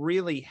shows us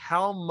really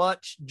how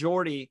much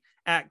Jordy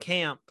at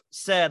camp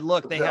said,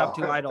 look, they have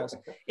two idols.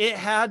 It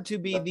had to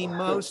be the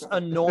most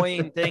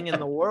annoying thing in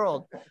the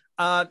world.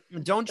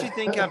 Don't you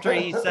think after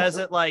he says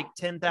it like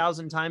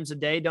 10,000 times a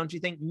day, don't you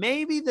think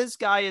maybe this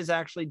guy is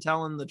actually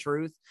telling the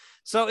truth?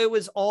 So it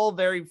was all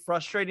very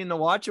frustrating to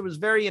watch. It was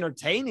very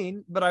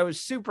entertaining, but I was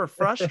super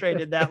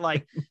frustrated that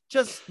like,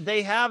 just,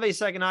 they have a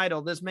second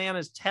idol. This man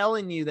is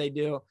telling you they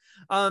do.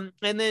 And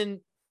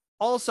then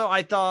also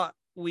I thought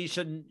we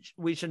should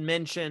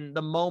mention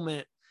the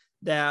moment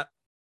that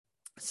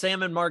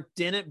Sam and Mark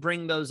didn't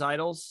bring those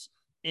idols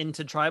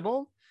into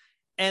tribal.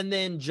 And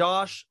then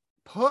Josh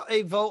put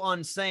a vote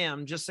on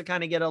Sam just to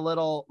kind of get a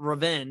little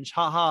revenge.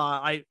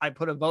 I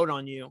put a vote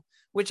on you,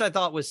 which I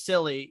thought was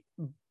silly,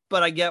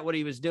 but I get what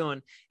he was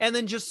doing. And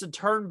then just to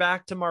turn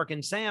back to Mark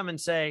and Sam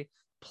and say,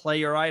 play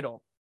your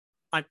idol.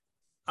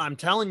 I'm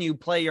telling you,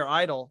 play your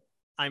idol.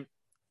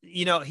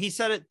 He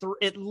said it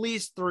at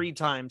least 3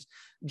 times.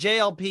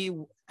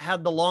 JLP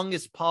had the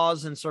longest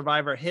pause in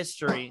Survivor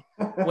history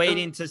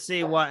waiting to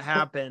see what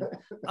happened.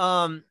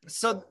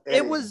 So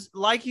it was,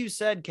 like you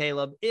said,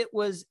 Caleb, it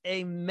was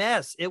a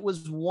mess. It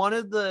was one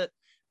of the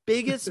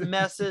biggest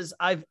messes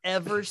I've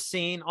ever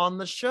seen on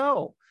the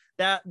show.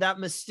 That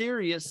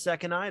mysterious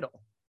second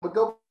idol. But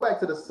go back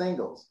to the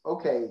singles.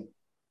 Okay,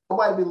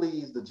 nobody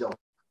believes the joke.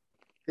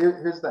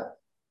 Here's that.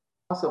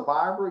 On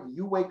Survivor,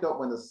 you wake up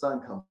when the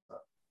sun comes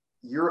up.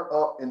 You're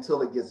up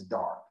until it gets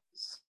dark.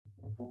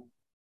 So,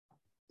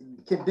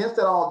 condense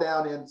that all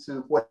down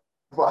into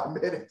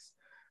 45 minutes.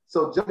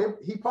 So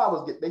they probably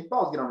was getting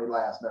on their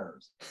last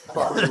nerves.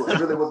 Probably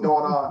really what's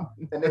going on.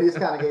 And then he just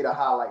kind of gave the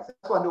highlights.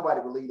 That's why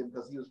nobody believed him,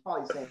 because he was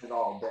probably saying it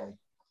all day.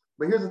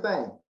 But here's the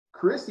thing.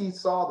 Chrissy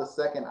saw the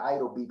second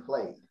idol be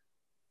played.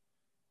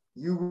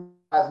 You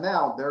realize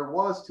now there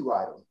was 2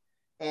 idols.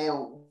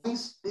 And we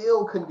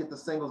still couldn't get the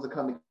singles to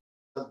come together.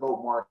 Let's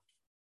vote Mark.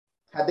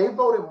 Had they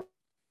voted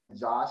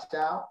Josh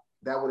out,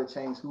 that would have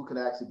changed who could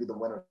actually be the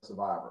winner of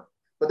Survivor.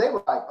 But they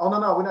were like, oh,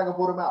 no, we're not going to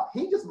vote him out.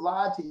 He just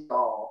lied to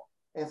y'all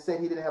and said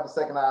he didn't have a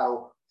second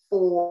idol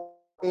for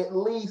at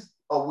least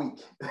a week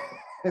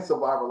in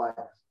Survivor life.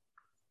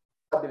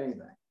 I did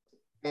anything.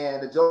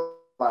 And the joke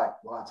like,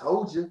 well, I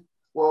told you.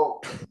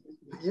 Well,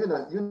 I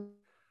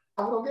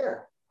don't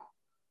care.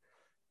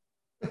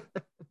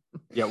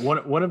 Yeah,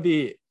 one of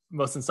the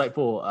most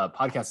insightful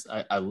podcasts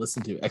I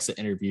listened to, exit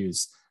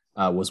interviews,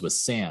 was with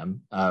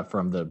Sam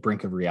from the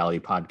Brink of Reality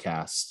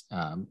podcast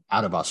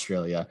out of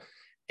Australia.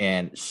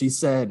 And she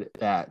said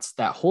that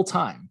whole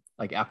time,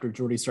 like after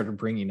Jordy started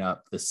bringing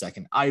up the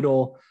second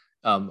idol,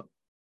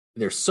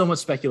 there's so much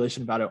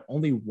speculation about it.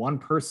 Only one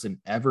person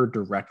ever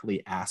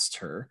directly asked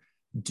her,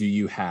 do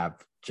you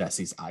have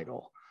Jesse's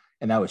idol?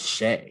 And that was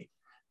Shay.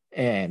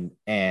 And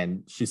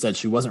she said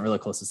she wasn't really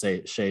close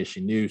to Shay.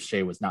 She knew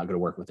Shay was not going to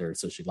work with her,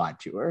 so she lied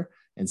to her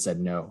and said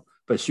no.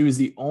 But she was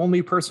the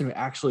only person who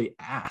actually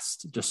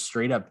asked, just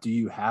straight up, do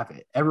you have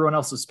it? Everyone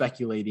else was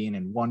speculating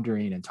and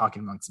wondering and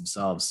talking amongst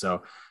themselves.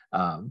 So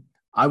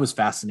I was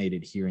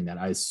fascinated hearing that.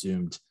 I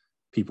assumed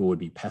people would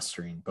be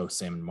pestering both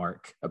Sam and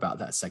Mark about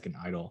that second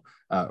idol,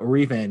 or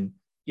even,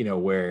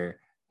 where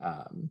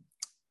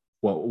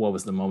what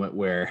was the moment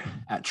where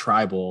at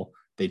Tribal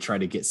they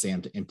tried to get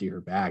Sam to empty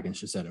her bag, and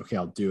she said, "Okay,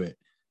 I'll do it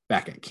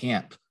back at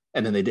camp,"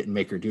 and then they didn't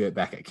make her do it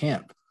back at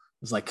camp.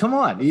 It's like, come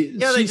on.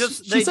 Yeah, she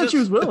said she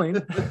was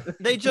willing.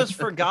 They just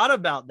forgot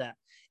about that.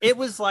 It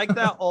was like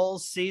that all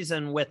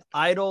season with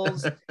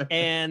idols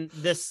and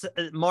this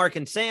Mark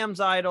and Sam's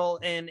idol,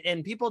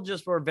 and people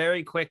just were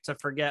very quick to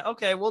forget,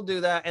 okay, we'll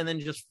do that, and then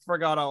just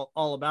forgot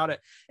all about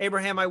it.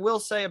 Abraham, I will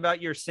say about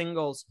your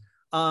singles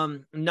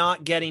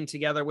not getting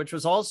together, which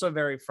was also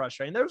very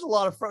frustrating. There was a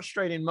lot of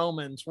frustrating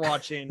moments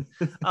watching.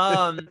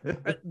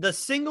 The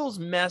singles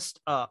messed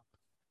up,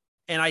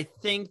 and I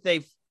think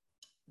they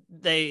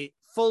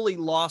fully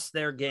lost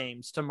their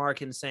games to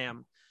Mark and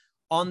Sam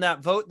on that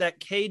vote that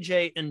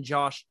KJ and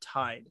Josh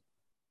tied,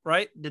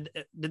 right? Did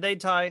they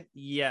tie?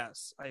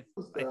 Yes, I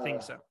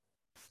think so.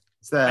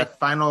 It's the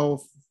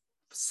final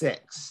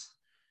 6.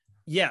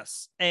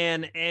 Yes,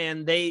 and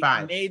they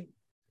 5. made,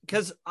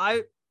 because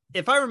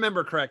if I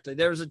remember correctly,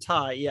 there was a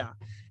tie, yeah.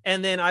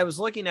 And then I was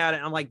looking at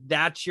it, I'm like,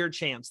 that's your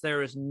chance.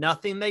 There is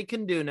nothing they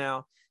can do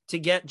now to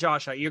get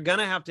Josh out. You're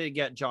gonna have to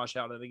get Josh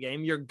out of the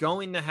game. You're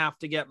going to have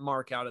to get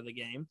Mark out of the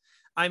game.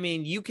 I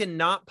mean, you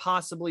cannot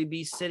possibly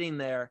be sitting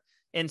there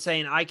and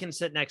saying, I can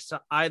sit next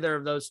to either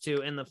of those two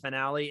in the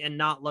finale and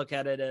not look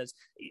at it as,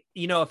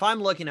 if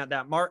I'm looking at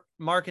that,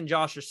 Mark and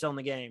Josh are still in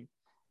the game.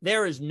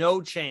 There is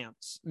no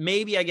chance.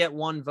 Maybe I get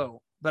 1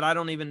 vote, but I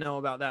don't even know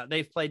about that.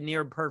 They've played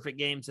near perfect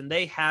games, and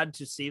they had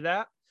to see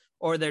that,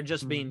 or they're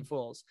just being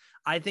fools.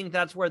 I think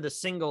that's where the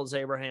singles,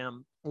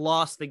 Abraham,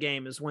 lost the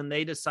game, is when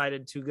they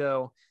decided to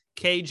go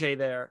KJ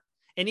there.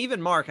 And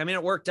even Mark, I mean,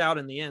 it worked out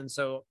in the end.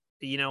 So,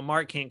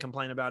 Mark can't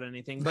complain about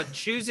anything, but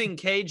choosing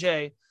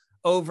KJ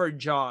over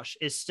Josh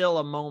is still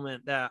a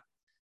moment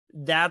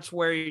that's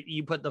where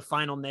you put the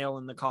final nail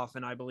in the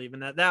coffin, I believe.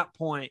 And at that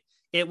point,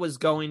 it was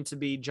going to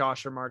be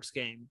Josh or Mark's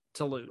game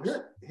to lose.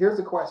 Here's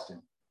a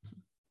question.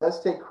 Let's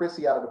take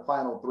Chrissy out of the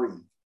final 3.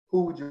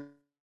 Who would you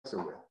replace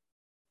her with?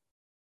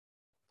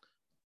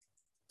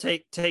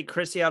 Take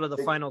Chrissy out of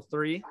the final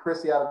 3?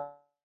 Chrissy out of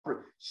the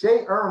 3.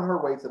 Shay earned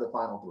her way to the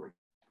final 3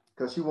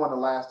 because she won the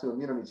last 2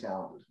 immunity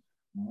challenges.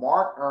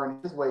 Mark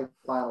earned his way to the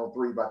final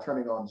 3 by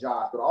turning on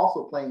Josh, but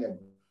also playing a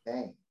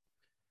game.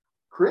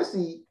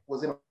 Chrissy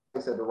was in a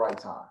place at the right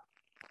time.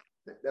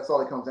 That's all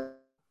it comes down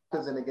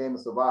to in the game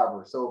of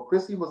Survivor. So if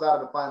Chrissy was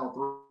out of the final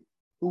 3,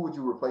 who would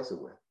you replace her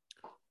with?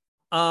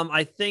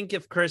 I think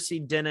if Chrissy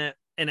didn't,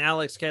 and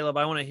Alex, Caleb,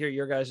 I want to hear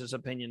your guys'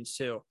 opinions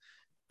too.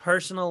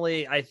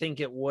 Personally, I think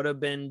it would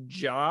have been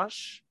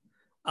Josh.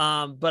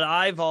 But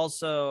I'm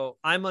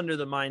under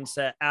the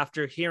mindset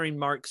after hearing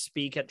Mark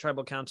speak at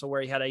Tribal Council,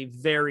 where he had a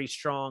very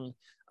strong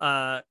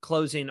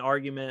closing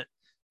argument.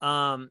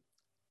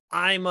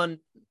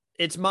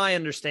 It's my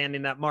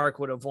understanding that Mark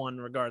would have won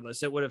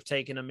regardless. It would have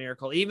taken a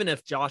miracle. Even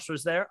if Josh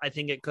was there, I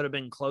think it could have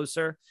been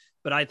closer,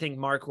 but I think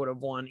Mark would have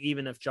won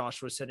even if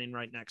Josh was sitting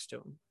right next to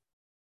him.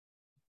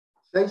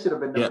 They should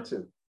have been number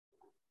 2.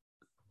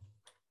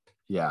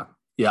 Yeah.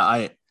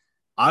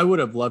 I would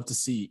have loved to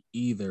see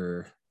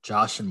either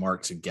Josh and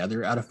Mark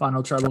together at a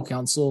final Tribal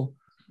Council,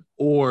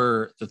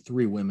 or the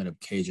 3 women of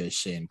KJ,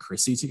 Shay, and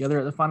Chrissy together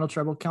at the final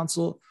Tribal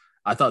Council.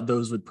 I thought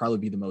those would probably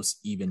be the most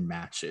even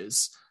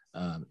matches.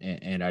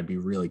 And I'd be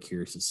really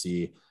curious to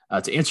see.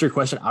 To answer your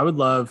question,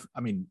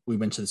 we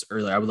mentioned this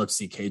earlier, I would love to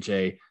see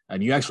KJ,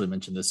 and you actually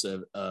mentioned this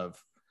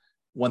of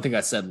one thing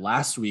I said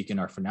last week in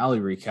our finale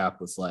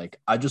recap was like,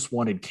 I just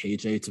wanted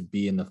KJ to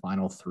be in the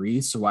final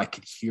 3 so I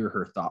could hear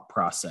her thought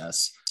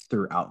process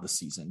throughout the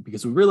season,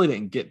 because we really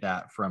didn't get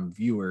that from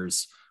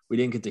viewers. We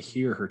didn't get to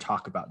hear her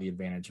talk about the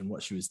advantage and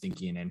what she was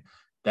thinking. And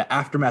the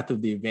aftermath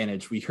of the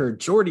advantage, we heard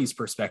Jordy's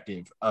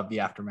perspective of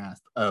the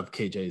aftermath of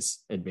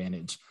KJ's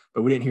advantage,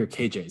 but we didn't hear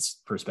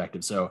KJ's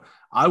perspective. So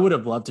I would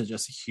have loved to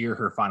just hear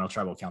her final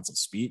Tribal Council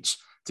speech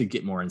to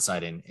get more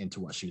insight into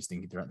what she was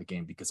thinking throughout the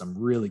game, because I'm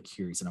really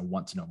curious and I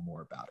want to know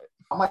more about it.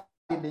 I might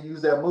need to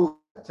use that move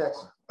to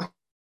text her.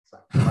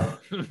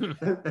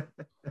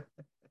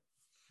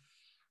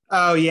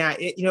 Oh yeah.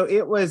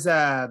 It was,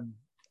 I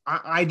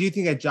do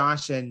think that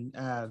Josh and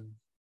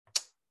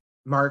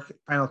Mark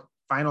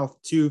final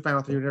 2,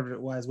 final 3, whatever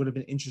it was, would have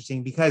been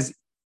interesting, because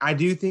I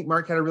do think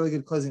Mark had a really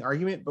good closing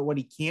argument, but what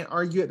he can't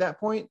argue at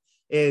that point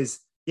is,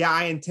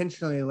 I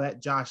intentionally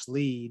let Josh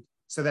lead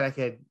so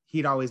that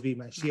he'd always be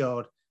my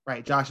shield,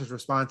 right? Josh's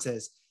response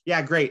is,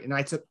 yeah, great. And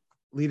I took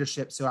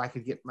leadership so I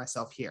could get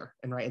myself here.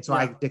 And so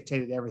I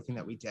dictated everything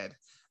that we did.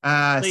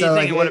 So you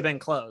think it would have been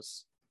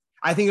close?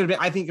 I think it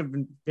would have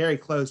been very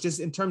close, just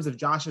in terms of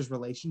Josh's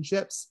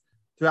relationships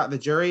throughout the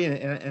jury.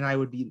 And I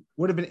would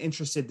have been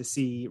interested to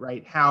see,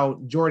 right, how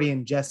Jordy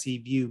and Jesse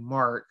view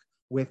Mark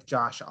with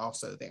Josh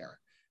also there.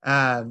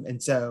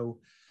 And so,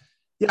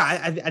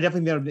 I definitely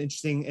think that would be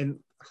interesting. And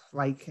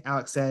like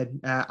Alex said,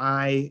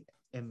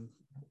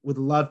 would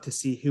love to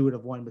see who would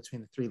have won between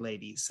the 3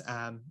 ladies.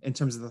 In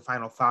terms of the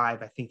final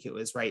 5, I think it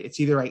was right. It's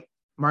either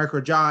Mark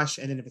or Josh.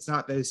 And then if it's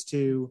not those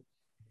 2,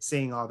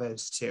 seeing all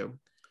those 2.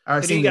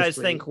 Who do you guys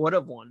think would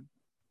have won?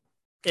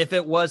 If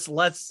it was,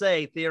 let's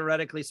say,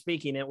 theoretically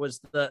speaking, it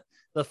was the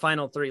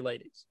final 3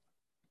 ladies.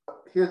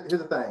 here's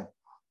the thing.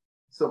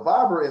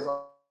 Survivor is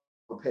all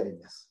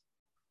pettiness.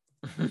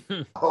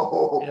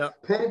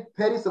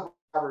 Petty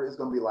Survivor is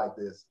going to be like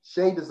this.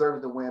 Shay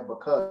deserves to win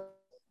because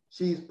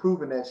she's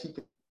proven that she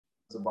can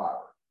Survivor.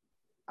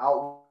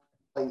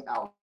 Outplay,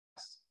 out.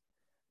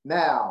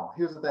 Now,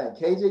 here's the thing.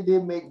 KJ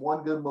did make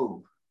one good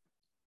move.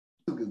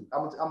 Two good.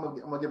 I'm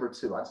gonna give her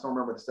two. I just don't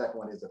remember the second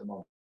one is at the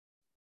moment.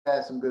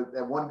 Had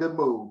that one good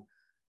move.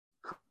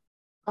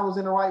 I was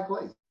in the right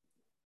place.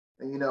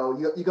 And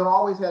you can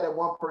always have that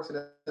one person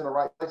that's in the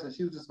right place, and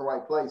she was just in the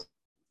right place.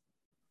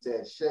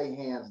 Said Shay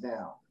hands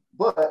down.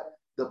 But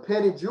the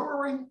petty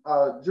jury,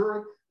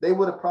 they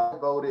would have probably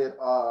voted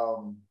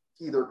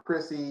either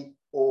Chrissy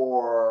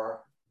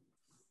or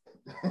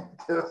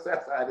that's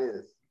how it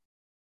is.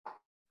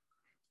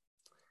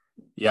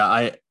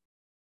 Yeah,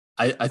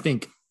 I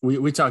think we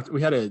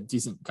had a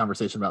decent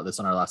conversation about this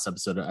on our last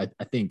episode.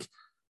 I think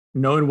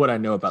knowing what I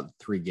know about the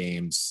 3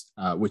 games,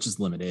 which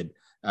is limited,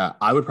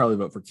 I would probably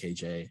vote for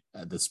KJ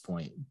at this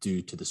point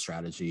due to the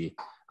strategy.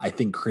 I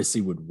think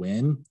Chrissy would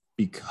win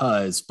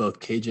because both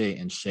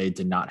KJ and Shay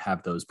did not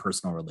have those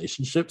personal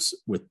relationships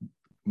with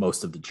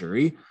most of the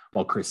jury,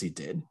 while Chrissy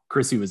did.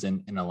 Chrissy was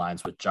in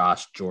alliance with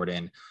Josh,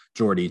 Jordan,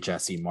 Jordy,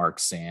 Jesse, Mark,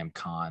 Sam,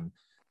 Khan,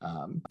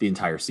 the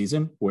entire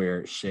season,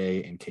 where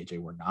Shay and KJ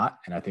were not.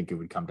 And I think it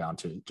would come down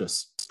to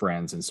just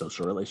friends and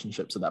social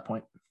relationships at that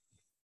point.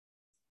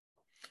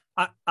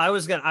 I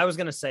was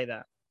gonna say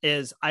that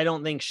is I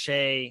don't think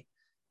Shay,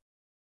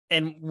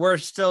 and we're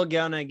still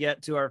gonna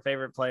get to our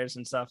favorite players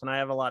and stuff, and I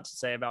have a lot to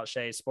say about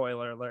Shay,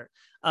 spoiler alert.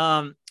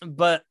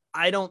 But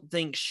I don't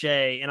think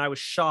Shay, and I was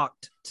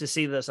shocked to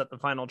see this at the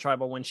final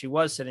tribal when she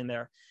was sitting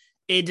there.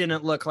 It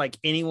didn't look like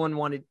anyone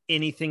wanted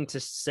anything to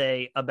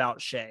say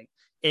about Shay.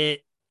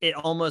 It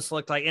almost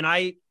looked like, and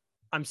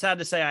I'm sad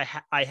to say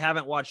I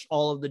haven't watched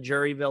all of the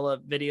Jury Villa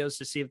videos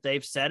to see if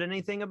they've said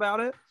anything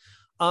about it.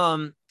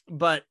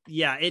 But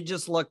yeah, it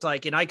just looked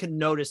like, and I could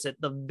notice it.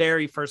 The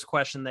very first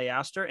question they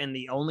asked her, and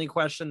the only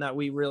question that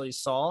we really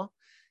saw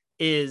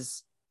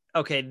is,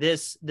 okay,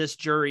 this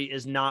jury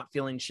is not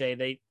feeling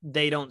Shay.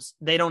 They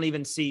don't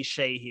even see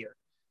Shay here.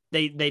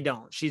 They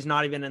don't. She's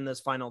not even in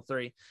this final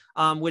 3,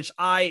 which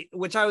I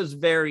was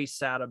very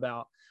sad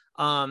about.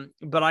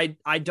 But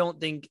I don't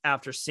think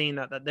after seeing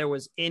that there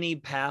was any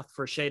path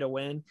for Shay to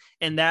win.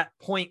 And that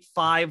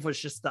 0.5 was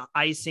just the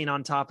icing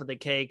on top of the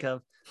cake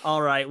of,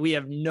 all right, we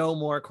have no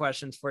more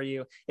questions for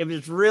you. It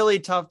was really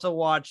tough to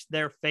watch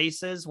their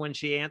faces when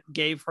she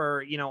gave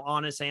her,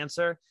 honest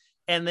answer.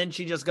 And then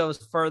she just goes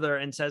further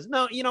and says,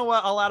 no, you know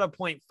what? I'll add a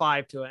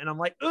 0.5 to it. And I'm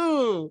like,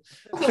 ooh,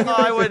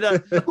 I would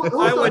give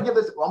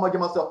this. I'm going to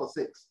give myself a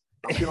 6.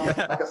 I'm feeling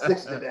like a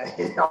 6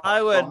 today.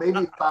 I would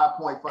maybe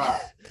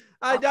 5.5.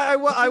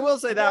 I will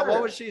say that.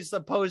 What was she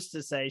supposed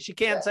to say? She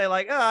can't say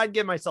like, I'd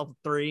give myself a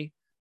 3,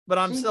 but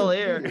I'm still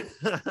here.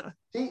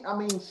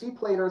 She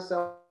played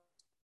herself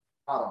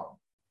out,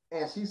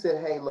 and she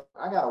said, "Hey, look,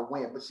 I gotta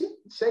win." But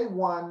Shay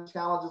won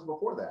challenges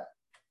before that.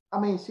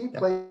 She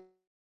played.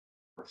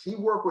 She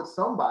worked with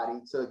somebody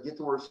to get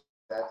to where she's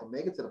at to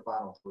make it to the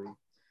final 3.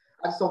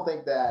 I just don't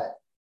think that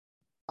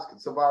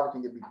Survivor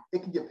can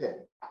get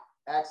petty.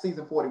 Act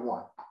season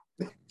 41.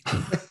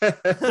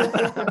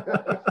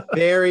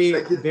 Very,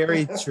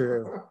 very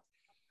true.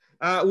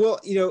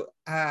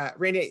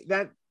 Randy,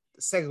 that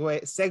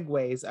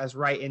segues us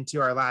right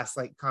into our last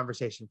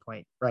conversation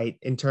point, right?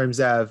 In terms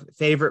of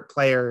favorite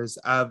players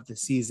of the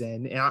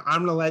season. And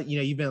I'm going to let,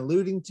 you've been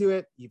alluding to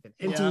it. You've been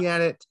hinting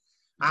at it.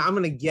 I'm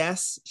going to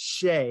guess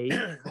Shay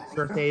is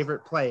your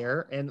favorite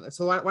player. And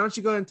so why don't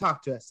you go ahead and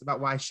talk to us about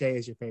why Shay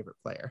is your favorite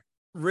player?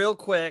 Real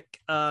quick,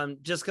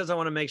 just because I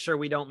want to make sure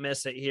we don't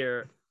miss it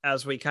here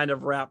as we kind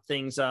of wrap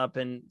things up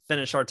and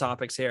finish our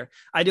topics here.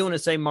 I do want to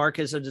say Mark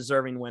is a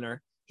deserving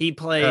winner. He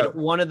played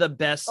one of the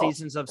best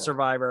seasons of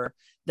Survivor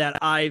that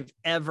I've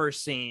ever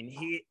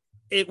seen.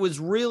 It was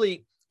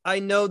really, I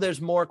know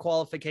there's more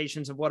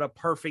qualifications of what a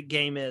perfect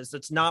game is.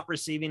 That's not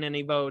receiving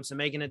any votes and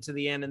making it to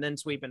the end and then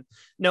sweeping.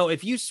 No,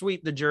 if you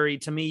sweep the jury,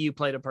 to me, you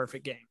played a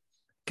perfect game,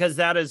 because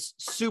that is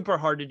super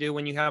hard to do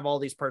when you have all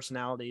these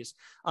personalities.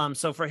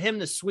 So for him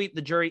to sweep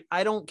the jury,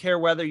 I don't care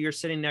whether you're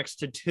sitting next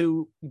to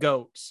 2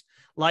 goats.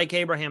 Like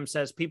Abraham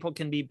says, people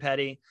can be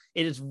petty.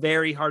 It is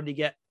very hard to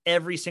get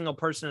every single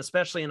person,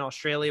 especially in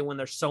Australia, when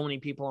there's so many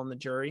people on the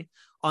jury,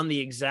 on the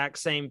exact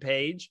same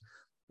page.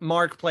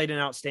 Mark played an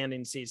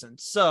outstanding season.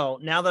 So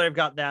now that I've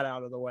got that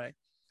out of the way,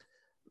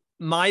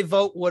 my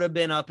vote would have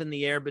been up in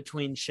the air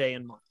between Shay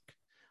and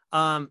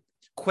Mark.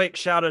 Quick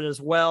shout out as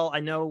well.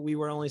 I know we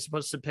were only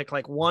supposed to pick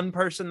one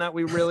person that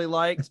we really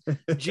liked.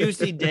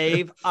 Juicy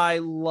Dave. I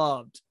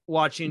loved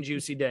watching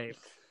Juicy Dave.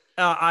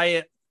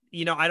 I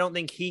don't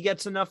think he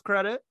gets enough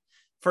credit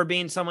for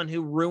being someone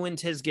who ruined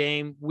his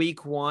game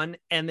week 1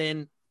 and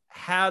then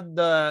had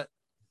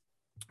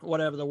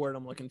whatever the word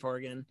I'm looking for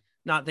again,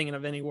 not thinking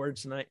of any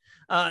words tonight,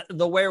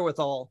 the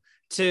wherewithal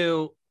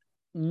to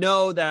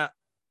know that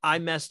I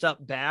messed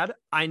up bad.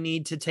 I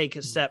need to take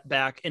a step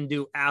back and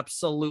do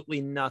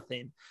absolutely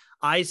nothing.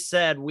 I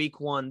said week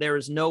 1, there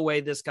is no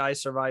way this guy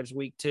survives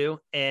week 2,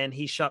 and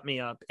he shut me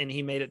up and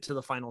he made it to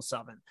the final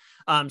 7.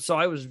 So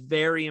I was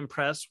very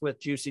impressed with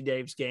Juicy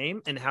Dave's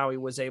game and how he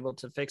was able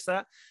to fix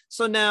that.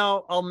 So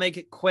now I'll make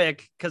it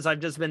quick because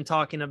I've just been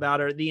talking about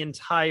her the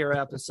entire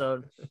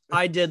episode.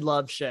 I did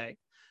love Shay.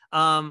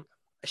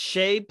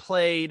 Shay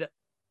played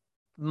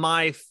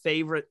my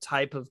favorite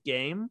type of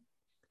game,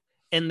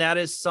 and that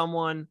is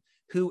someone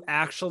who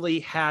actually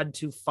had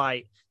to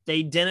fight.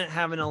 They didn't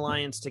have an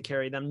alliance to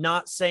carry them.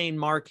 Not saying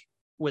Mark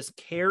was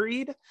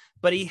carried,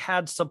 but he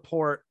had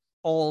support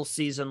all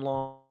season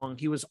long.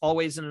 He was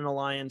always in an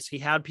alliance. He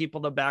had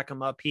people to back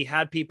him up. He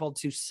had people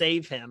to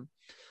save him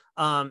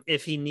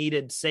if he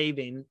needed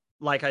saving.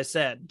 Like I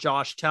said,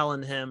 Josh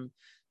telling him,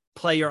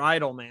 play your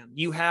idol, man.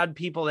 You had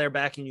people there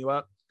backing you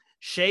up.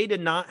 Shay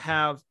did not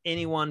have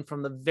anyone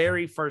from the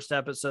very first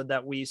episode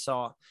that we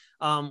saw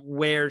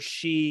where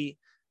she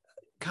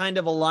kind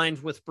of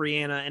aligned with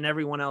Brianna and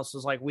everyone else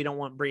was like, we don't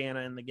want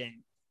Brianna in the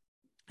game.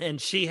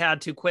 And she had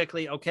to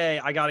quickly, okay,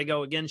 I got to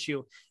go against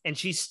you. And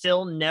she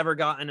still never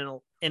got in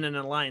an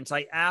alliance.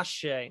 I asked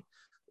Shay,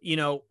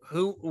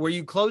 who were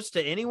you close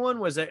to anyone?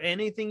 Was there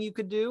anything you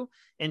could do?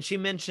 And she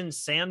mentioned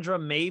Sandra,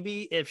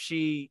 maybe if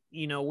she,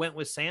 went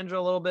with Sandra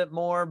a little bit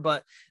more,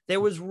 but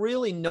there was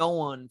really no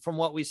one from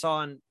what we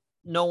saw and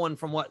no one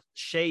from what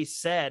Shay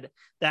said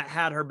that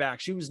had her back.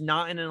 She was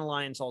not in an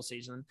alliance all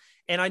season.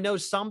 And I know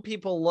some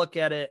people look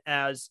at it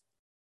as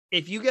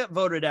if you get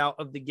voted out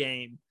of the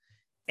game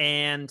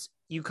and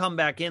you come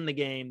back in the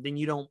game, then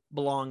you don't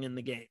belong in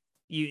the game.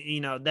 You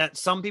know that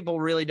some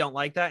people really don't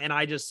like that. And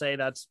I just say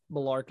that's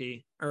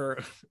malarkey or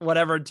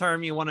whatever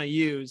term you want to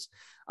use.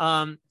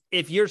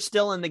 If you're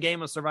still in the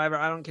game of Survivor,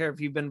 I don't care if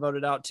you've been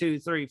voted out 2,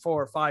 3,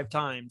 4, 5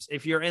 times.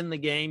 If you're in the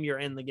game, you're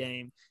in the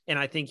game. And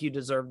I think you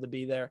deserve to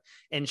be there.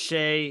 And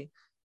Shay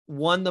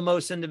won the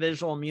most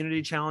individual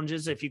immunity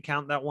challenges. If you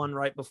count that one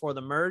right before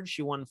the merge,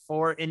 she won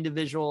 4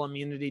 individual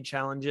immunity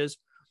challenges.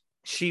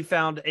 She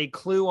found a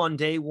clue on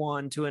day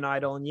 1 to an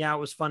idol. And yeah, it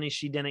was funny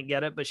she didn't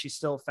get it, but she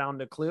still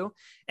found a clue.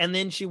 And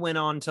then she went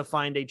on to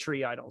find a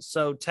tree idol.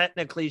 So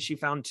technically she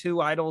found 2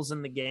 idols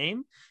in the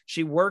game.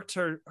 She worked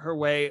her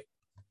way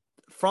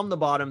from the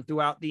bottom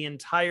throughout the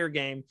entire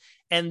game.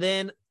 And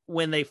then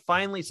when they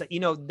finally said,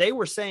 they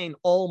were saying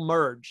all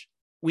merge,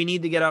 we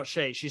need to get out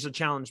Shay. She's a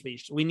challenge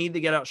beast. We need to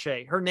get out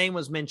Shay. Her name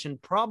was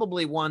mentioned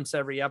probably once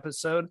every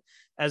episode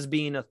as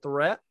being a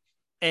threat.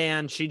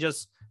 And she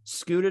just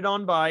scooted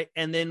on by.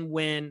 And then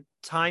when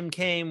time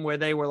came where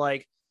they were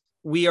like,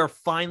 we are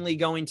finally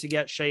going to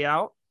get Shay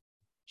out,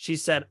 she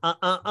said,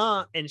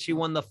 and she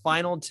won the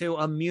final 2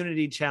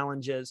 immunity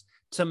challenges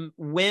to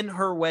win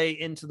her way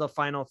into the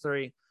final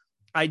 3.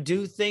 I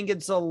do think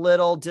it's a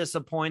little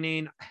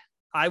disappointing.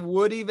 I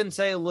would even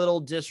say a little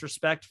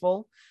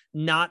disrespectful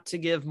not to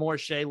give more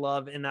Shay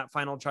love in that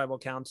final tribal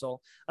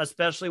council,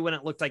 especially when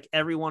it looked like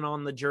everyone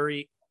on the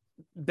jury,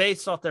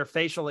 based off their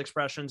facial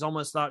expressions,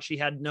 almost thought she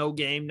had no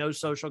game, no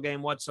social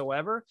game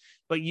whatsoever.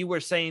 But you were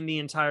saying the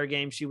entire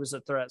game she was a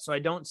threat. So I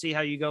don't see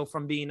how you go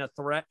from being a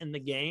threat in the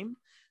game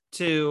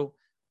to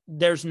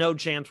there's no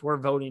chance we're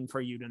voting for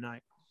you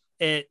tonight.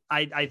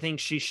 I think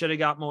she should have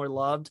got more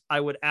loved. I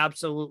would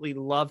absolutely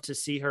love to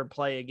see her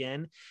play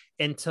again.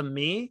 And to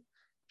me,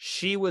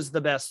 she was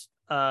the best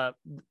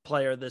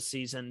player this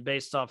season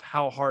based off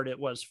how hard it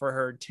was for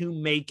her to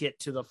make it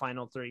to the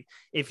final 3.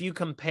 If you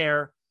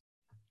compare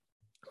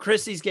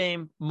Chrissy's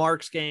game,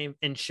 Mark's game,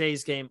 and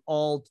Shay's game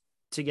all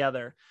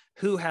together,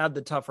 who had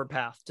the tougher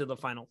path to the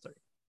final 3?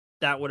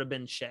 That would have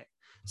been Shay.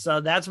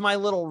 So that's my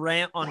little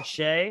rant on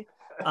Shay.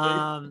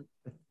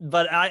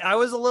 But I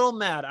was a little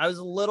mad. I was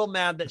a little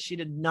mad that she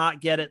did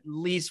not get at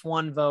least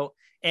 1 vote.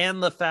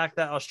 And the fact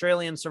that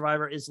Australian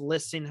Survivor is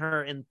listing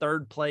her in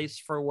 3rd place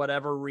for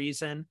whatever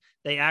reason.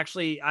 They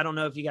actually, I don't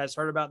know if you guys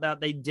heard about that.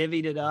 They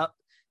divvied it up.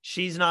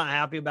 She's not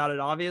happy about it,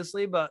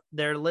 obviously, but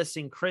they're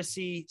listing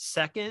Chrissy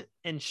 2nd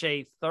and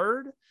Shay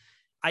 3rd.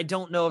 I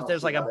don't know if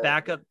there's like a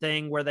backup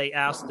thing where they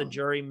asked the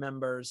jury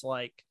members,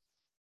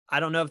 I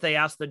don't know if they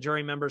asked the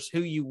jury members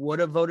who you would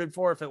have voted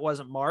for if it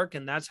wasn't Mark,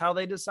 and that's how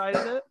they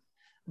decided it.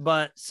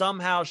 But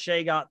somehow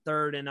Shay got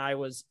 3rd, and I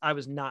was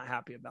not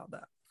happy about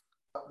that.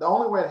 The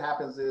only way it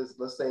happens is,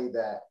 let's say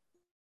that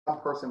one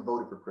person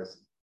voted for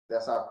Chrissy.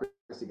 That's how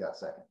Chrissy got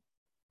 2nd.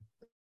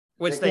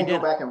 Which they did.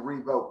 Go back and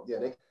revote. Yeah,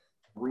 they can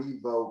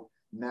revote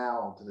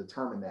now to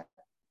determine that.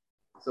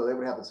 So they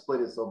would have to split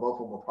it. So both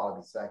of them will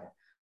probably be 2nd.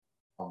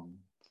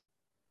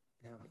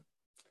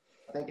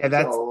 I think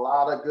that's a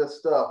lot of good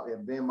stuff,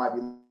 and Ben might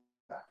be.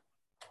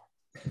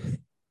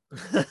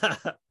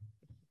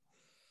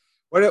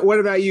 What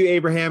about you,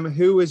 Abraham?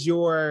 Who was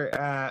your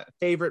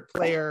favorite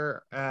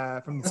player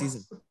from the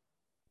season?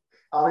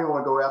 I don't even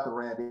want to go after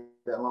Randy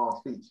that long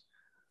speech.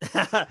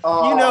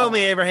 You know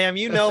me, Abraham.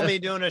 You know me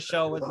doing a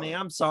show with me.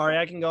 I'm sorry.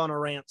 I can go on a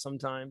rant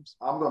sometimes.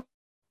 I'm going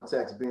to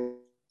text Ben.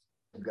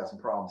 You've got some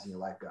problems in your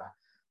life, guy.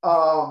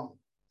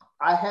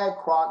 I had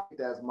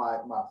Crockett as my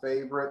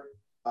favorite,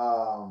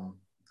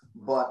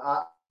 but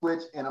I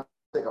switch and I'm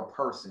going to take a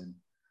person.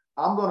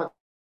 I'm going to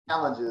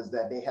challenges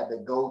that they had to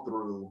go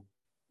through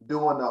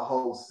during the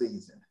whole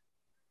season.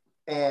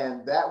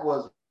 And that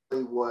was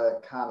really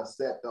what kind of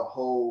set the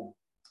whole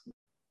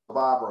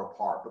Survivor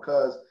apart,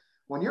 because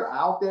when you're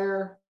out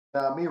there,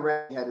 me and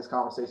Randy had this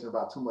conversation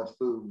about too much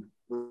food,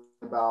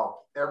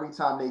 about every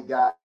time they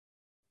got,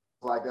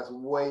 like, that's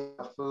way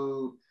much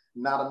food,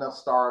 not enough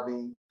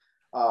starving.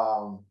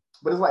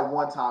 But it's like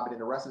one time, and then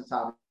the rest of the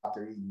time out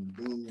there eating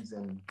beans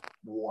and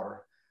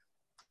water.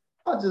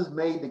 I just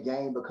made the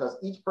game because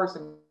each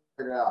person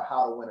figured out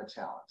how to win a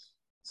challenge.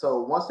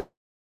 So once the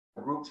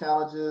group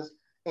challenges,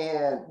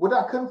 and what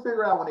I couldn't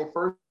figure out when they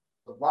first,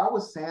 why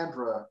was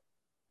Sandra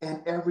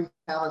in every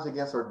challenge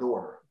against her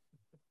daughter?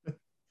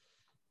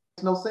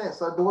 Makes no sense.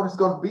 Her daughter's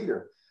going to beat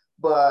her.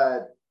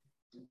 But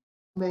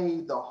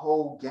made the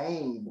whole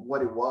game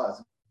what it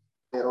was.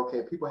 And,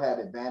 okay, people had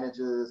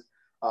advantages.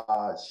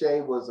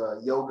 Shay was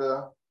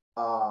yoga,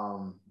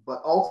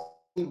 but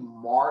ultimately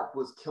Mark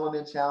was killing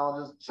in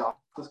challenges. Josh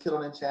was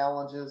killing in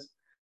challenges,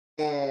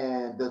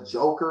 and the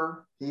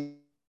Joker,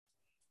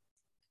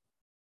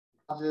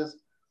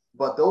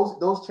 but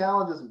those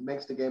challenges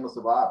makes the game of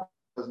Survivor,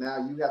 because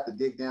now you have to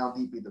dig down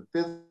deep, either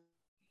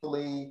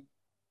physically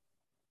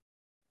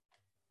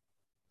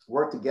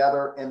work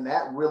together, and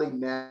that really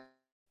matters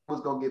who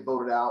was going to get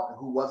voted out and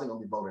who wasn't going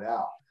to be voted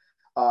out.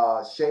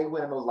 Shay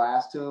winning those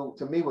last two,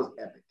 to me, was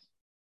epic.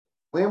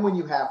 Win when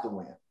you have to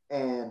win,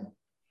 and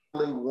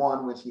really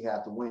won when she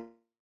had to win.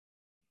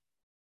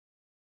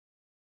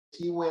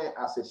 She went,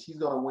 I said she's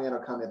going to win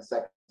or come in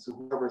second. So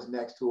whoever's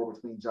next to her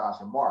between Josh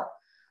and Mark.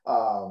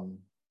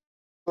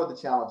 For the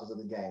challenges of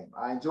the game.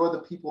 I enjoyed the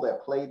people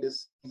that played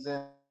this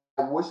season.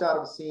 I wish I'd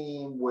have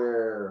seen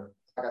where,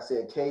 like I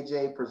said,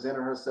 KJ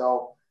presented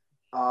herself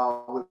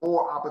with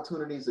more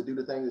opportunities to do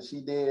the things that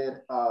she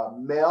did.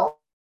 Mel,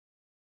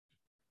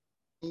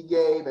 he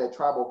gave at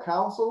Tribal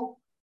Council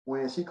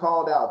when she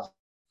called out.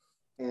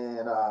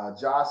 And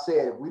Josh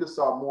said, if we'd have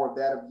saw more of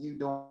that of you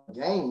doing the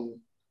game,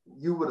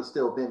 you would have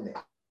still been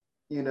there.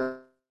 You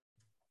know,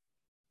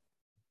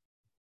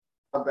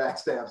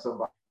 backstab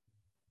somebody.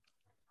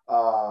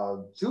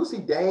 Juicy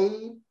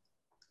Dave,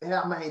 and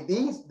I mean,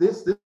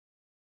 this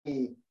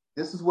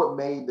is what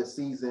made the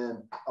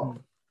season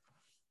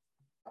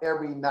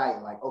every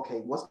night. Like, okay,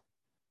 what's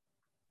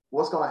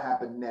going to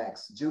happen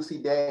next?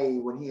 Juicy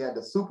Dave, when he had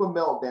the super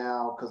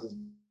meltdown because it's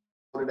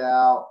put it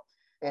out,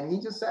 and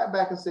he just sat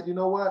back and said, you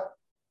know what?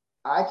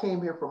 I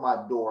came here for my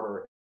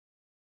daughter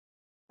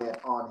and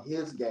on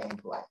his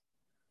gameplay.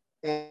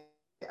 And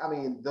I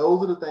mean,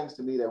 those are the things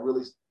to me that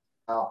really stand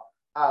out.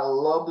 I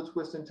love the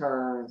twists and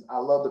turns. I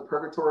love the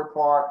purgatory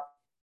part.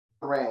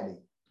 Randy,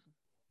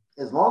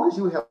 as long as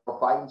you have a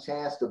fighting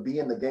chance to be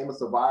in the game of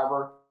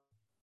Survivor,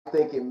 I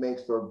think it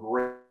makes for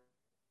great.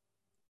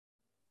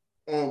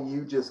 And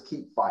you just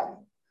keep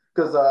fighting.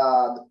 Because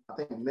I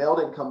think Mel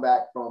didn't come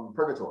back from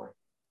purgatory.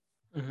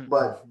 Mm-hmm.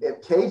 But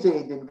if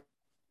KJ didn't,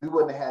 we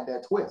wouldn't have had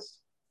that twist.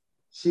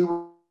 She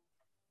would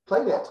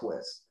play that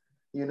twist.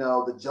 You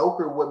know, the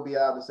Joker wouldn't be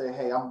able to say,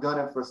 hey, I'm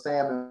gunning for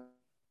Sam, and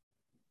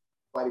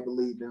nobody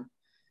believed him.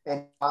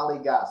 And finally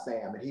got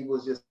Sam, and he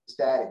was just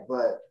ecstatic.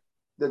 But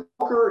the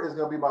Joker is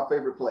going to be my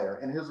favorite player,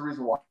 and here's the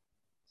reason why.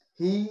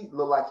 He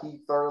looked like he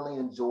thoroughly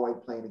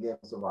enjoyed playing the game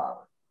of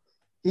Survivor.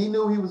 He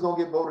knew he was going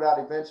to get voted out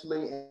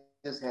eventually, and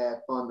just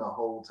had fun the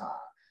whole time.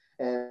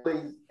 And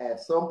please, at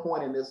some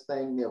point in this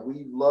thing that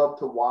we love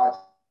to watch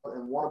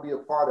and want to be a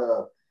part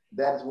of,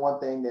 that is one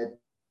thing that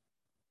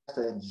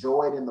to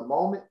enjoy it in the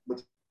moment, which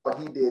what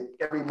he did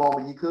every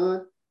moment he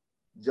could.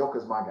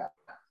 Joker's my guy.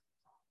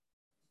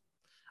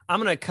 I'm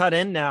gonna cut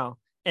in now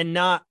and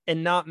not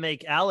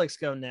make Alex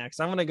go next.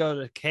 I'm gonna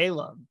go to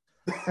Caleb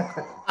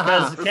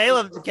because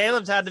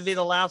Caleb's had to be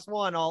the last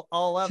one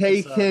all episode.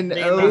 Taken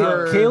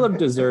over. Caleb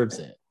deserves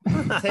it.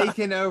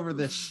 Taken over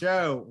the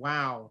show.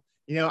 Wow.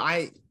 You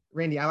know,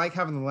 Randy, I like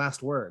having the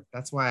last word.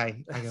 That's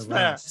why I go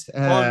last.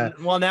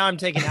 Well, now I'm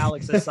taking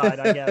Alex's side,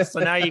 I guess. So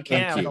now you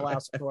can't have the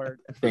last word.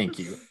 Thank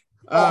you.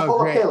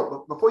 Great.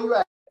 Caleb, before you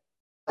ask,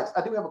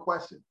 I do have a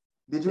question.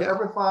 Did you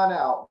ever find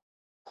out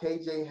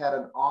KJ had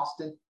an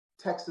Austin,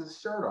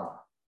 Texas shirt on?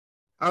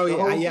 Oh,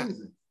 yeah.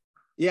 Season?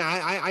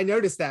 Yeah, I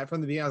noticed that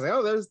from the beginning. I was like,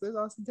 oh, there's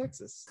Austin,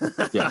 Texas.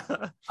 Yeah.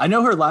 I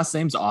know her last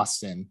name's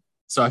Austin,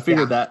 so I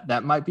figured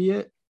that might be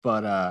it.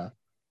 But I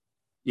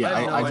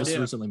just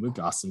recently moved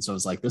to Austin, so I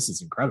was like, this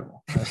is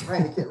incredible.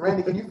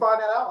 Randy, can you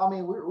find that out? I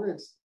mean, we're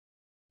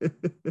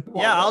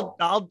yeah,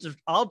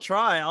 I'll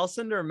try. I'll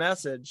send her a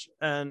message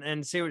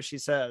and see what she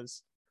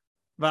says.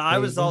 But I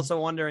was also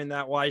wondering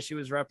that why she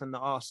was repping the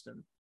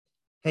Austin.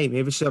 Hey,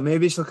 maybe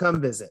she'll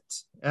come visit.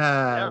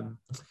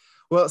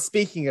 Well,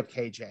 speaking of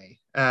KJ,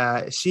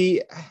 I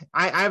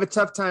have a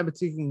tough time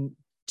between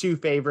two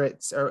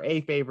favorites or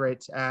a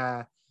favorite.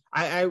 I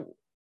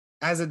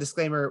as a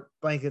disclaimer,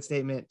 blanket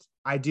statement,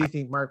 I do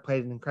think Mark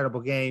played an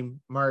incredible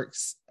game.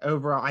 Mark's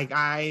overall,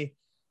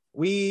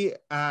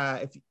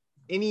 if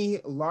any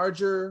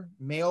larger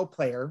male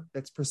player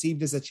that's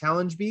perceived as a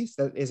challenge beast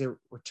that is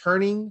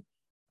returning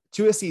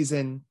to a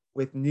season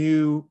with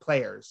new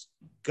players,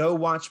 go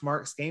watch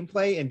Mark's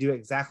gameplay and do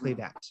exactly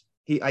that.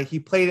 He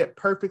played it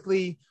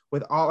perfectly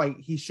with all, like,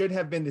 he should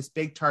have been this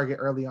big target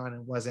early on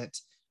and wasn't,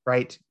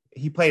 right?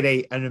 He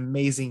played an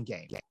amazing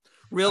game.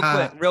 Real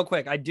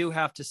quick. I do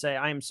have to say,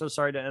 I am so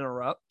sorry to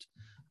interrupt.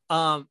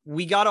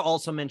 We got to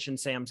also mention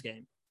Sam's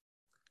game.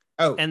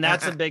 Oh, and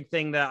that's a big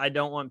thing that I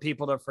don't want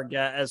people to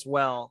forget as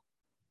well.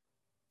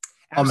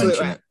 I'll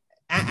mention it.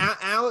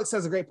 Alex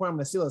has a great point. I'm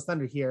going to steal his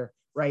thunder here,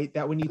 right?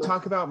 That when you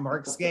talk about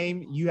Mark's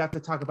game, you have to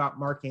talk about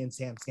Mark and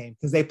Sam's game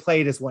because they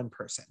played as one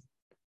person.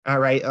 All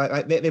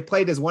right. They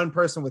played as one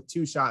person with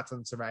 2 shots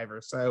on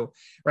Survivor. So,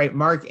 right,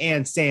 Mark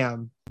and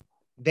Sam,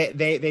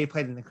 they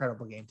played an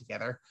incredible game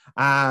together.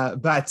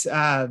 But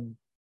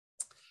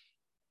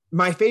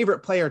my favorite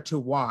player to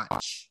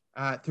watch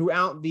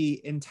throughout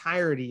the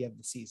entirety of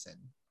the season,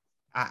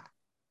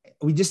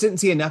 we just didn't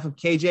see enough of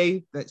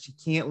KJ that she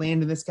can't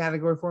land in this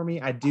category for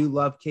me. I do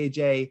love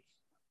KJ,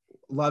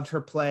 loved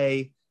her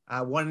play,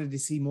 wanted to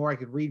see more. I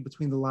could read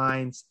between the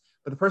lines.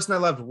 But the person I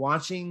loved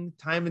watching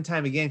time and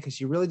time again, because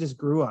she really just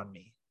grew on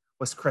me,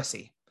 was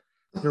Chrissy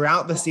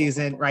throughout the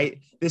season, right?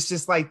 This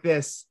just like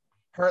this,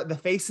 the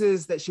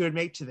faces that she would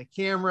make to the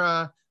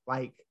camera.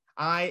 Like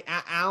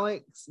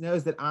Alex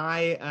knows that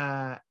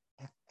I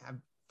have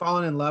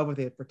fallen in love with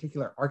a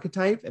particular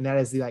archetype, and that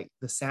is the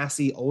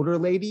sassy older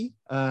lady.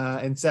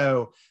 And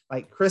so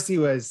like Chrissy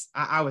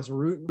I was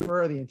rooting for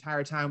her the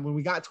entire time. When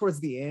we got towards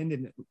the end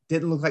and it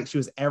didn't look like she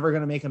was ever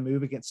going to make a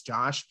move against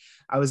Josh,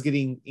 I was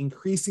getting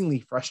increasingly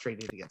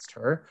frustrated against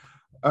her,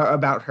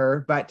 about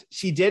her, but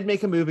she did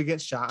make a move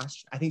against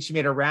Josh. I think she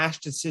made a rash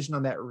decision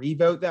on that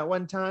revote that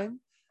one time.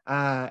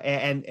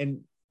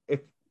 And if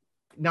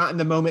not in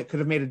the moment, could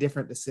have made a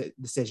different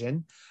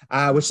decision,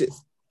 which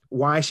is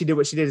why she did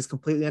what she did is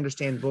completely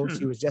understandable.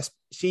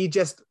 She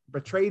just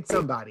betrayed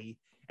somebody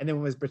and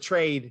then was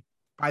betrayed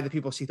by the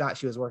people she thought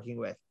she was working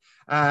with.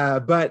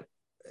 But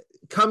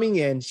coming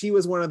in, she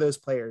was one of those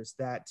players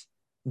that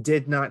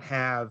did not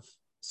have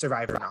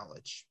Survivor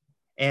knowledge.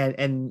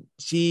 And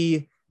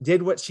she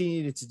did what she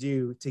needed to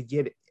do to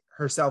get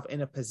herself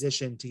in a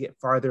position to get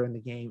farther in the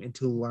game and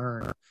to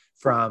learn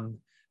from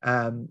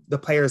the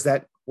players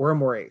that were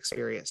more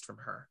experienced from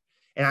her.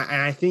 And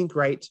I think,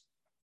 right,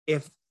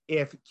 if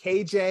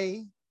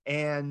KJ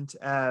and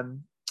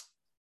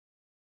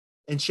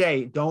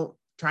Shay don't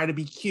try to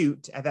be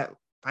cute at that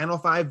final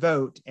 5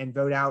 vote and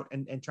vote out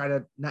and try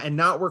to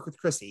not work with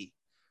Chrissy,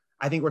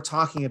 I think we're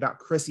talking about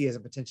Chrissy as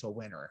a potential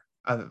winner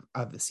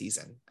of the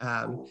season.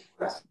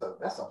 That's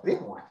a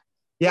big one.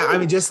 Yeah, I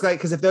mean, just like,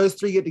 because if those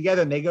 3 get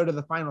together and they go to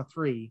the final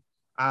 3,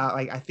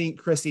 I think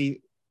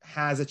Chrissy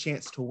has a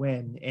chance to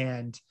win.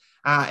 And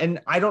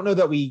I don't know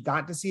that we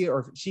got to see it,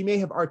 or she may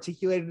have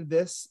articulated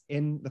this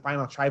in the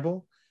final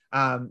tribal,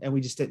 and we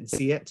just didn't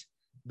see it.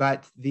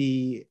 But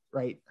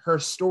her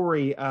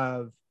story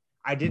of,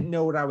 I didn't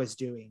know what I was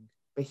doing,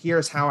 but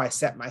here's how I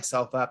set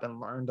myself up and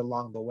learned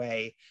along the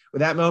way. With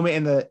that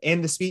moment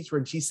in the speech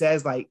where she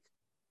says, like,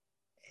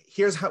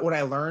 here's what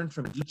I learned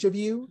from each of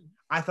you,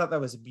 I thought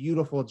that was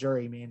beautiful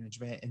jury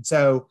management. And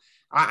so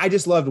I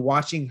just loved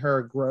watching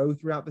her grow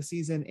throughout the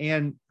season,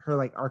 and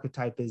her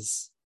archetype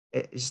is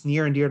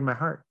near and dear to my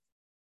heart.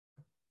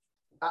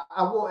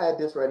 I will add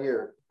this right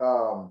here.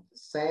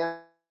 Sam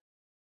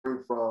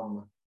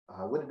from,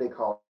 what did they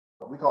call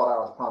it? We call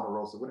ours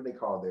Ponderosa. What did they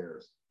call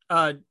theirs?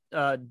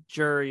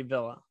 Jury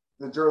Villa.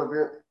 The Jury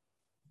Villa.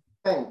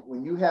 Hey,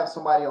 when you have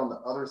somebody on the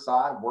other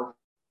side work,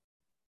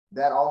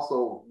 that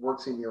also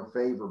works in your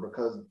favor,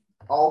 because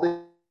all they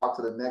talk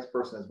to the next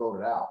person that's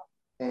voted out.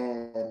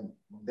 And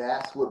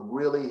that's what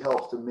really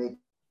helps to make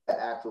that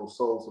actual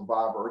sole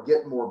survivor or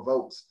get more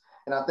votes.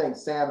 And I think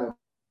Sam,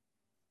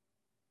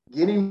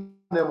 getting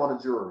them on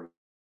the jury,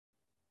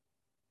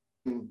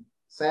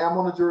 Sam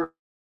on the jury,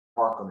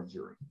 Mark on the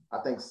jury. I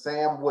think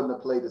Sam wouldn't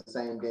have played the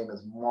same game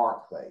as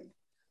Mark played,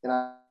 and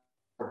I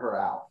put her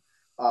out.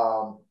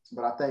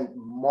 But I think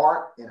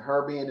Mark and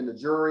her being in the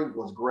jury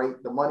was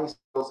great. The money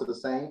goes to the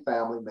same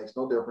family, makes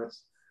no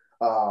difference.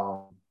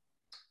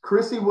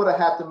 Chrissy would have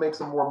had to make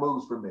some more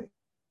moves for me.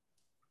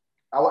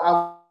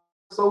 I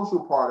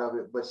social part of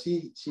it, but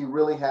she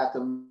really had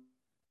to,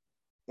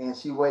 and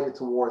she waited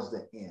towards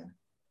the end.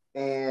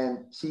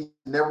 And she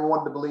never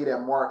wanted to believe that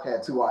Mark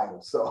had 2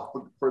 idols.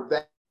 So for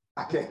that,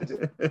 I can't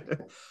do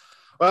it.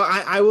 Well,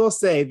 I will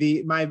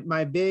say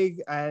my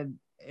big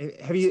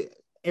have you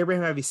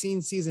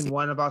seen season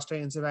 1 of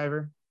Australian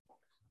Survivor?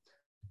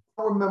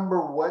 I don't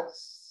remember what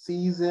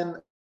season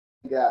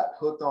I got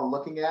hooked on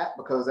looking at,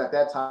 because at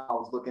that time I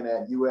was looking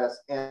at US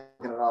and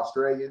looking at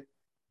Australia.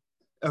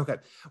 Okay.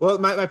 Well,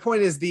 my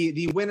point is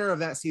the winner of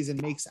that season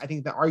makes, I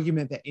think, the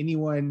argument that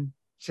anyone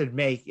should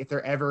make if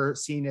they're ever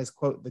seen as,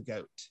 quote, the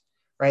GOAT,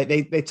 right?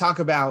 They talk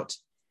about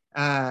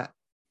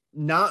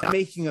not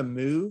making a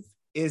move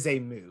is a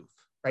move,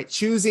 right?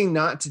 Choosing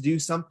not to do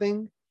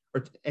something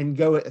and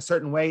go a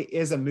certain way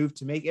is a move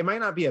to make. It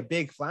might not be a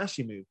big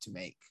flashy move to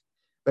make,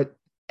 but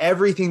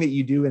everything that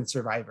you do in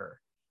Survivor,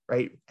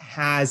 right,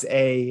 has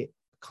a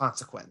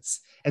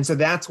consequence. And so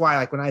that's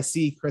why, when I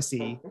see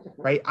Chrissy,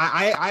 right,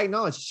 I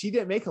acknowledge she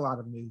didn't make a lot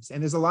of moves,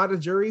 and there's a lot of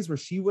juries where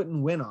she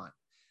wouldn't win on.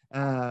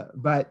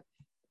 But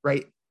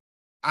right,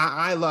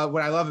 I love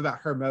what I love about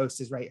her most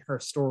is right her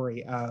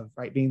story of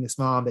right being this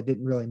mom that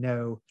didn't really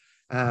know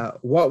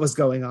what was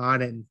going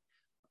on, and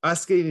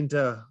us getting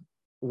to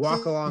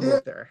walk along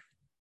with her.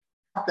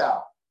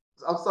 Out.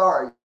 I'm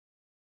sorry,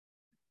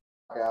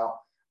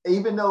 Al.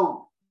 Even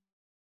though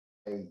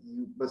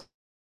you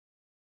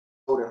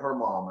voted her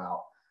mom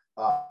out,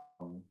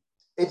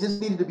 it just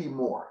needed to be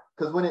more.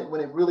 Because when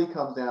it really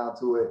comes down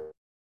to it,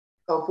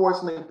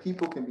 unfortunately,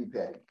 people can be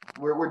petty.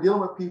 We're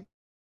dealing with people.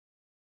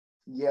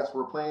 Yes,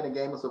 we're playing a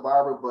game of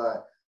Survivor,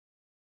 but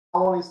I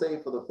only say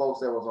for the folks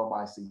that was on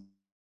my seat,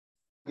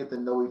 get to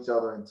know each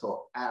other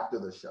until after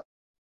the show.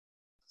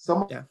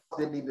 Some of us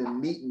didn't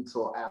even meet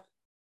until after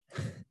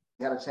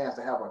we had a chance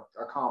to have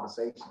a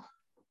conversation.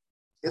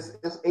 It's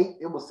 8.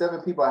 It was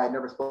 7 people I had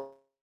never spoken.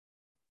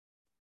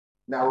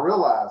 Now I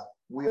realize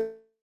we were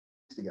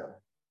together,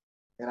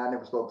 and I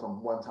never spoke to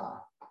him one time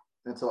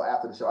until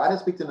after the show. I didn't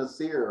speak to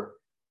Nasir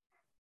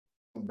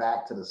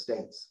back to the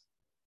States.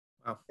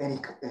 Wow. And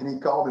he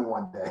called me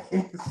one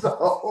day.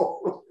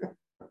 So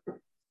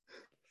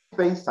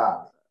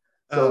FaceTime.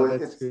 So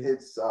it's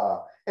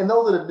and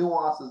those are the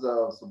nuances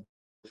of some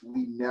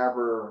you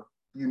never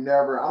I don't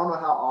know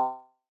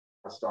how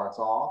it starts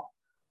off,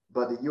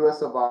 but the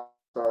US Survivor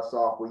starts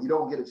off where you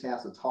don't get a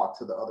chance to talk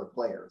to the other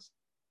players.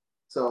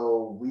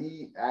 So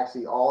we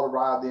actually all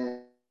arrived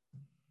in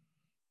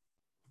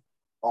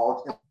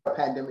a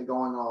pandemic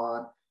going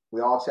on.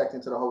 We all checked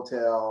into the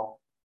hotel.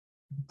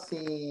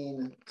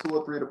 Seen 2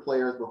 or 3 of the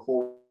players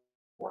before,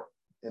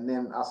 and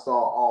then I saw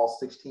all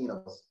 17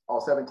 of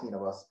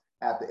us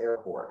at the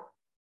airport,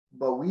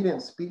 but we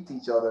didn't speak to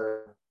each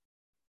other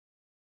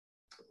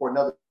for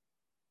another.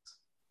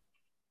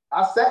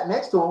 I sat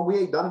next to him. We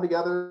ate dinner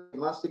together,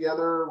 lunch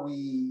together.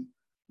 We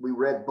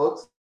read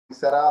books. We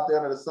sat out there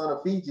under the sun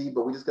of Fiji,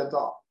 but we just couldn't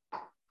talk.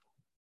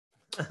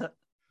 For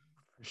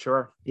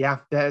sure. Yeah,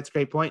 that's a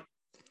great point.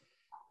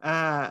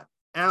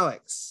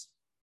 Alex,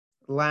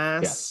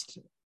 last.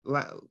 Yes.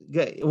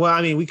 Well,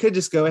 I mean, we could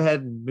just go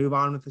ahead and move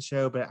on with the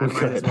show, but I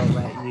might as well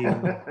let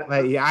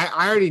you.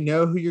 I already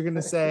know who you're going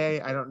to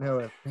say. I don't know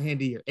if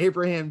Randy or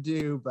Abraham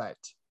do, but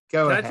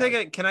go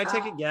ahead. Can I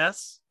take a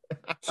guess?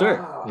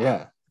 Sure.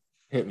 Yeah.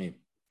 Hit me.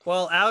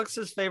 Well,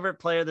 Alex's favorite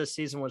player this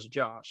season was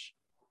Josh.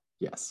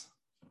 Yes.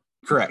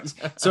 Correct.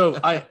 So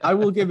I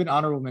will give an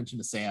honorable mention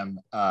to Sam.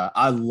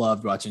 I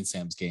loved watching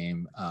Sam's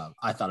game.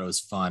 I thought it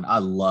was fun. I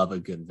love a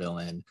good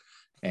villain.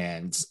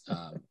 And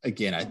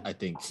again, I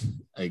think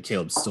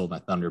Caleb stole my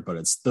thunder, but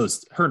it's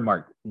her and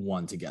Mark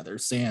won together.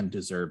 Sam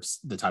deserves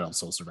the title of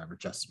Soul Survivor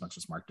just as much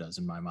as Mark does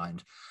in my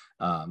mind.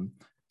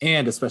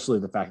 And especially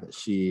the fact that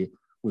she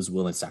was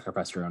willing to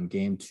sacrifice her own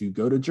game to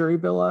go to Jury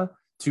Villa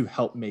to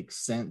help make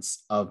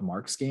sense of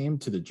Mark's game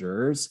to the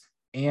jurors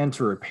and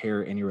to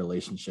repair any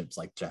relationships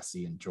like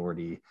Jesse and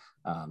Jordy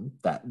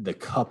that the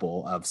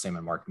couple of Sam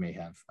and Mark may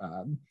have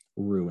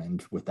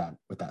ruined with that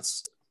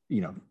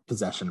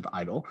possession of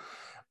Idol.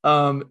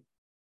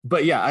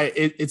 But yeah,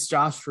 it's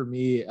Josh for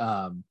me.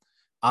 I'm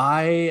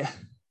trying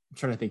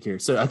to think here.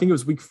 So I think it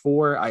was week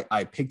 4.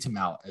 I picked him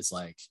out as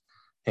like,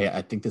 hey,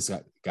 I think this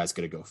guy's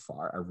going to go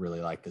far. I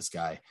really like this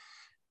guy.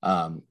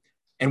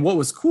 And what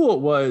was cool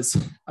was,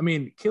 I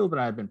mean, Caleb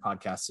and I have been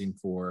podcasting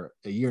for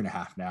a year and a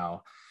half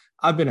now.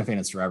 I've been a fan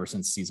of Survivor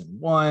since season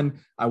 1.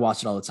 I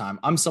watch it all the time.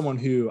 I'm someone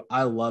who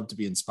I love to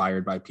be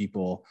inspired by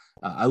people.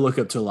 I look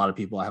up to a lot of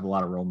people. I have a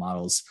lot of role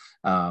models.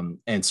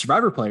 And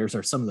Survivor players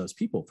are some of those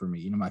people for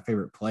me. My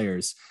favorite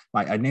players,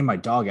 I named my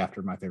dog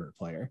after my favorite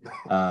player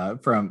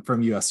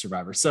from US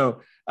Survivor.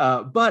 So,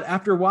 but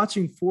after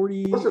watching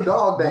 40, what's your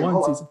dog name?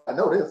 I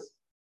know this.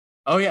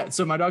 Oh yeah.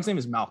 So my dog's name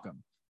is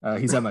Malcolm.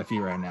 He's at my feet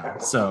right now.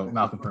 So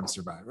Malcolm from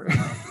Survivor.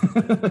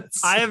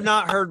 I have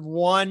not heard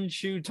one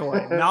chew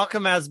toy.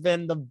 Malcolm has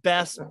been the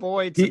best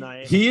boy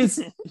tonight. He's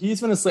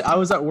been asleep. I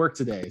was at work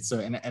today. So,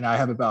 and I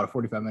have about a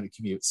 45-minute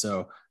commute.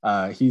 So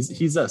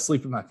he's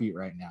asleep at my feet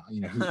right now.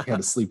 He had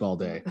to sleep all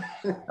day.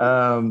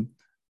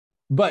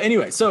 But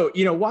anyway, so,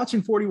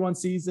 watching 41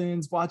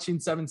 seasons, watching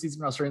 7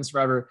 seasons of Australian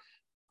Survivor,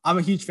 I'm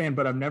a huge fan,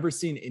 but I've never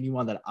seen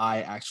anyone that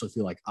I actually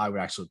feel like I would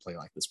actually play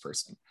like this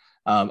person.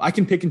 I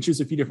can pick and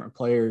choose a few different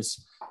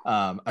players.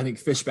 I think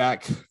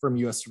Fishback from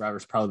US Survivor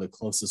is probably the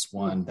closest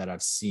one that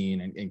I've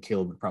seen, and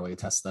Caleb would probably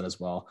attest to that as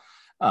well.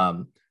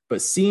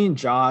 But seeing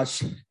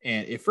Josh,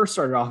 and it first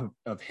started off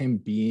of him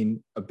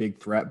being a big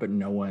threat, but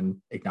no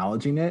one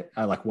acknowledging it.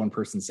 I like one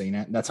person saying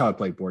it. And that's how I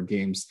play board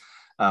games.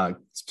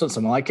 So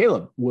someone like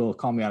Caleb will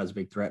call me out as a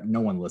big threat. No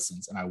one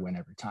listens, and I win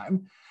every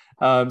time.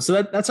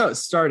 So that's how it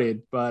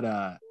started.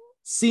 But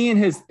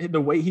seeing the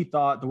way he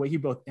thought, the way he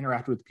both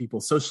interacted with people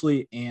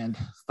socially and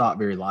thought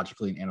very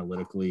logically and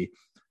analytically,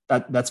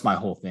 that's my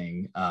whole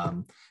thing.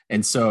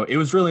 And so it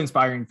was really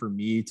inspiring for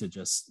me to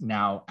just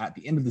now at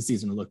the end of the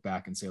season to look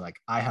back and say, like,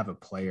 I have a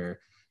player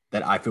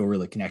that I feel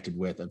really connected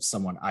with, of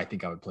someone I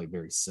think I would play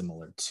very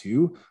similar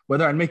to,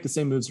 whether I'd make the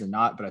same moves or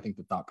not, but I think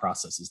the thought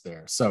process is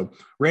there. So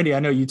Randy, I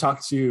know you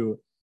talked to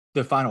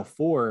the Final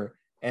Four,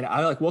 and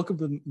I woke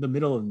up in the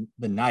middle of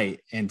the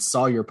night and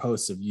saw your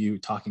posts of you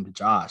talking to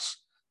Josh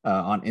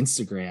on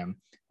Instagram.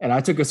 And I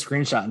took a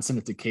screenshot and sent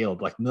it to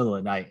Caleb like middle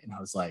of the night. And I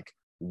was like,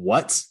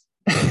 what?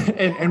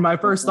 and my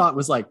first thought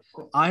was like,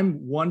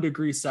 I'm 1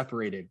 degree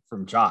separated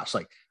from Josh.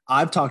 Like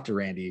I've talked to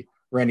Randy.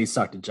 Randy's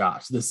talked to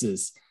Josh. This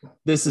is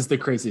the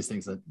craziest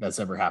things that's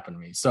ever happened to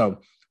me.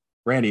 So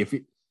Randy, if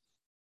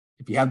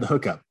you have the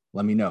hookup,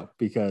 let me know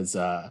because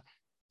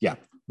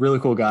really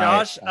cool guy.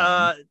 Josh,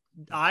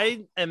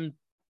 I am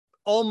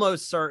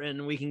almost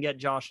certain we can get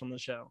Josh on the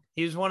show.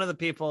 He was one of the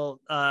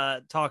people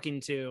talking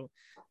to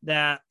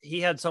that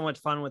he had so much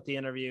fun with the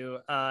interview.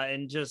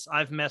 And just,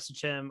 I've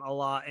messaged him a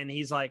lot and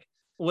he's like,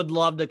 would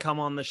love to come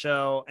on the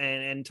show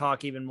and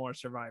talk even more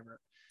Survivor.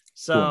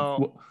 So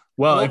cool.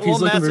 Well, if he's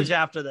we'll looking message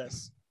after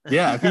this.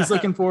 Yeah, if he's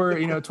looking for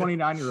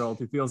 29-year-old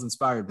who feels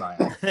inspired by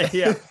it,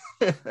 yeah,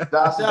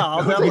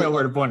 I'll definitely know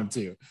where to point him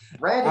to.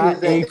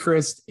 Randy is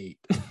Chris 8.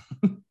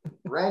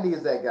 Randy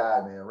is that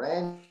guy, man.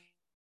 Randy.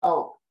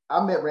 Oh,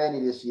 I met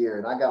Randy this year,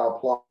 and I got to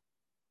applaud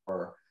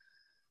for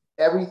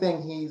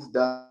everything he's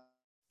done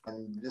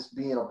and just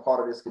being a part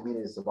of this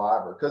community of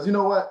Survivor. Because you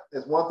know what?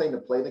 It's one thing to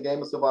play the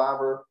game of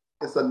Survivor.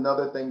 It's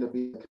another thing to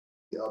be a community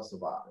of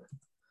Survivor,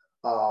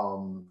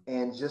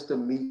 and just to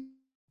meet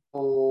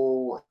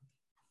people.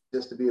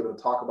 Just to be able to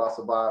talk about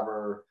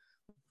Survivor.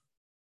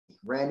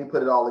 Randy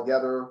put it all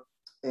together,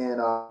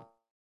 and I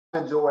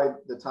enjoyed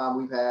the time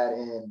we've had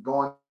in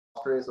going to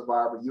Australia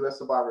Survivor, US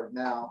Survivor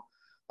now.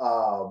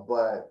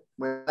 But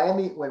when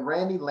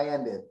Randy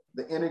landed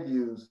the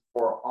interviews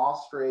for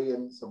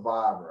Australian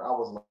Survivor, I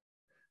was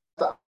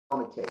like,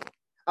 on the cake.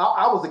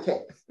 I was a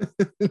cake.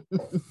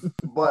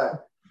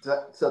 But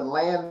to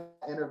land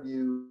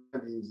interviews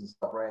and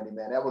stuff, Randy,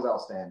 man, that was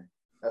outstanding.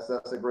 That's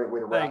a great way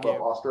to wrap up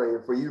Australia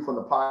for you from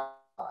the podcast.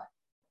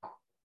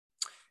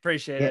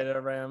 Appreciate it,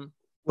 Aram.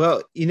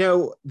 Well,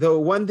 the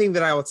one thing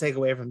that I will take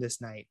away from this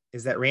night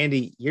is that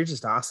Randy, you're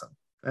just awesome.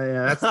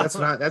 That's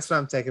what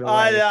I'm taking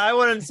away. I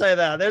wouldn't say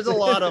that. There's a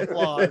lot of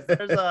flaws.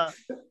 There's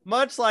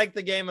much like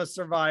the game of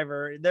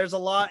Survivor. There's a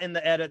lot in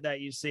the edit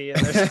that you see,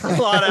 and there's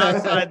a lot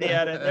outside the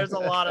edit. There's a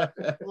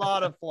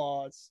lot of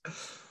flaws.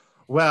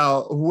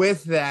 Well,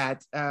 with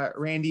that,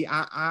 Randy,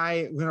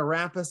 I'm going to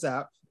wrap us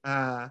up.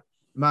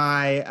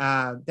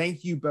 My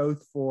thank you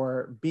both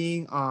for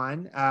being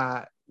on.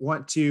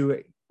 Want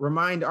to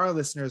remind our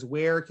listeners,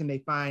 where can they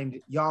find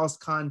y'all's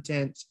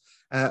content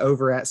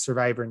over at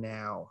Survivor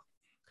Now?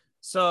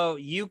 So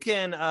you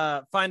can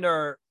find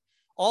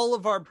all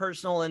of our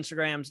personal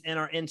Instagrams in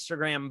our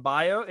Instagram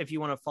bio if you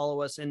want to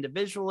follow us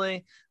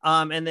individually.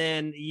 And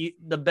then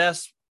the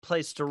best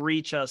place to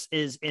reach us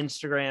is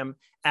Instagram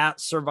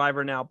at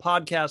Survivor Now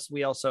Podcast.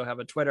 We also have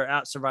a Twitter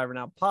at Survivor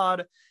Now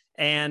Pod.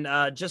 And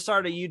just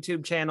started a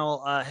YouTube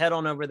channel. Head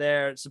on over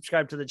there,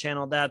 subscribe to the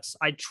channel.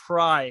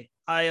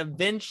 I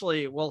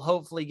eventually will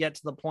hopefully get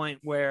to the point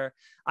where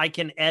I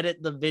can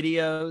edit the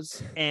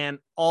videos and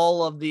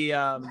all of the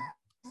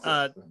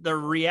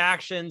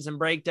reactions and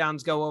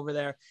breakdowns go over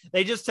there.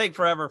 They just take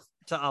forever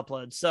to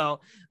upload. So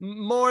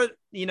most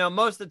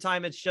of the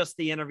time it's just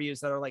the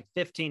interviews that are like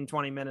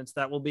 15-20 minutes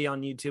that will be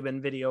on YouTube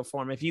in video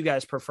form if you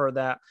guys prefer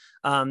that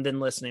than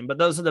listening. But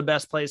those are the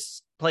best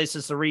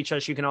places to reach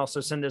us. You can also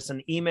send us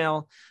an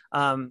email,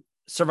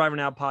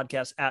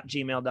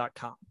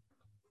 survivornowpodcast@gmail.com.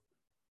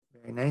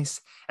 Very nice.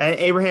 And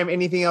Abraham,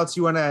 anything else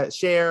you want to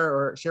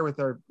share with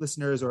our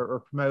listeners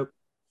or promote?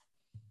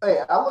 Hey,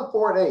 I look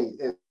forward.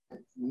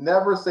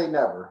 Never say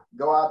never.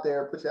 Go out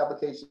there, put your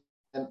application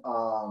in,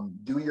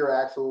 do your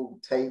actual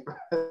tape.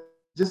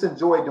 Just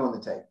enjoy doing the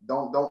tape.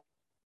 Don't do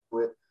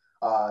it.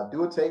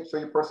 Do a tape, show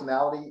your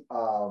personality.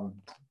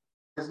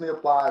 Recently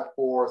applied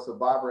for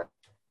Survivor.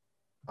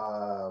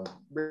 I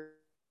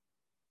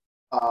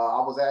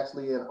was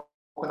actually in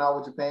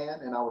Okinawa,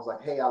 Japan, and I was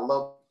like, hey, I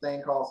love this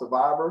thing called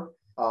Survivor.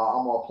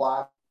 I'm gonna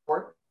apply for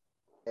it.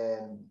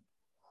 And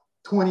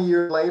 20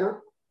 years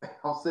later,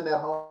 I'm sitting at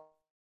home.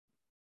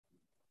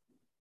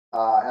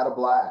 Had a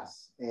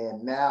blast,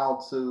 and now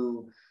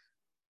to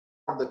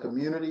the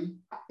community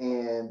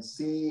and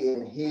see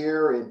and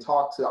hear and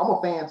talk to. I'm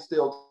a fan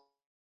still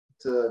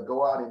to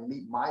go out and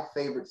meet my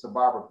favorite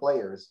Survivor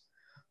players.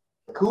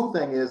 The cool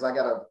thing is I'm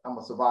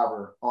a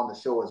Survivor on the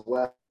show as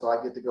well, so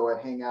I get to go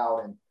and hang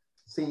out and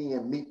see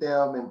and meet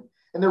them,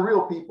 and they're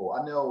real people.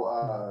 I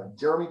know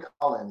Jeremy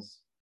Collins.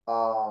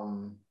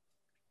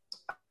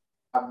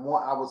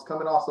 I was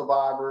coming off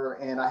Survivor,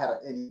 and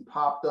and he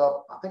popped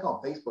up, I think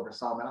on Facebook or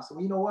something. And I said,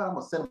 well, you know what? I'm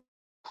gonna send him.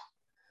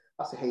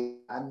 I said, hey,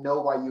 I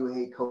know why you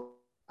hate coconuts.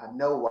 I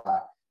know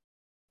why.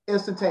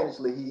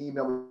 Instantaneously, he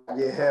emailed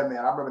me, yeah, man,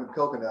 I remember the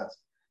coconuts.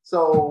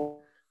 So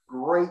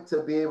great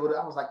to be able to.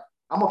 I was like,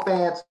 I'm a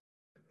fan to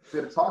be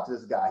able to talk to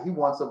this guy. He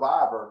won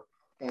Survivor,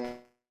 and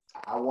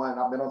I won.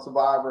 I've been on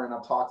Survivor, and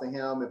I've talked to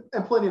him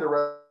and plenty of the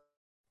rest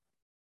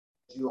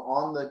of you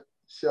on the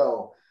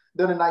show.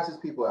 They're the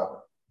nicest people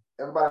ever.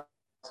 Everybody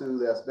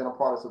that's been a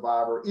part of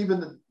Survivor,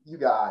 even you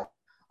guys,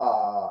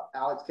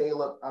 Alex,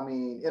 Caleb,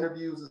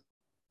 interviews,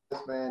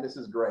 this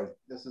is great.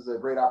 This is a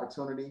great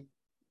opportunity.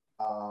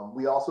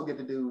 We also get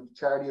to do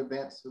charity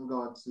events. We're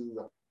going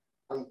to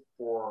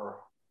for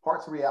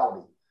Parts of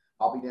Reality.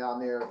 I'll be down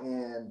there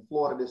in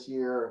Florida this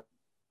year.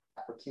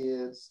 for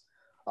kids,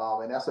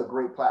 and that's a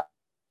great platform.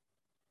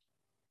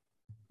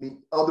 The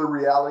other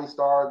reality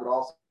stars, but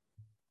also,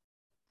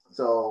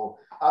 so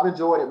I've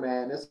enjoyed it,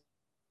 man. This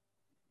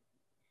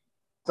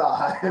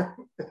time,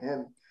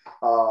 and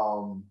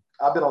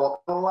I've been on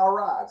a lot of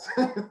rides.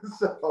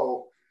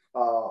 So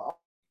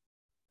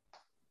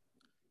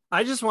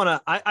I just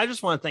want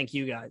to thank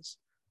you guys,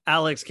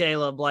 Alex,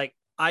 Caleb. Like,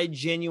 I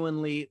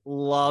genuinely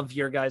love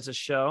your guys'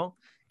 show.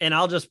 And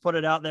I'll just put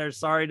it out there.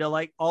 Sorry to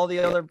like all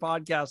the other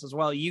podcasts as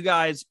well. You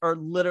guys are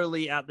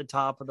literally at the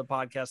top of the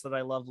podcast that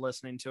I love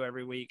listening to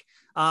every week.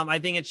 I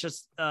think it's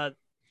just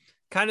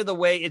kind of the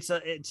way it's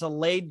a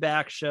laid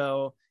back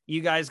show.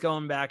 You guys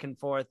going back and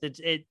forth.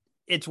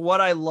 It's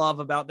what I love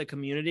about the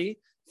community.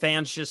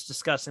 Fans just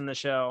discussing the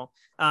show.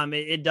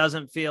 It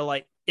doesn't feel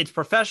like it's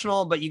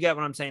professional, but you get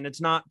what I'm saying. It's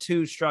not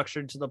too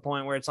structured to the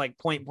point where it's like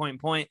point.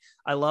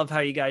 I love how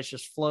you guys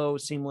just flow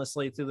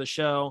seamlessly through the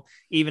show,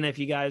 even if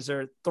you guys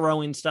are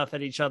throwing stuff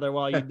at each other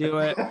while you do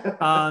it.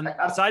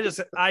 So I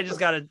just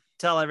got to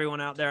tell everyone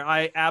out there,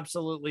 I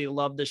absolutely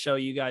love the show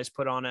you guys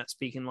put on at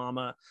Speaking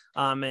Llama.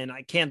 And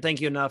I can't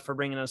thank you enough for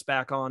bringing us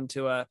back on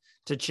to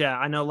chat.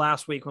 I know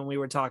last week when we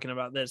were talking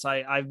about this,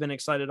 I've been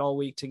excited all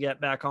week to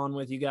get back on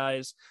with you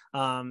guys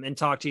and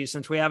talk to you,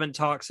 since we haven't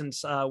talked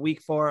since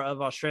week 4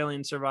 of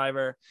Australian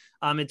Survivor.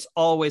 It's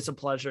always a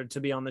pleasure to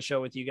be on the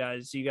show with you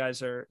guys. You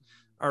guys are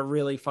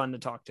really fun to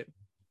talk to.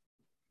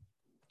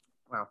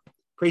 Wow.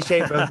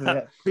 Appreciate both of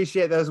that.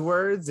 Appreciate those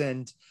words.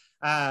 And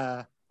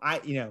I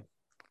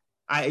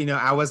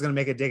was going to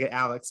make a dig at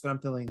Alex, but I'm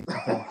feeling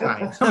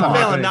kind. I'm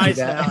feeling nice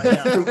now.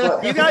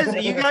 Yeah.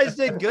 You guys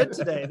did good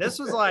today. This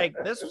was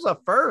a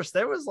first.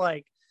 There was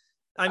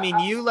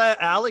you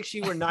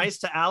were nice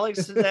to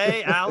Alex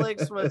today.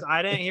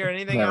 I didn't hear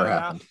anything Never out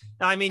of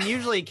happened. that.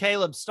 Usually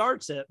Caleb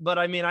starts it, but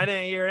I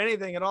didn't hear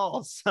anything at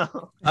all.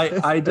 So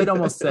I did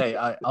almost say,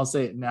 I'll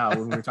say it now,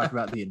 when we were talking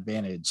about the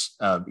advantage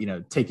of,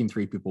 taking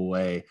 3 people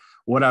away.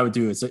 What I would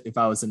do is, if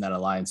I was in that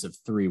alliance of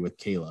 3 with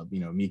Caleb,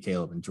 me,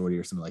 Caleb, and Jordy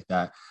or something like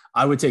that,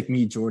 I would take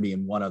me, Jordy,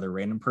 and one other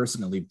random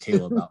person and leave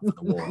Caleb out for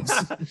the Wolves.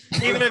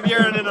 Even if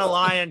you're in an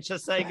alliance,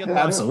 just say good luck.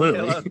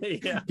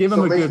 Absolutely. Yeah. Give him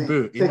a good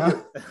boot.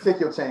 Take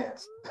your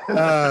chance.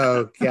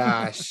 Oh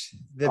gosh,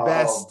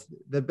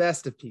 the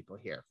best of people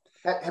here.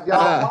 Have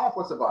y'all applied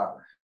for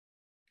Survivor?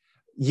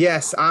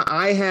 Yes,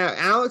 I have.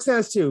 Alex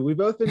has too. We've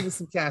both been to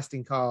some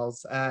casting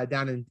calls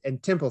down in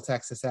Temple,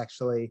 Texas,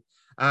 actually.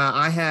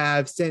 I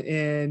have sent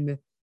in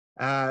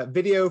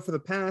video for the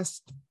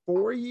past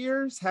 4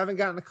 years, haven't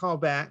gotten a call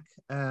back.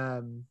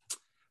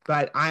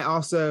 But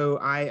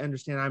I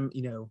understand I'm,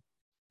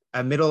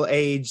 a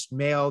middle-aged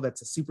male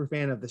that's a super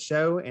fan of the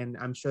show, and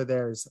I'm sure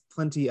there's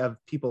plenty of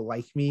people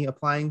like me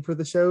applying for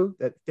the show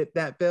that fit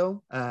that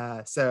bill.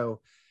 But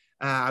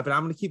I'm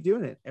going to keep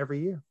doing it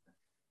every year.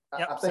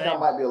 Yep, I think same. I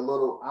might be a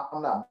little.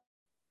 I'm not.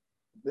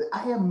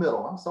 I am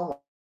middle. I'm someone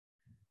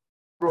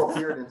grow a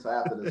beard into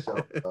after the show.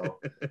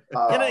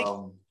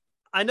 So,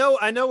 I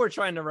know we're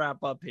trying to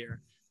wrap up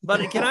here,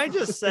 but can I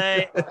just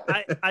say,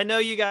 I know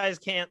you guys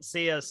can't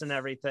see us and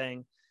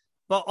everything,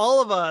 but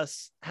all of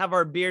us have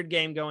our beard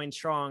game going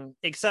strong,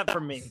 except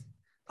for me.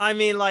 I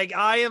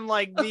am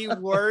the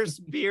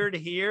worst beard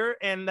here,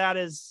 and that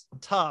is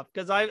tough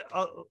because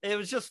it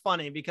was just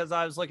funny because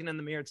I was looking in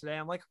the mirror today.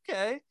 I'm like,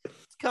 okay,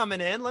 it's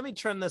coming in. Let me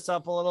trim this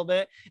up a little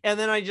bit. And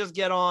then I just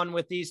get on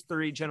with these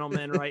 3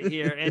 gentlemen right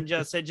here. And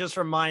it just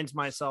reminds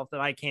myself that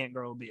I can't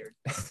grow a beard.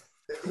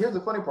 Here's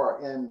the funny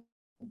part. In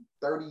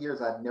 30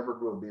 years, I never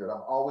grew a beard.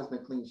 I've always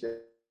been clean shaven.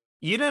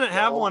 You didn't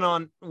have one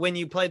on when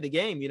you played the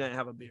game. You didn't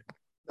have a beard.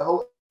 The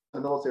whole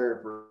in the military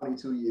for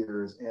 22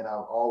 years, and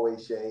I've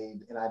always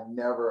shaved, and I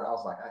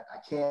was like, I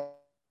can't.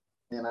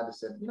 And I just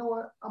said, you know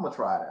what? I'm going to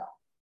try it out.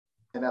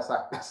 And that's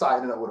how I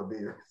ended up with a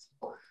beard.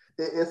 So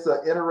it's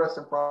an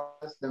interesting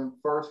process. The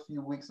first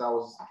few weeks I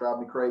was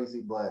driving me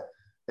crazy, but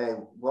hey,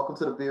 welcome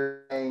to the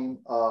beard game.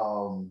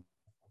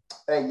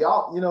 Hey,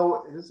 y'all,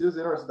 here's the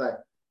interesting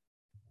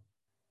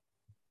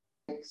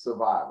thing.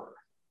 Survivor.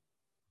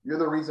 You're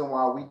the reason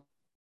why we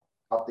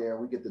out there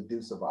and we get to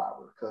do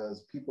Survivor,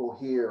 because people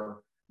here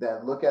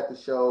that look at the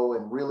show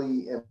and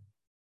really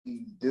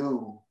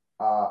do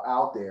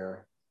out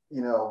there,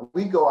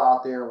 we go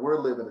out there and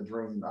we're living a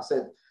dream. I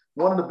said,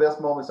 one of the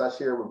best moments I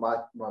shared with my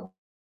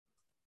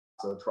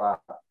tribe,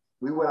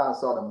 we went out and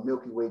saw the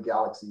Milky Way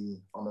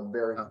galaxy on the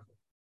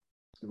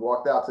we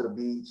walked out to the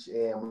beach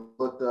and we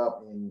looked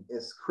up, and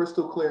it's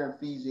crystal clear in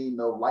Fiji,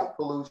 no light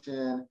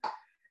pollution.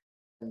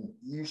 And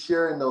you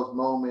sharing those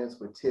moments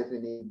with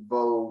Tiffany,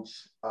 Vogue,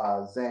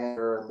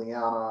 Xander,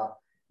 Liana,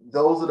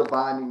 those are the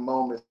binding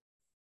moments.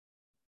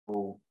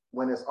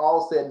 When it's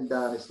all said and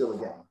done, it's still a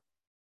game.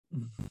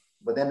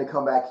 But then to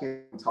come back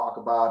here and talk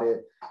about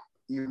it,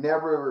 you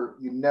never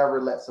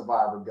let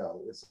Survivor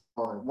go. It's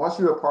once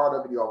you're a part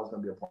of it, you're always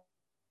going to be a part.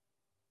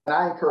 And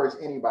I encourage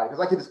anybody,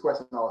 because I get this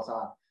question all the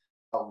time.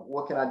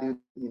 What can I do,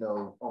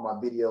 on my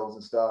videos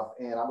and stuff?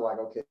 And I'm like,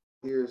 okay,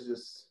 here's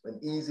just an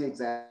easy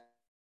example.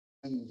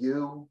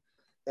 You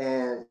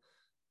and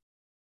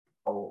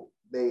I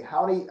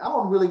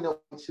don't really know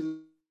who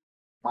choose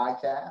my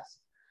cast.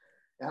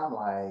 And I'm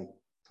like,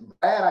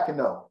 Brad, I can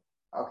know.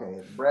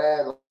 Okay,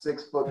 Brad,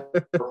 6 foot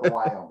from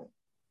Wyoming.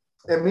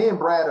 And me and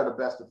Brad are the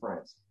best of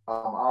friends.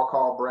 I'll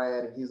call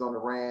Brad, and he's on the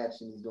ranch,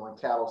 and he's doing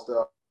cattle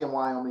stuff in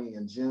Wyoming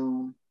in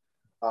June,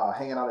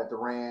 hanging out at the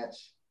ranch.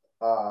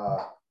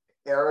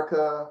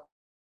 Erica,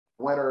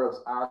 winner of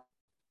our,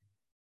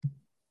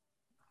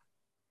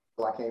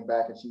 I came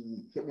back, and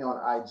she hit me on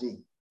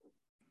IG.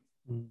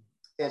 Mm-hmm.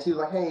 And she was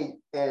like, hey,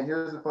 and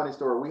here's a funny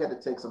story. We had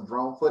to take some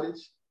drone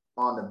footage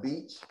on the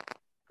beach,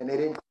 and they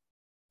didn't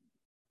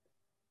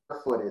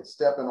footage,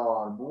 stepping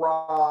on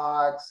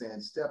rocks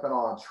and stepping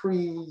on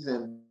trees,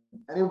 and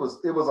it was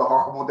a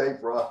horrible day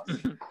for us.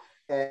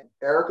 And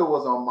Erica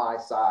was on my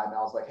side, and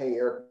I was like, hey,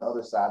 Erica, the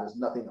other side, there's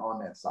nothing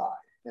on that side.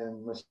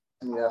 And when she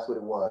told me that's what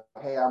it was,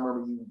 hey, I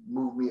remember you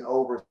moved me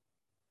over.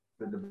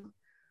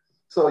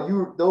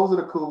 So those are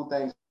the cool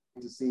things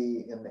to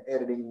see in the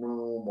editing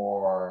room,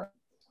 or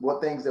what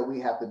things that we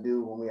have to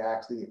do when we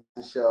actually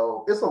the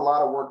show. It's a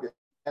lot of work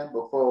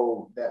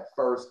before that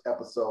first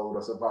episode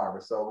of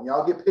Survivor. So when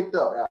y'all get picked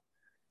up,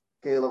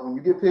 Caleb, when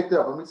you get picked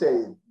up, let me tell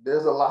you,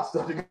 there's a lot of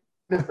stuff to get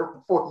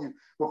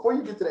before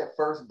you get to that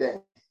first day.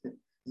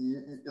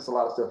 It's a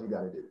lot of stuff you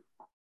got to do.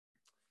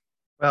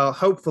 Well,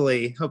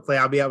 hopefully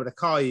I'll be able to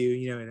call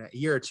you, in a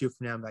year or two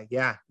from now. I'm like,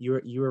 yeah,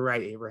 you were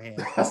right, Abraham.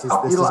 This is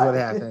what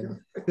happened.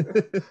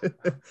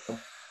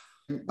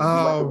 Like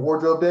the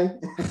wardrobe day.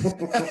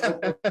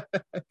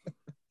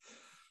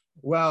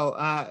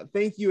 Well,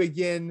 thank you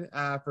again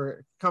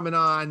for coming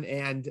on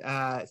and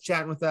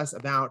chatting with us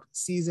about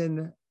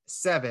season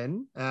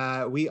 7.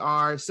 We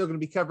are still going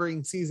to be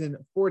covering season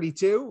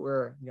 42.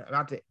 We're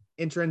about to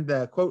enter into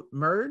the quote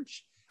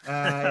merge,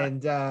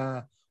 and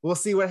we'll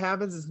see what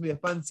happens. It's going to be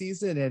a fun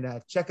season,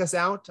 and check us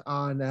out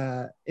on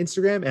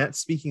Instagram at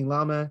Speaking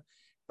Llama.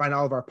 Find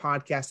all of our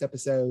podcast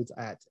episodes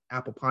at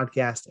Apple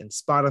Podcast and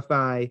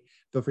Spotify.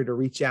 Feel free to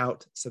reach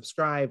out,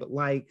 subscribe,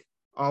 like,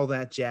 all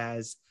that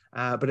jazz.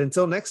 But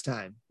until next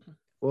time,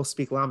 we'll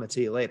speak llama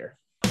to you later.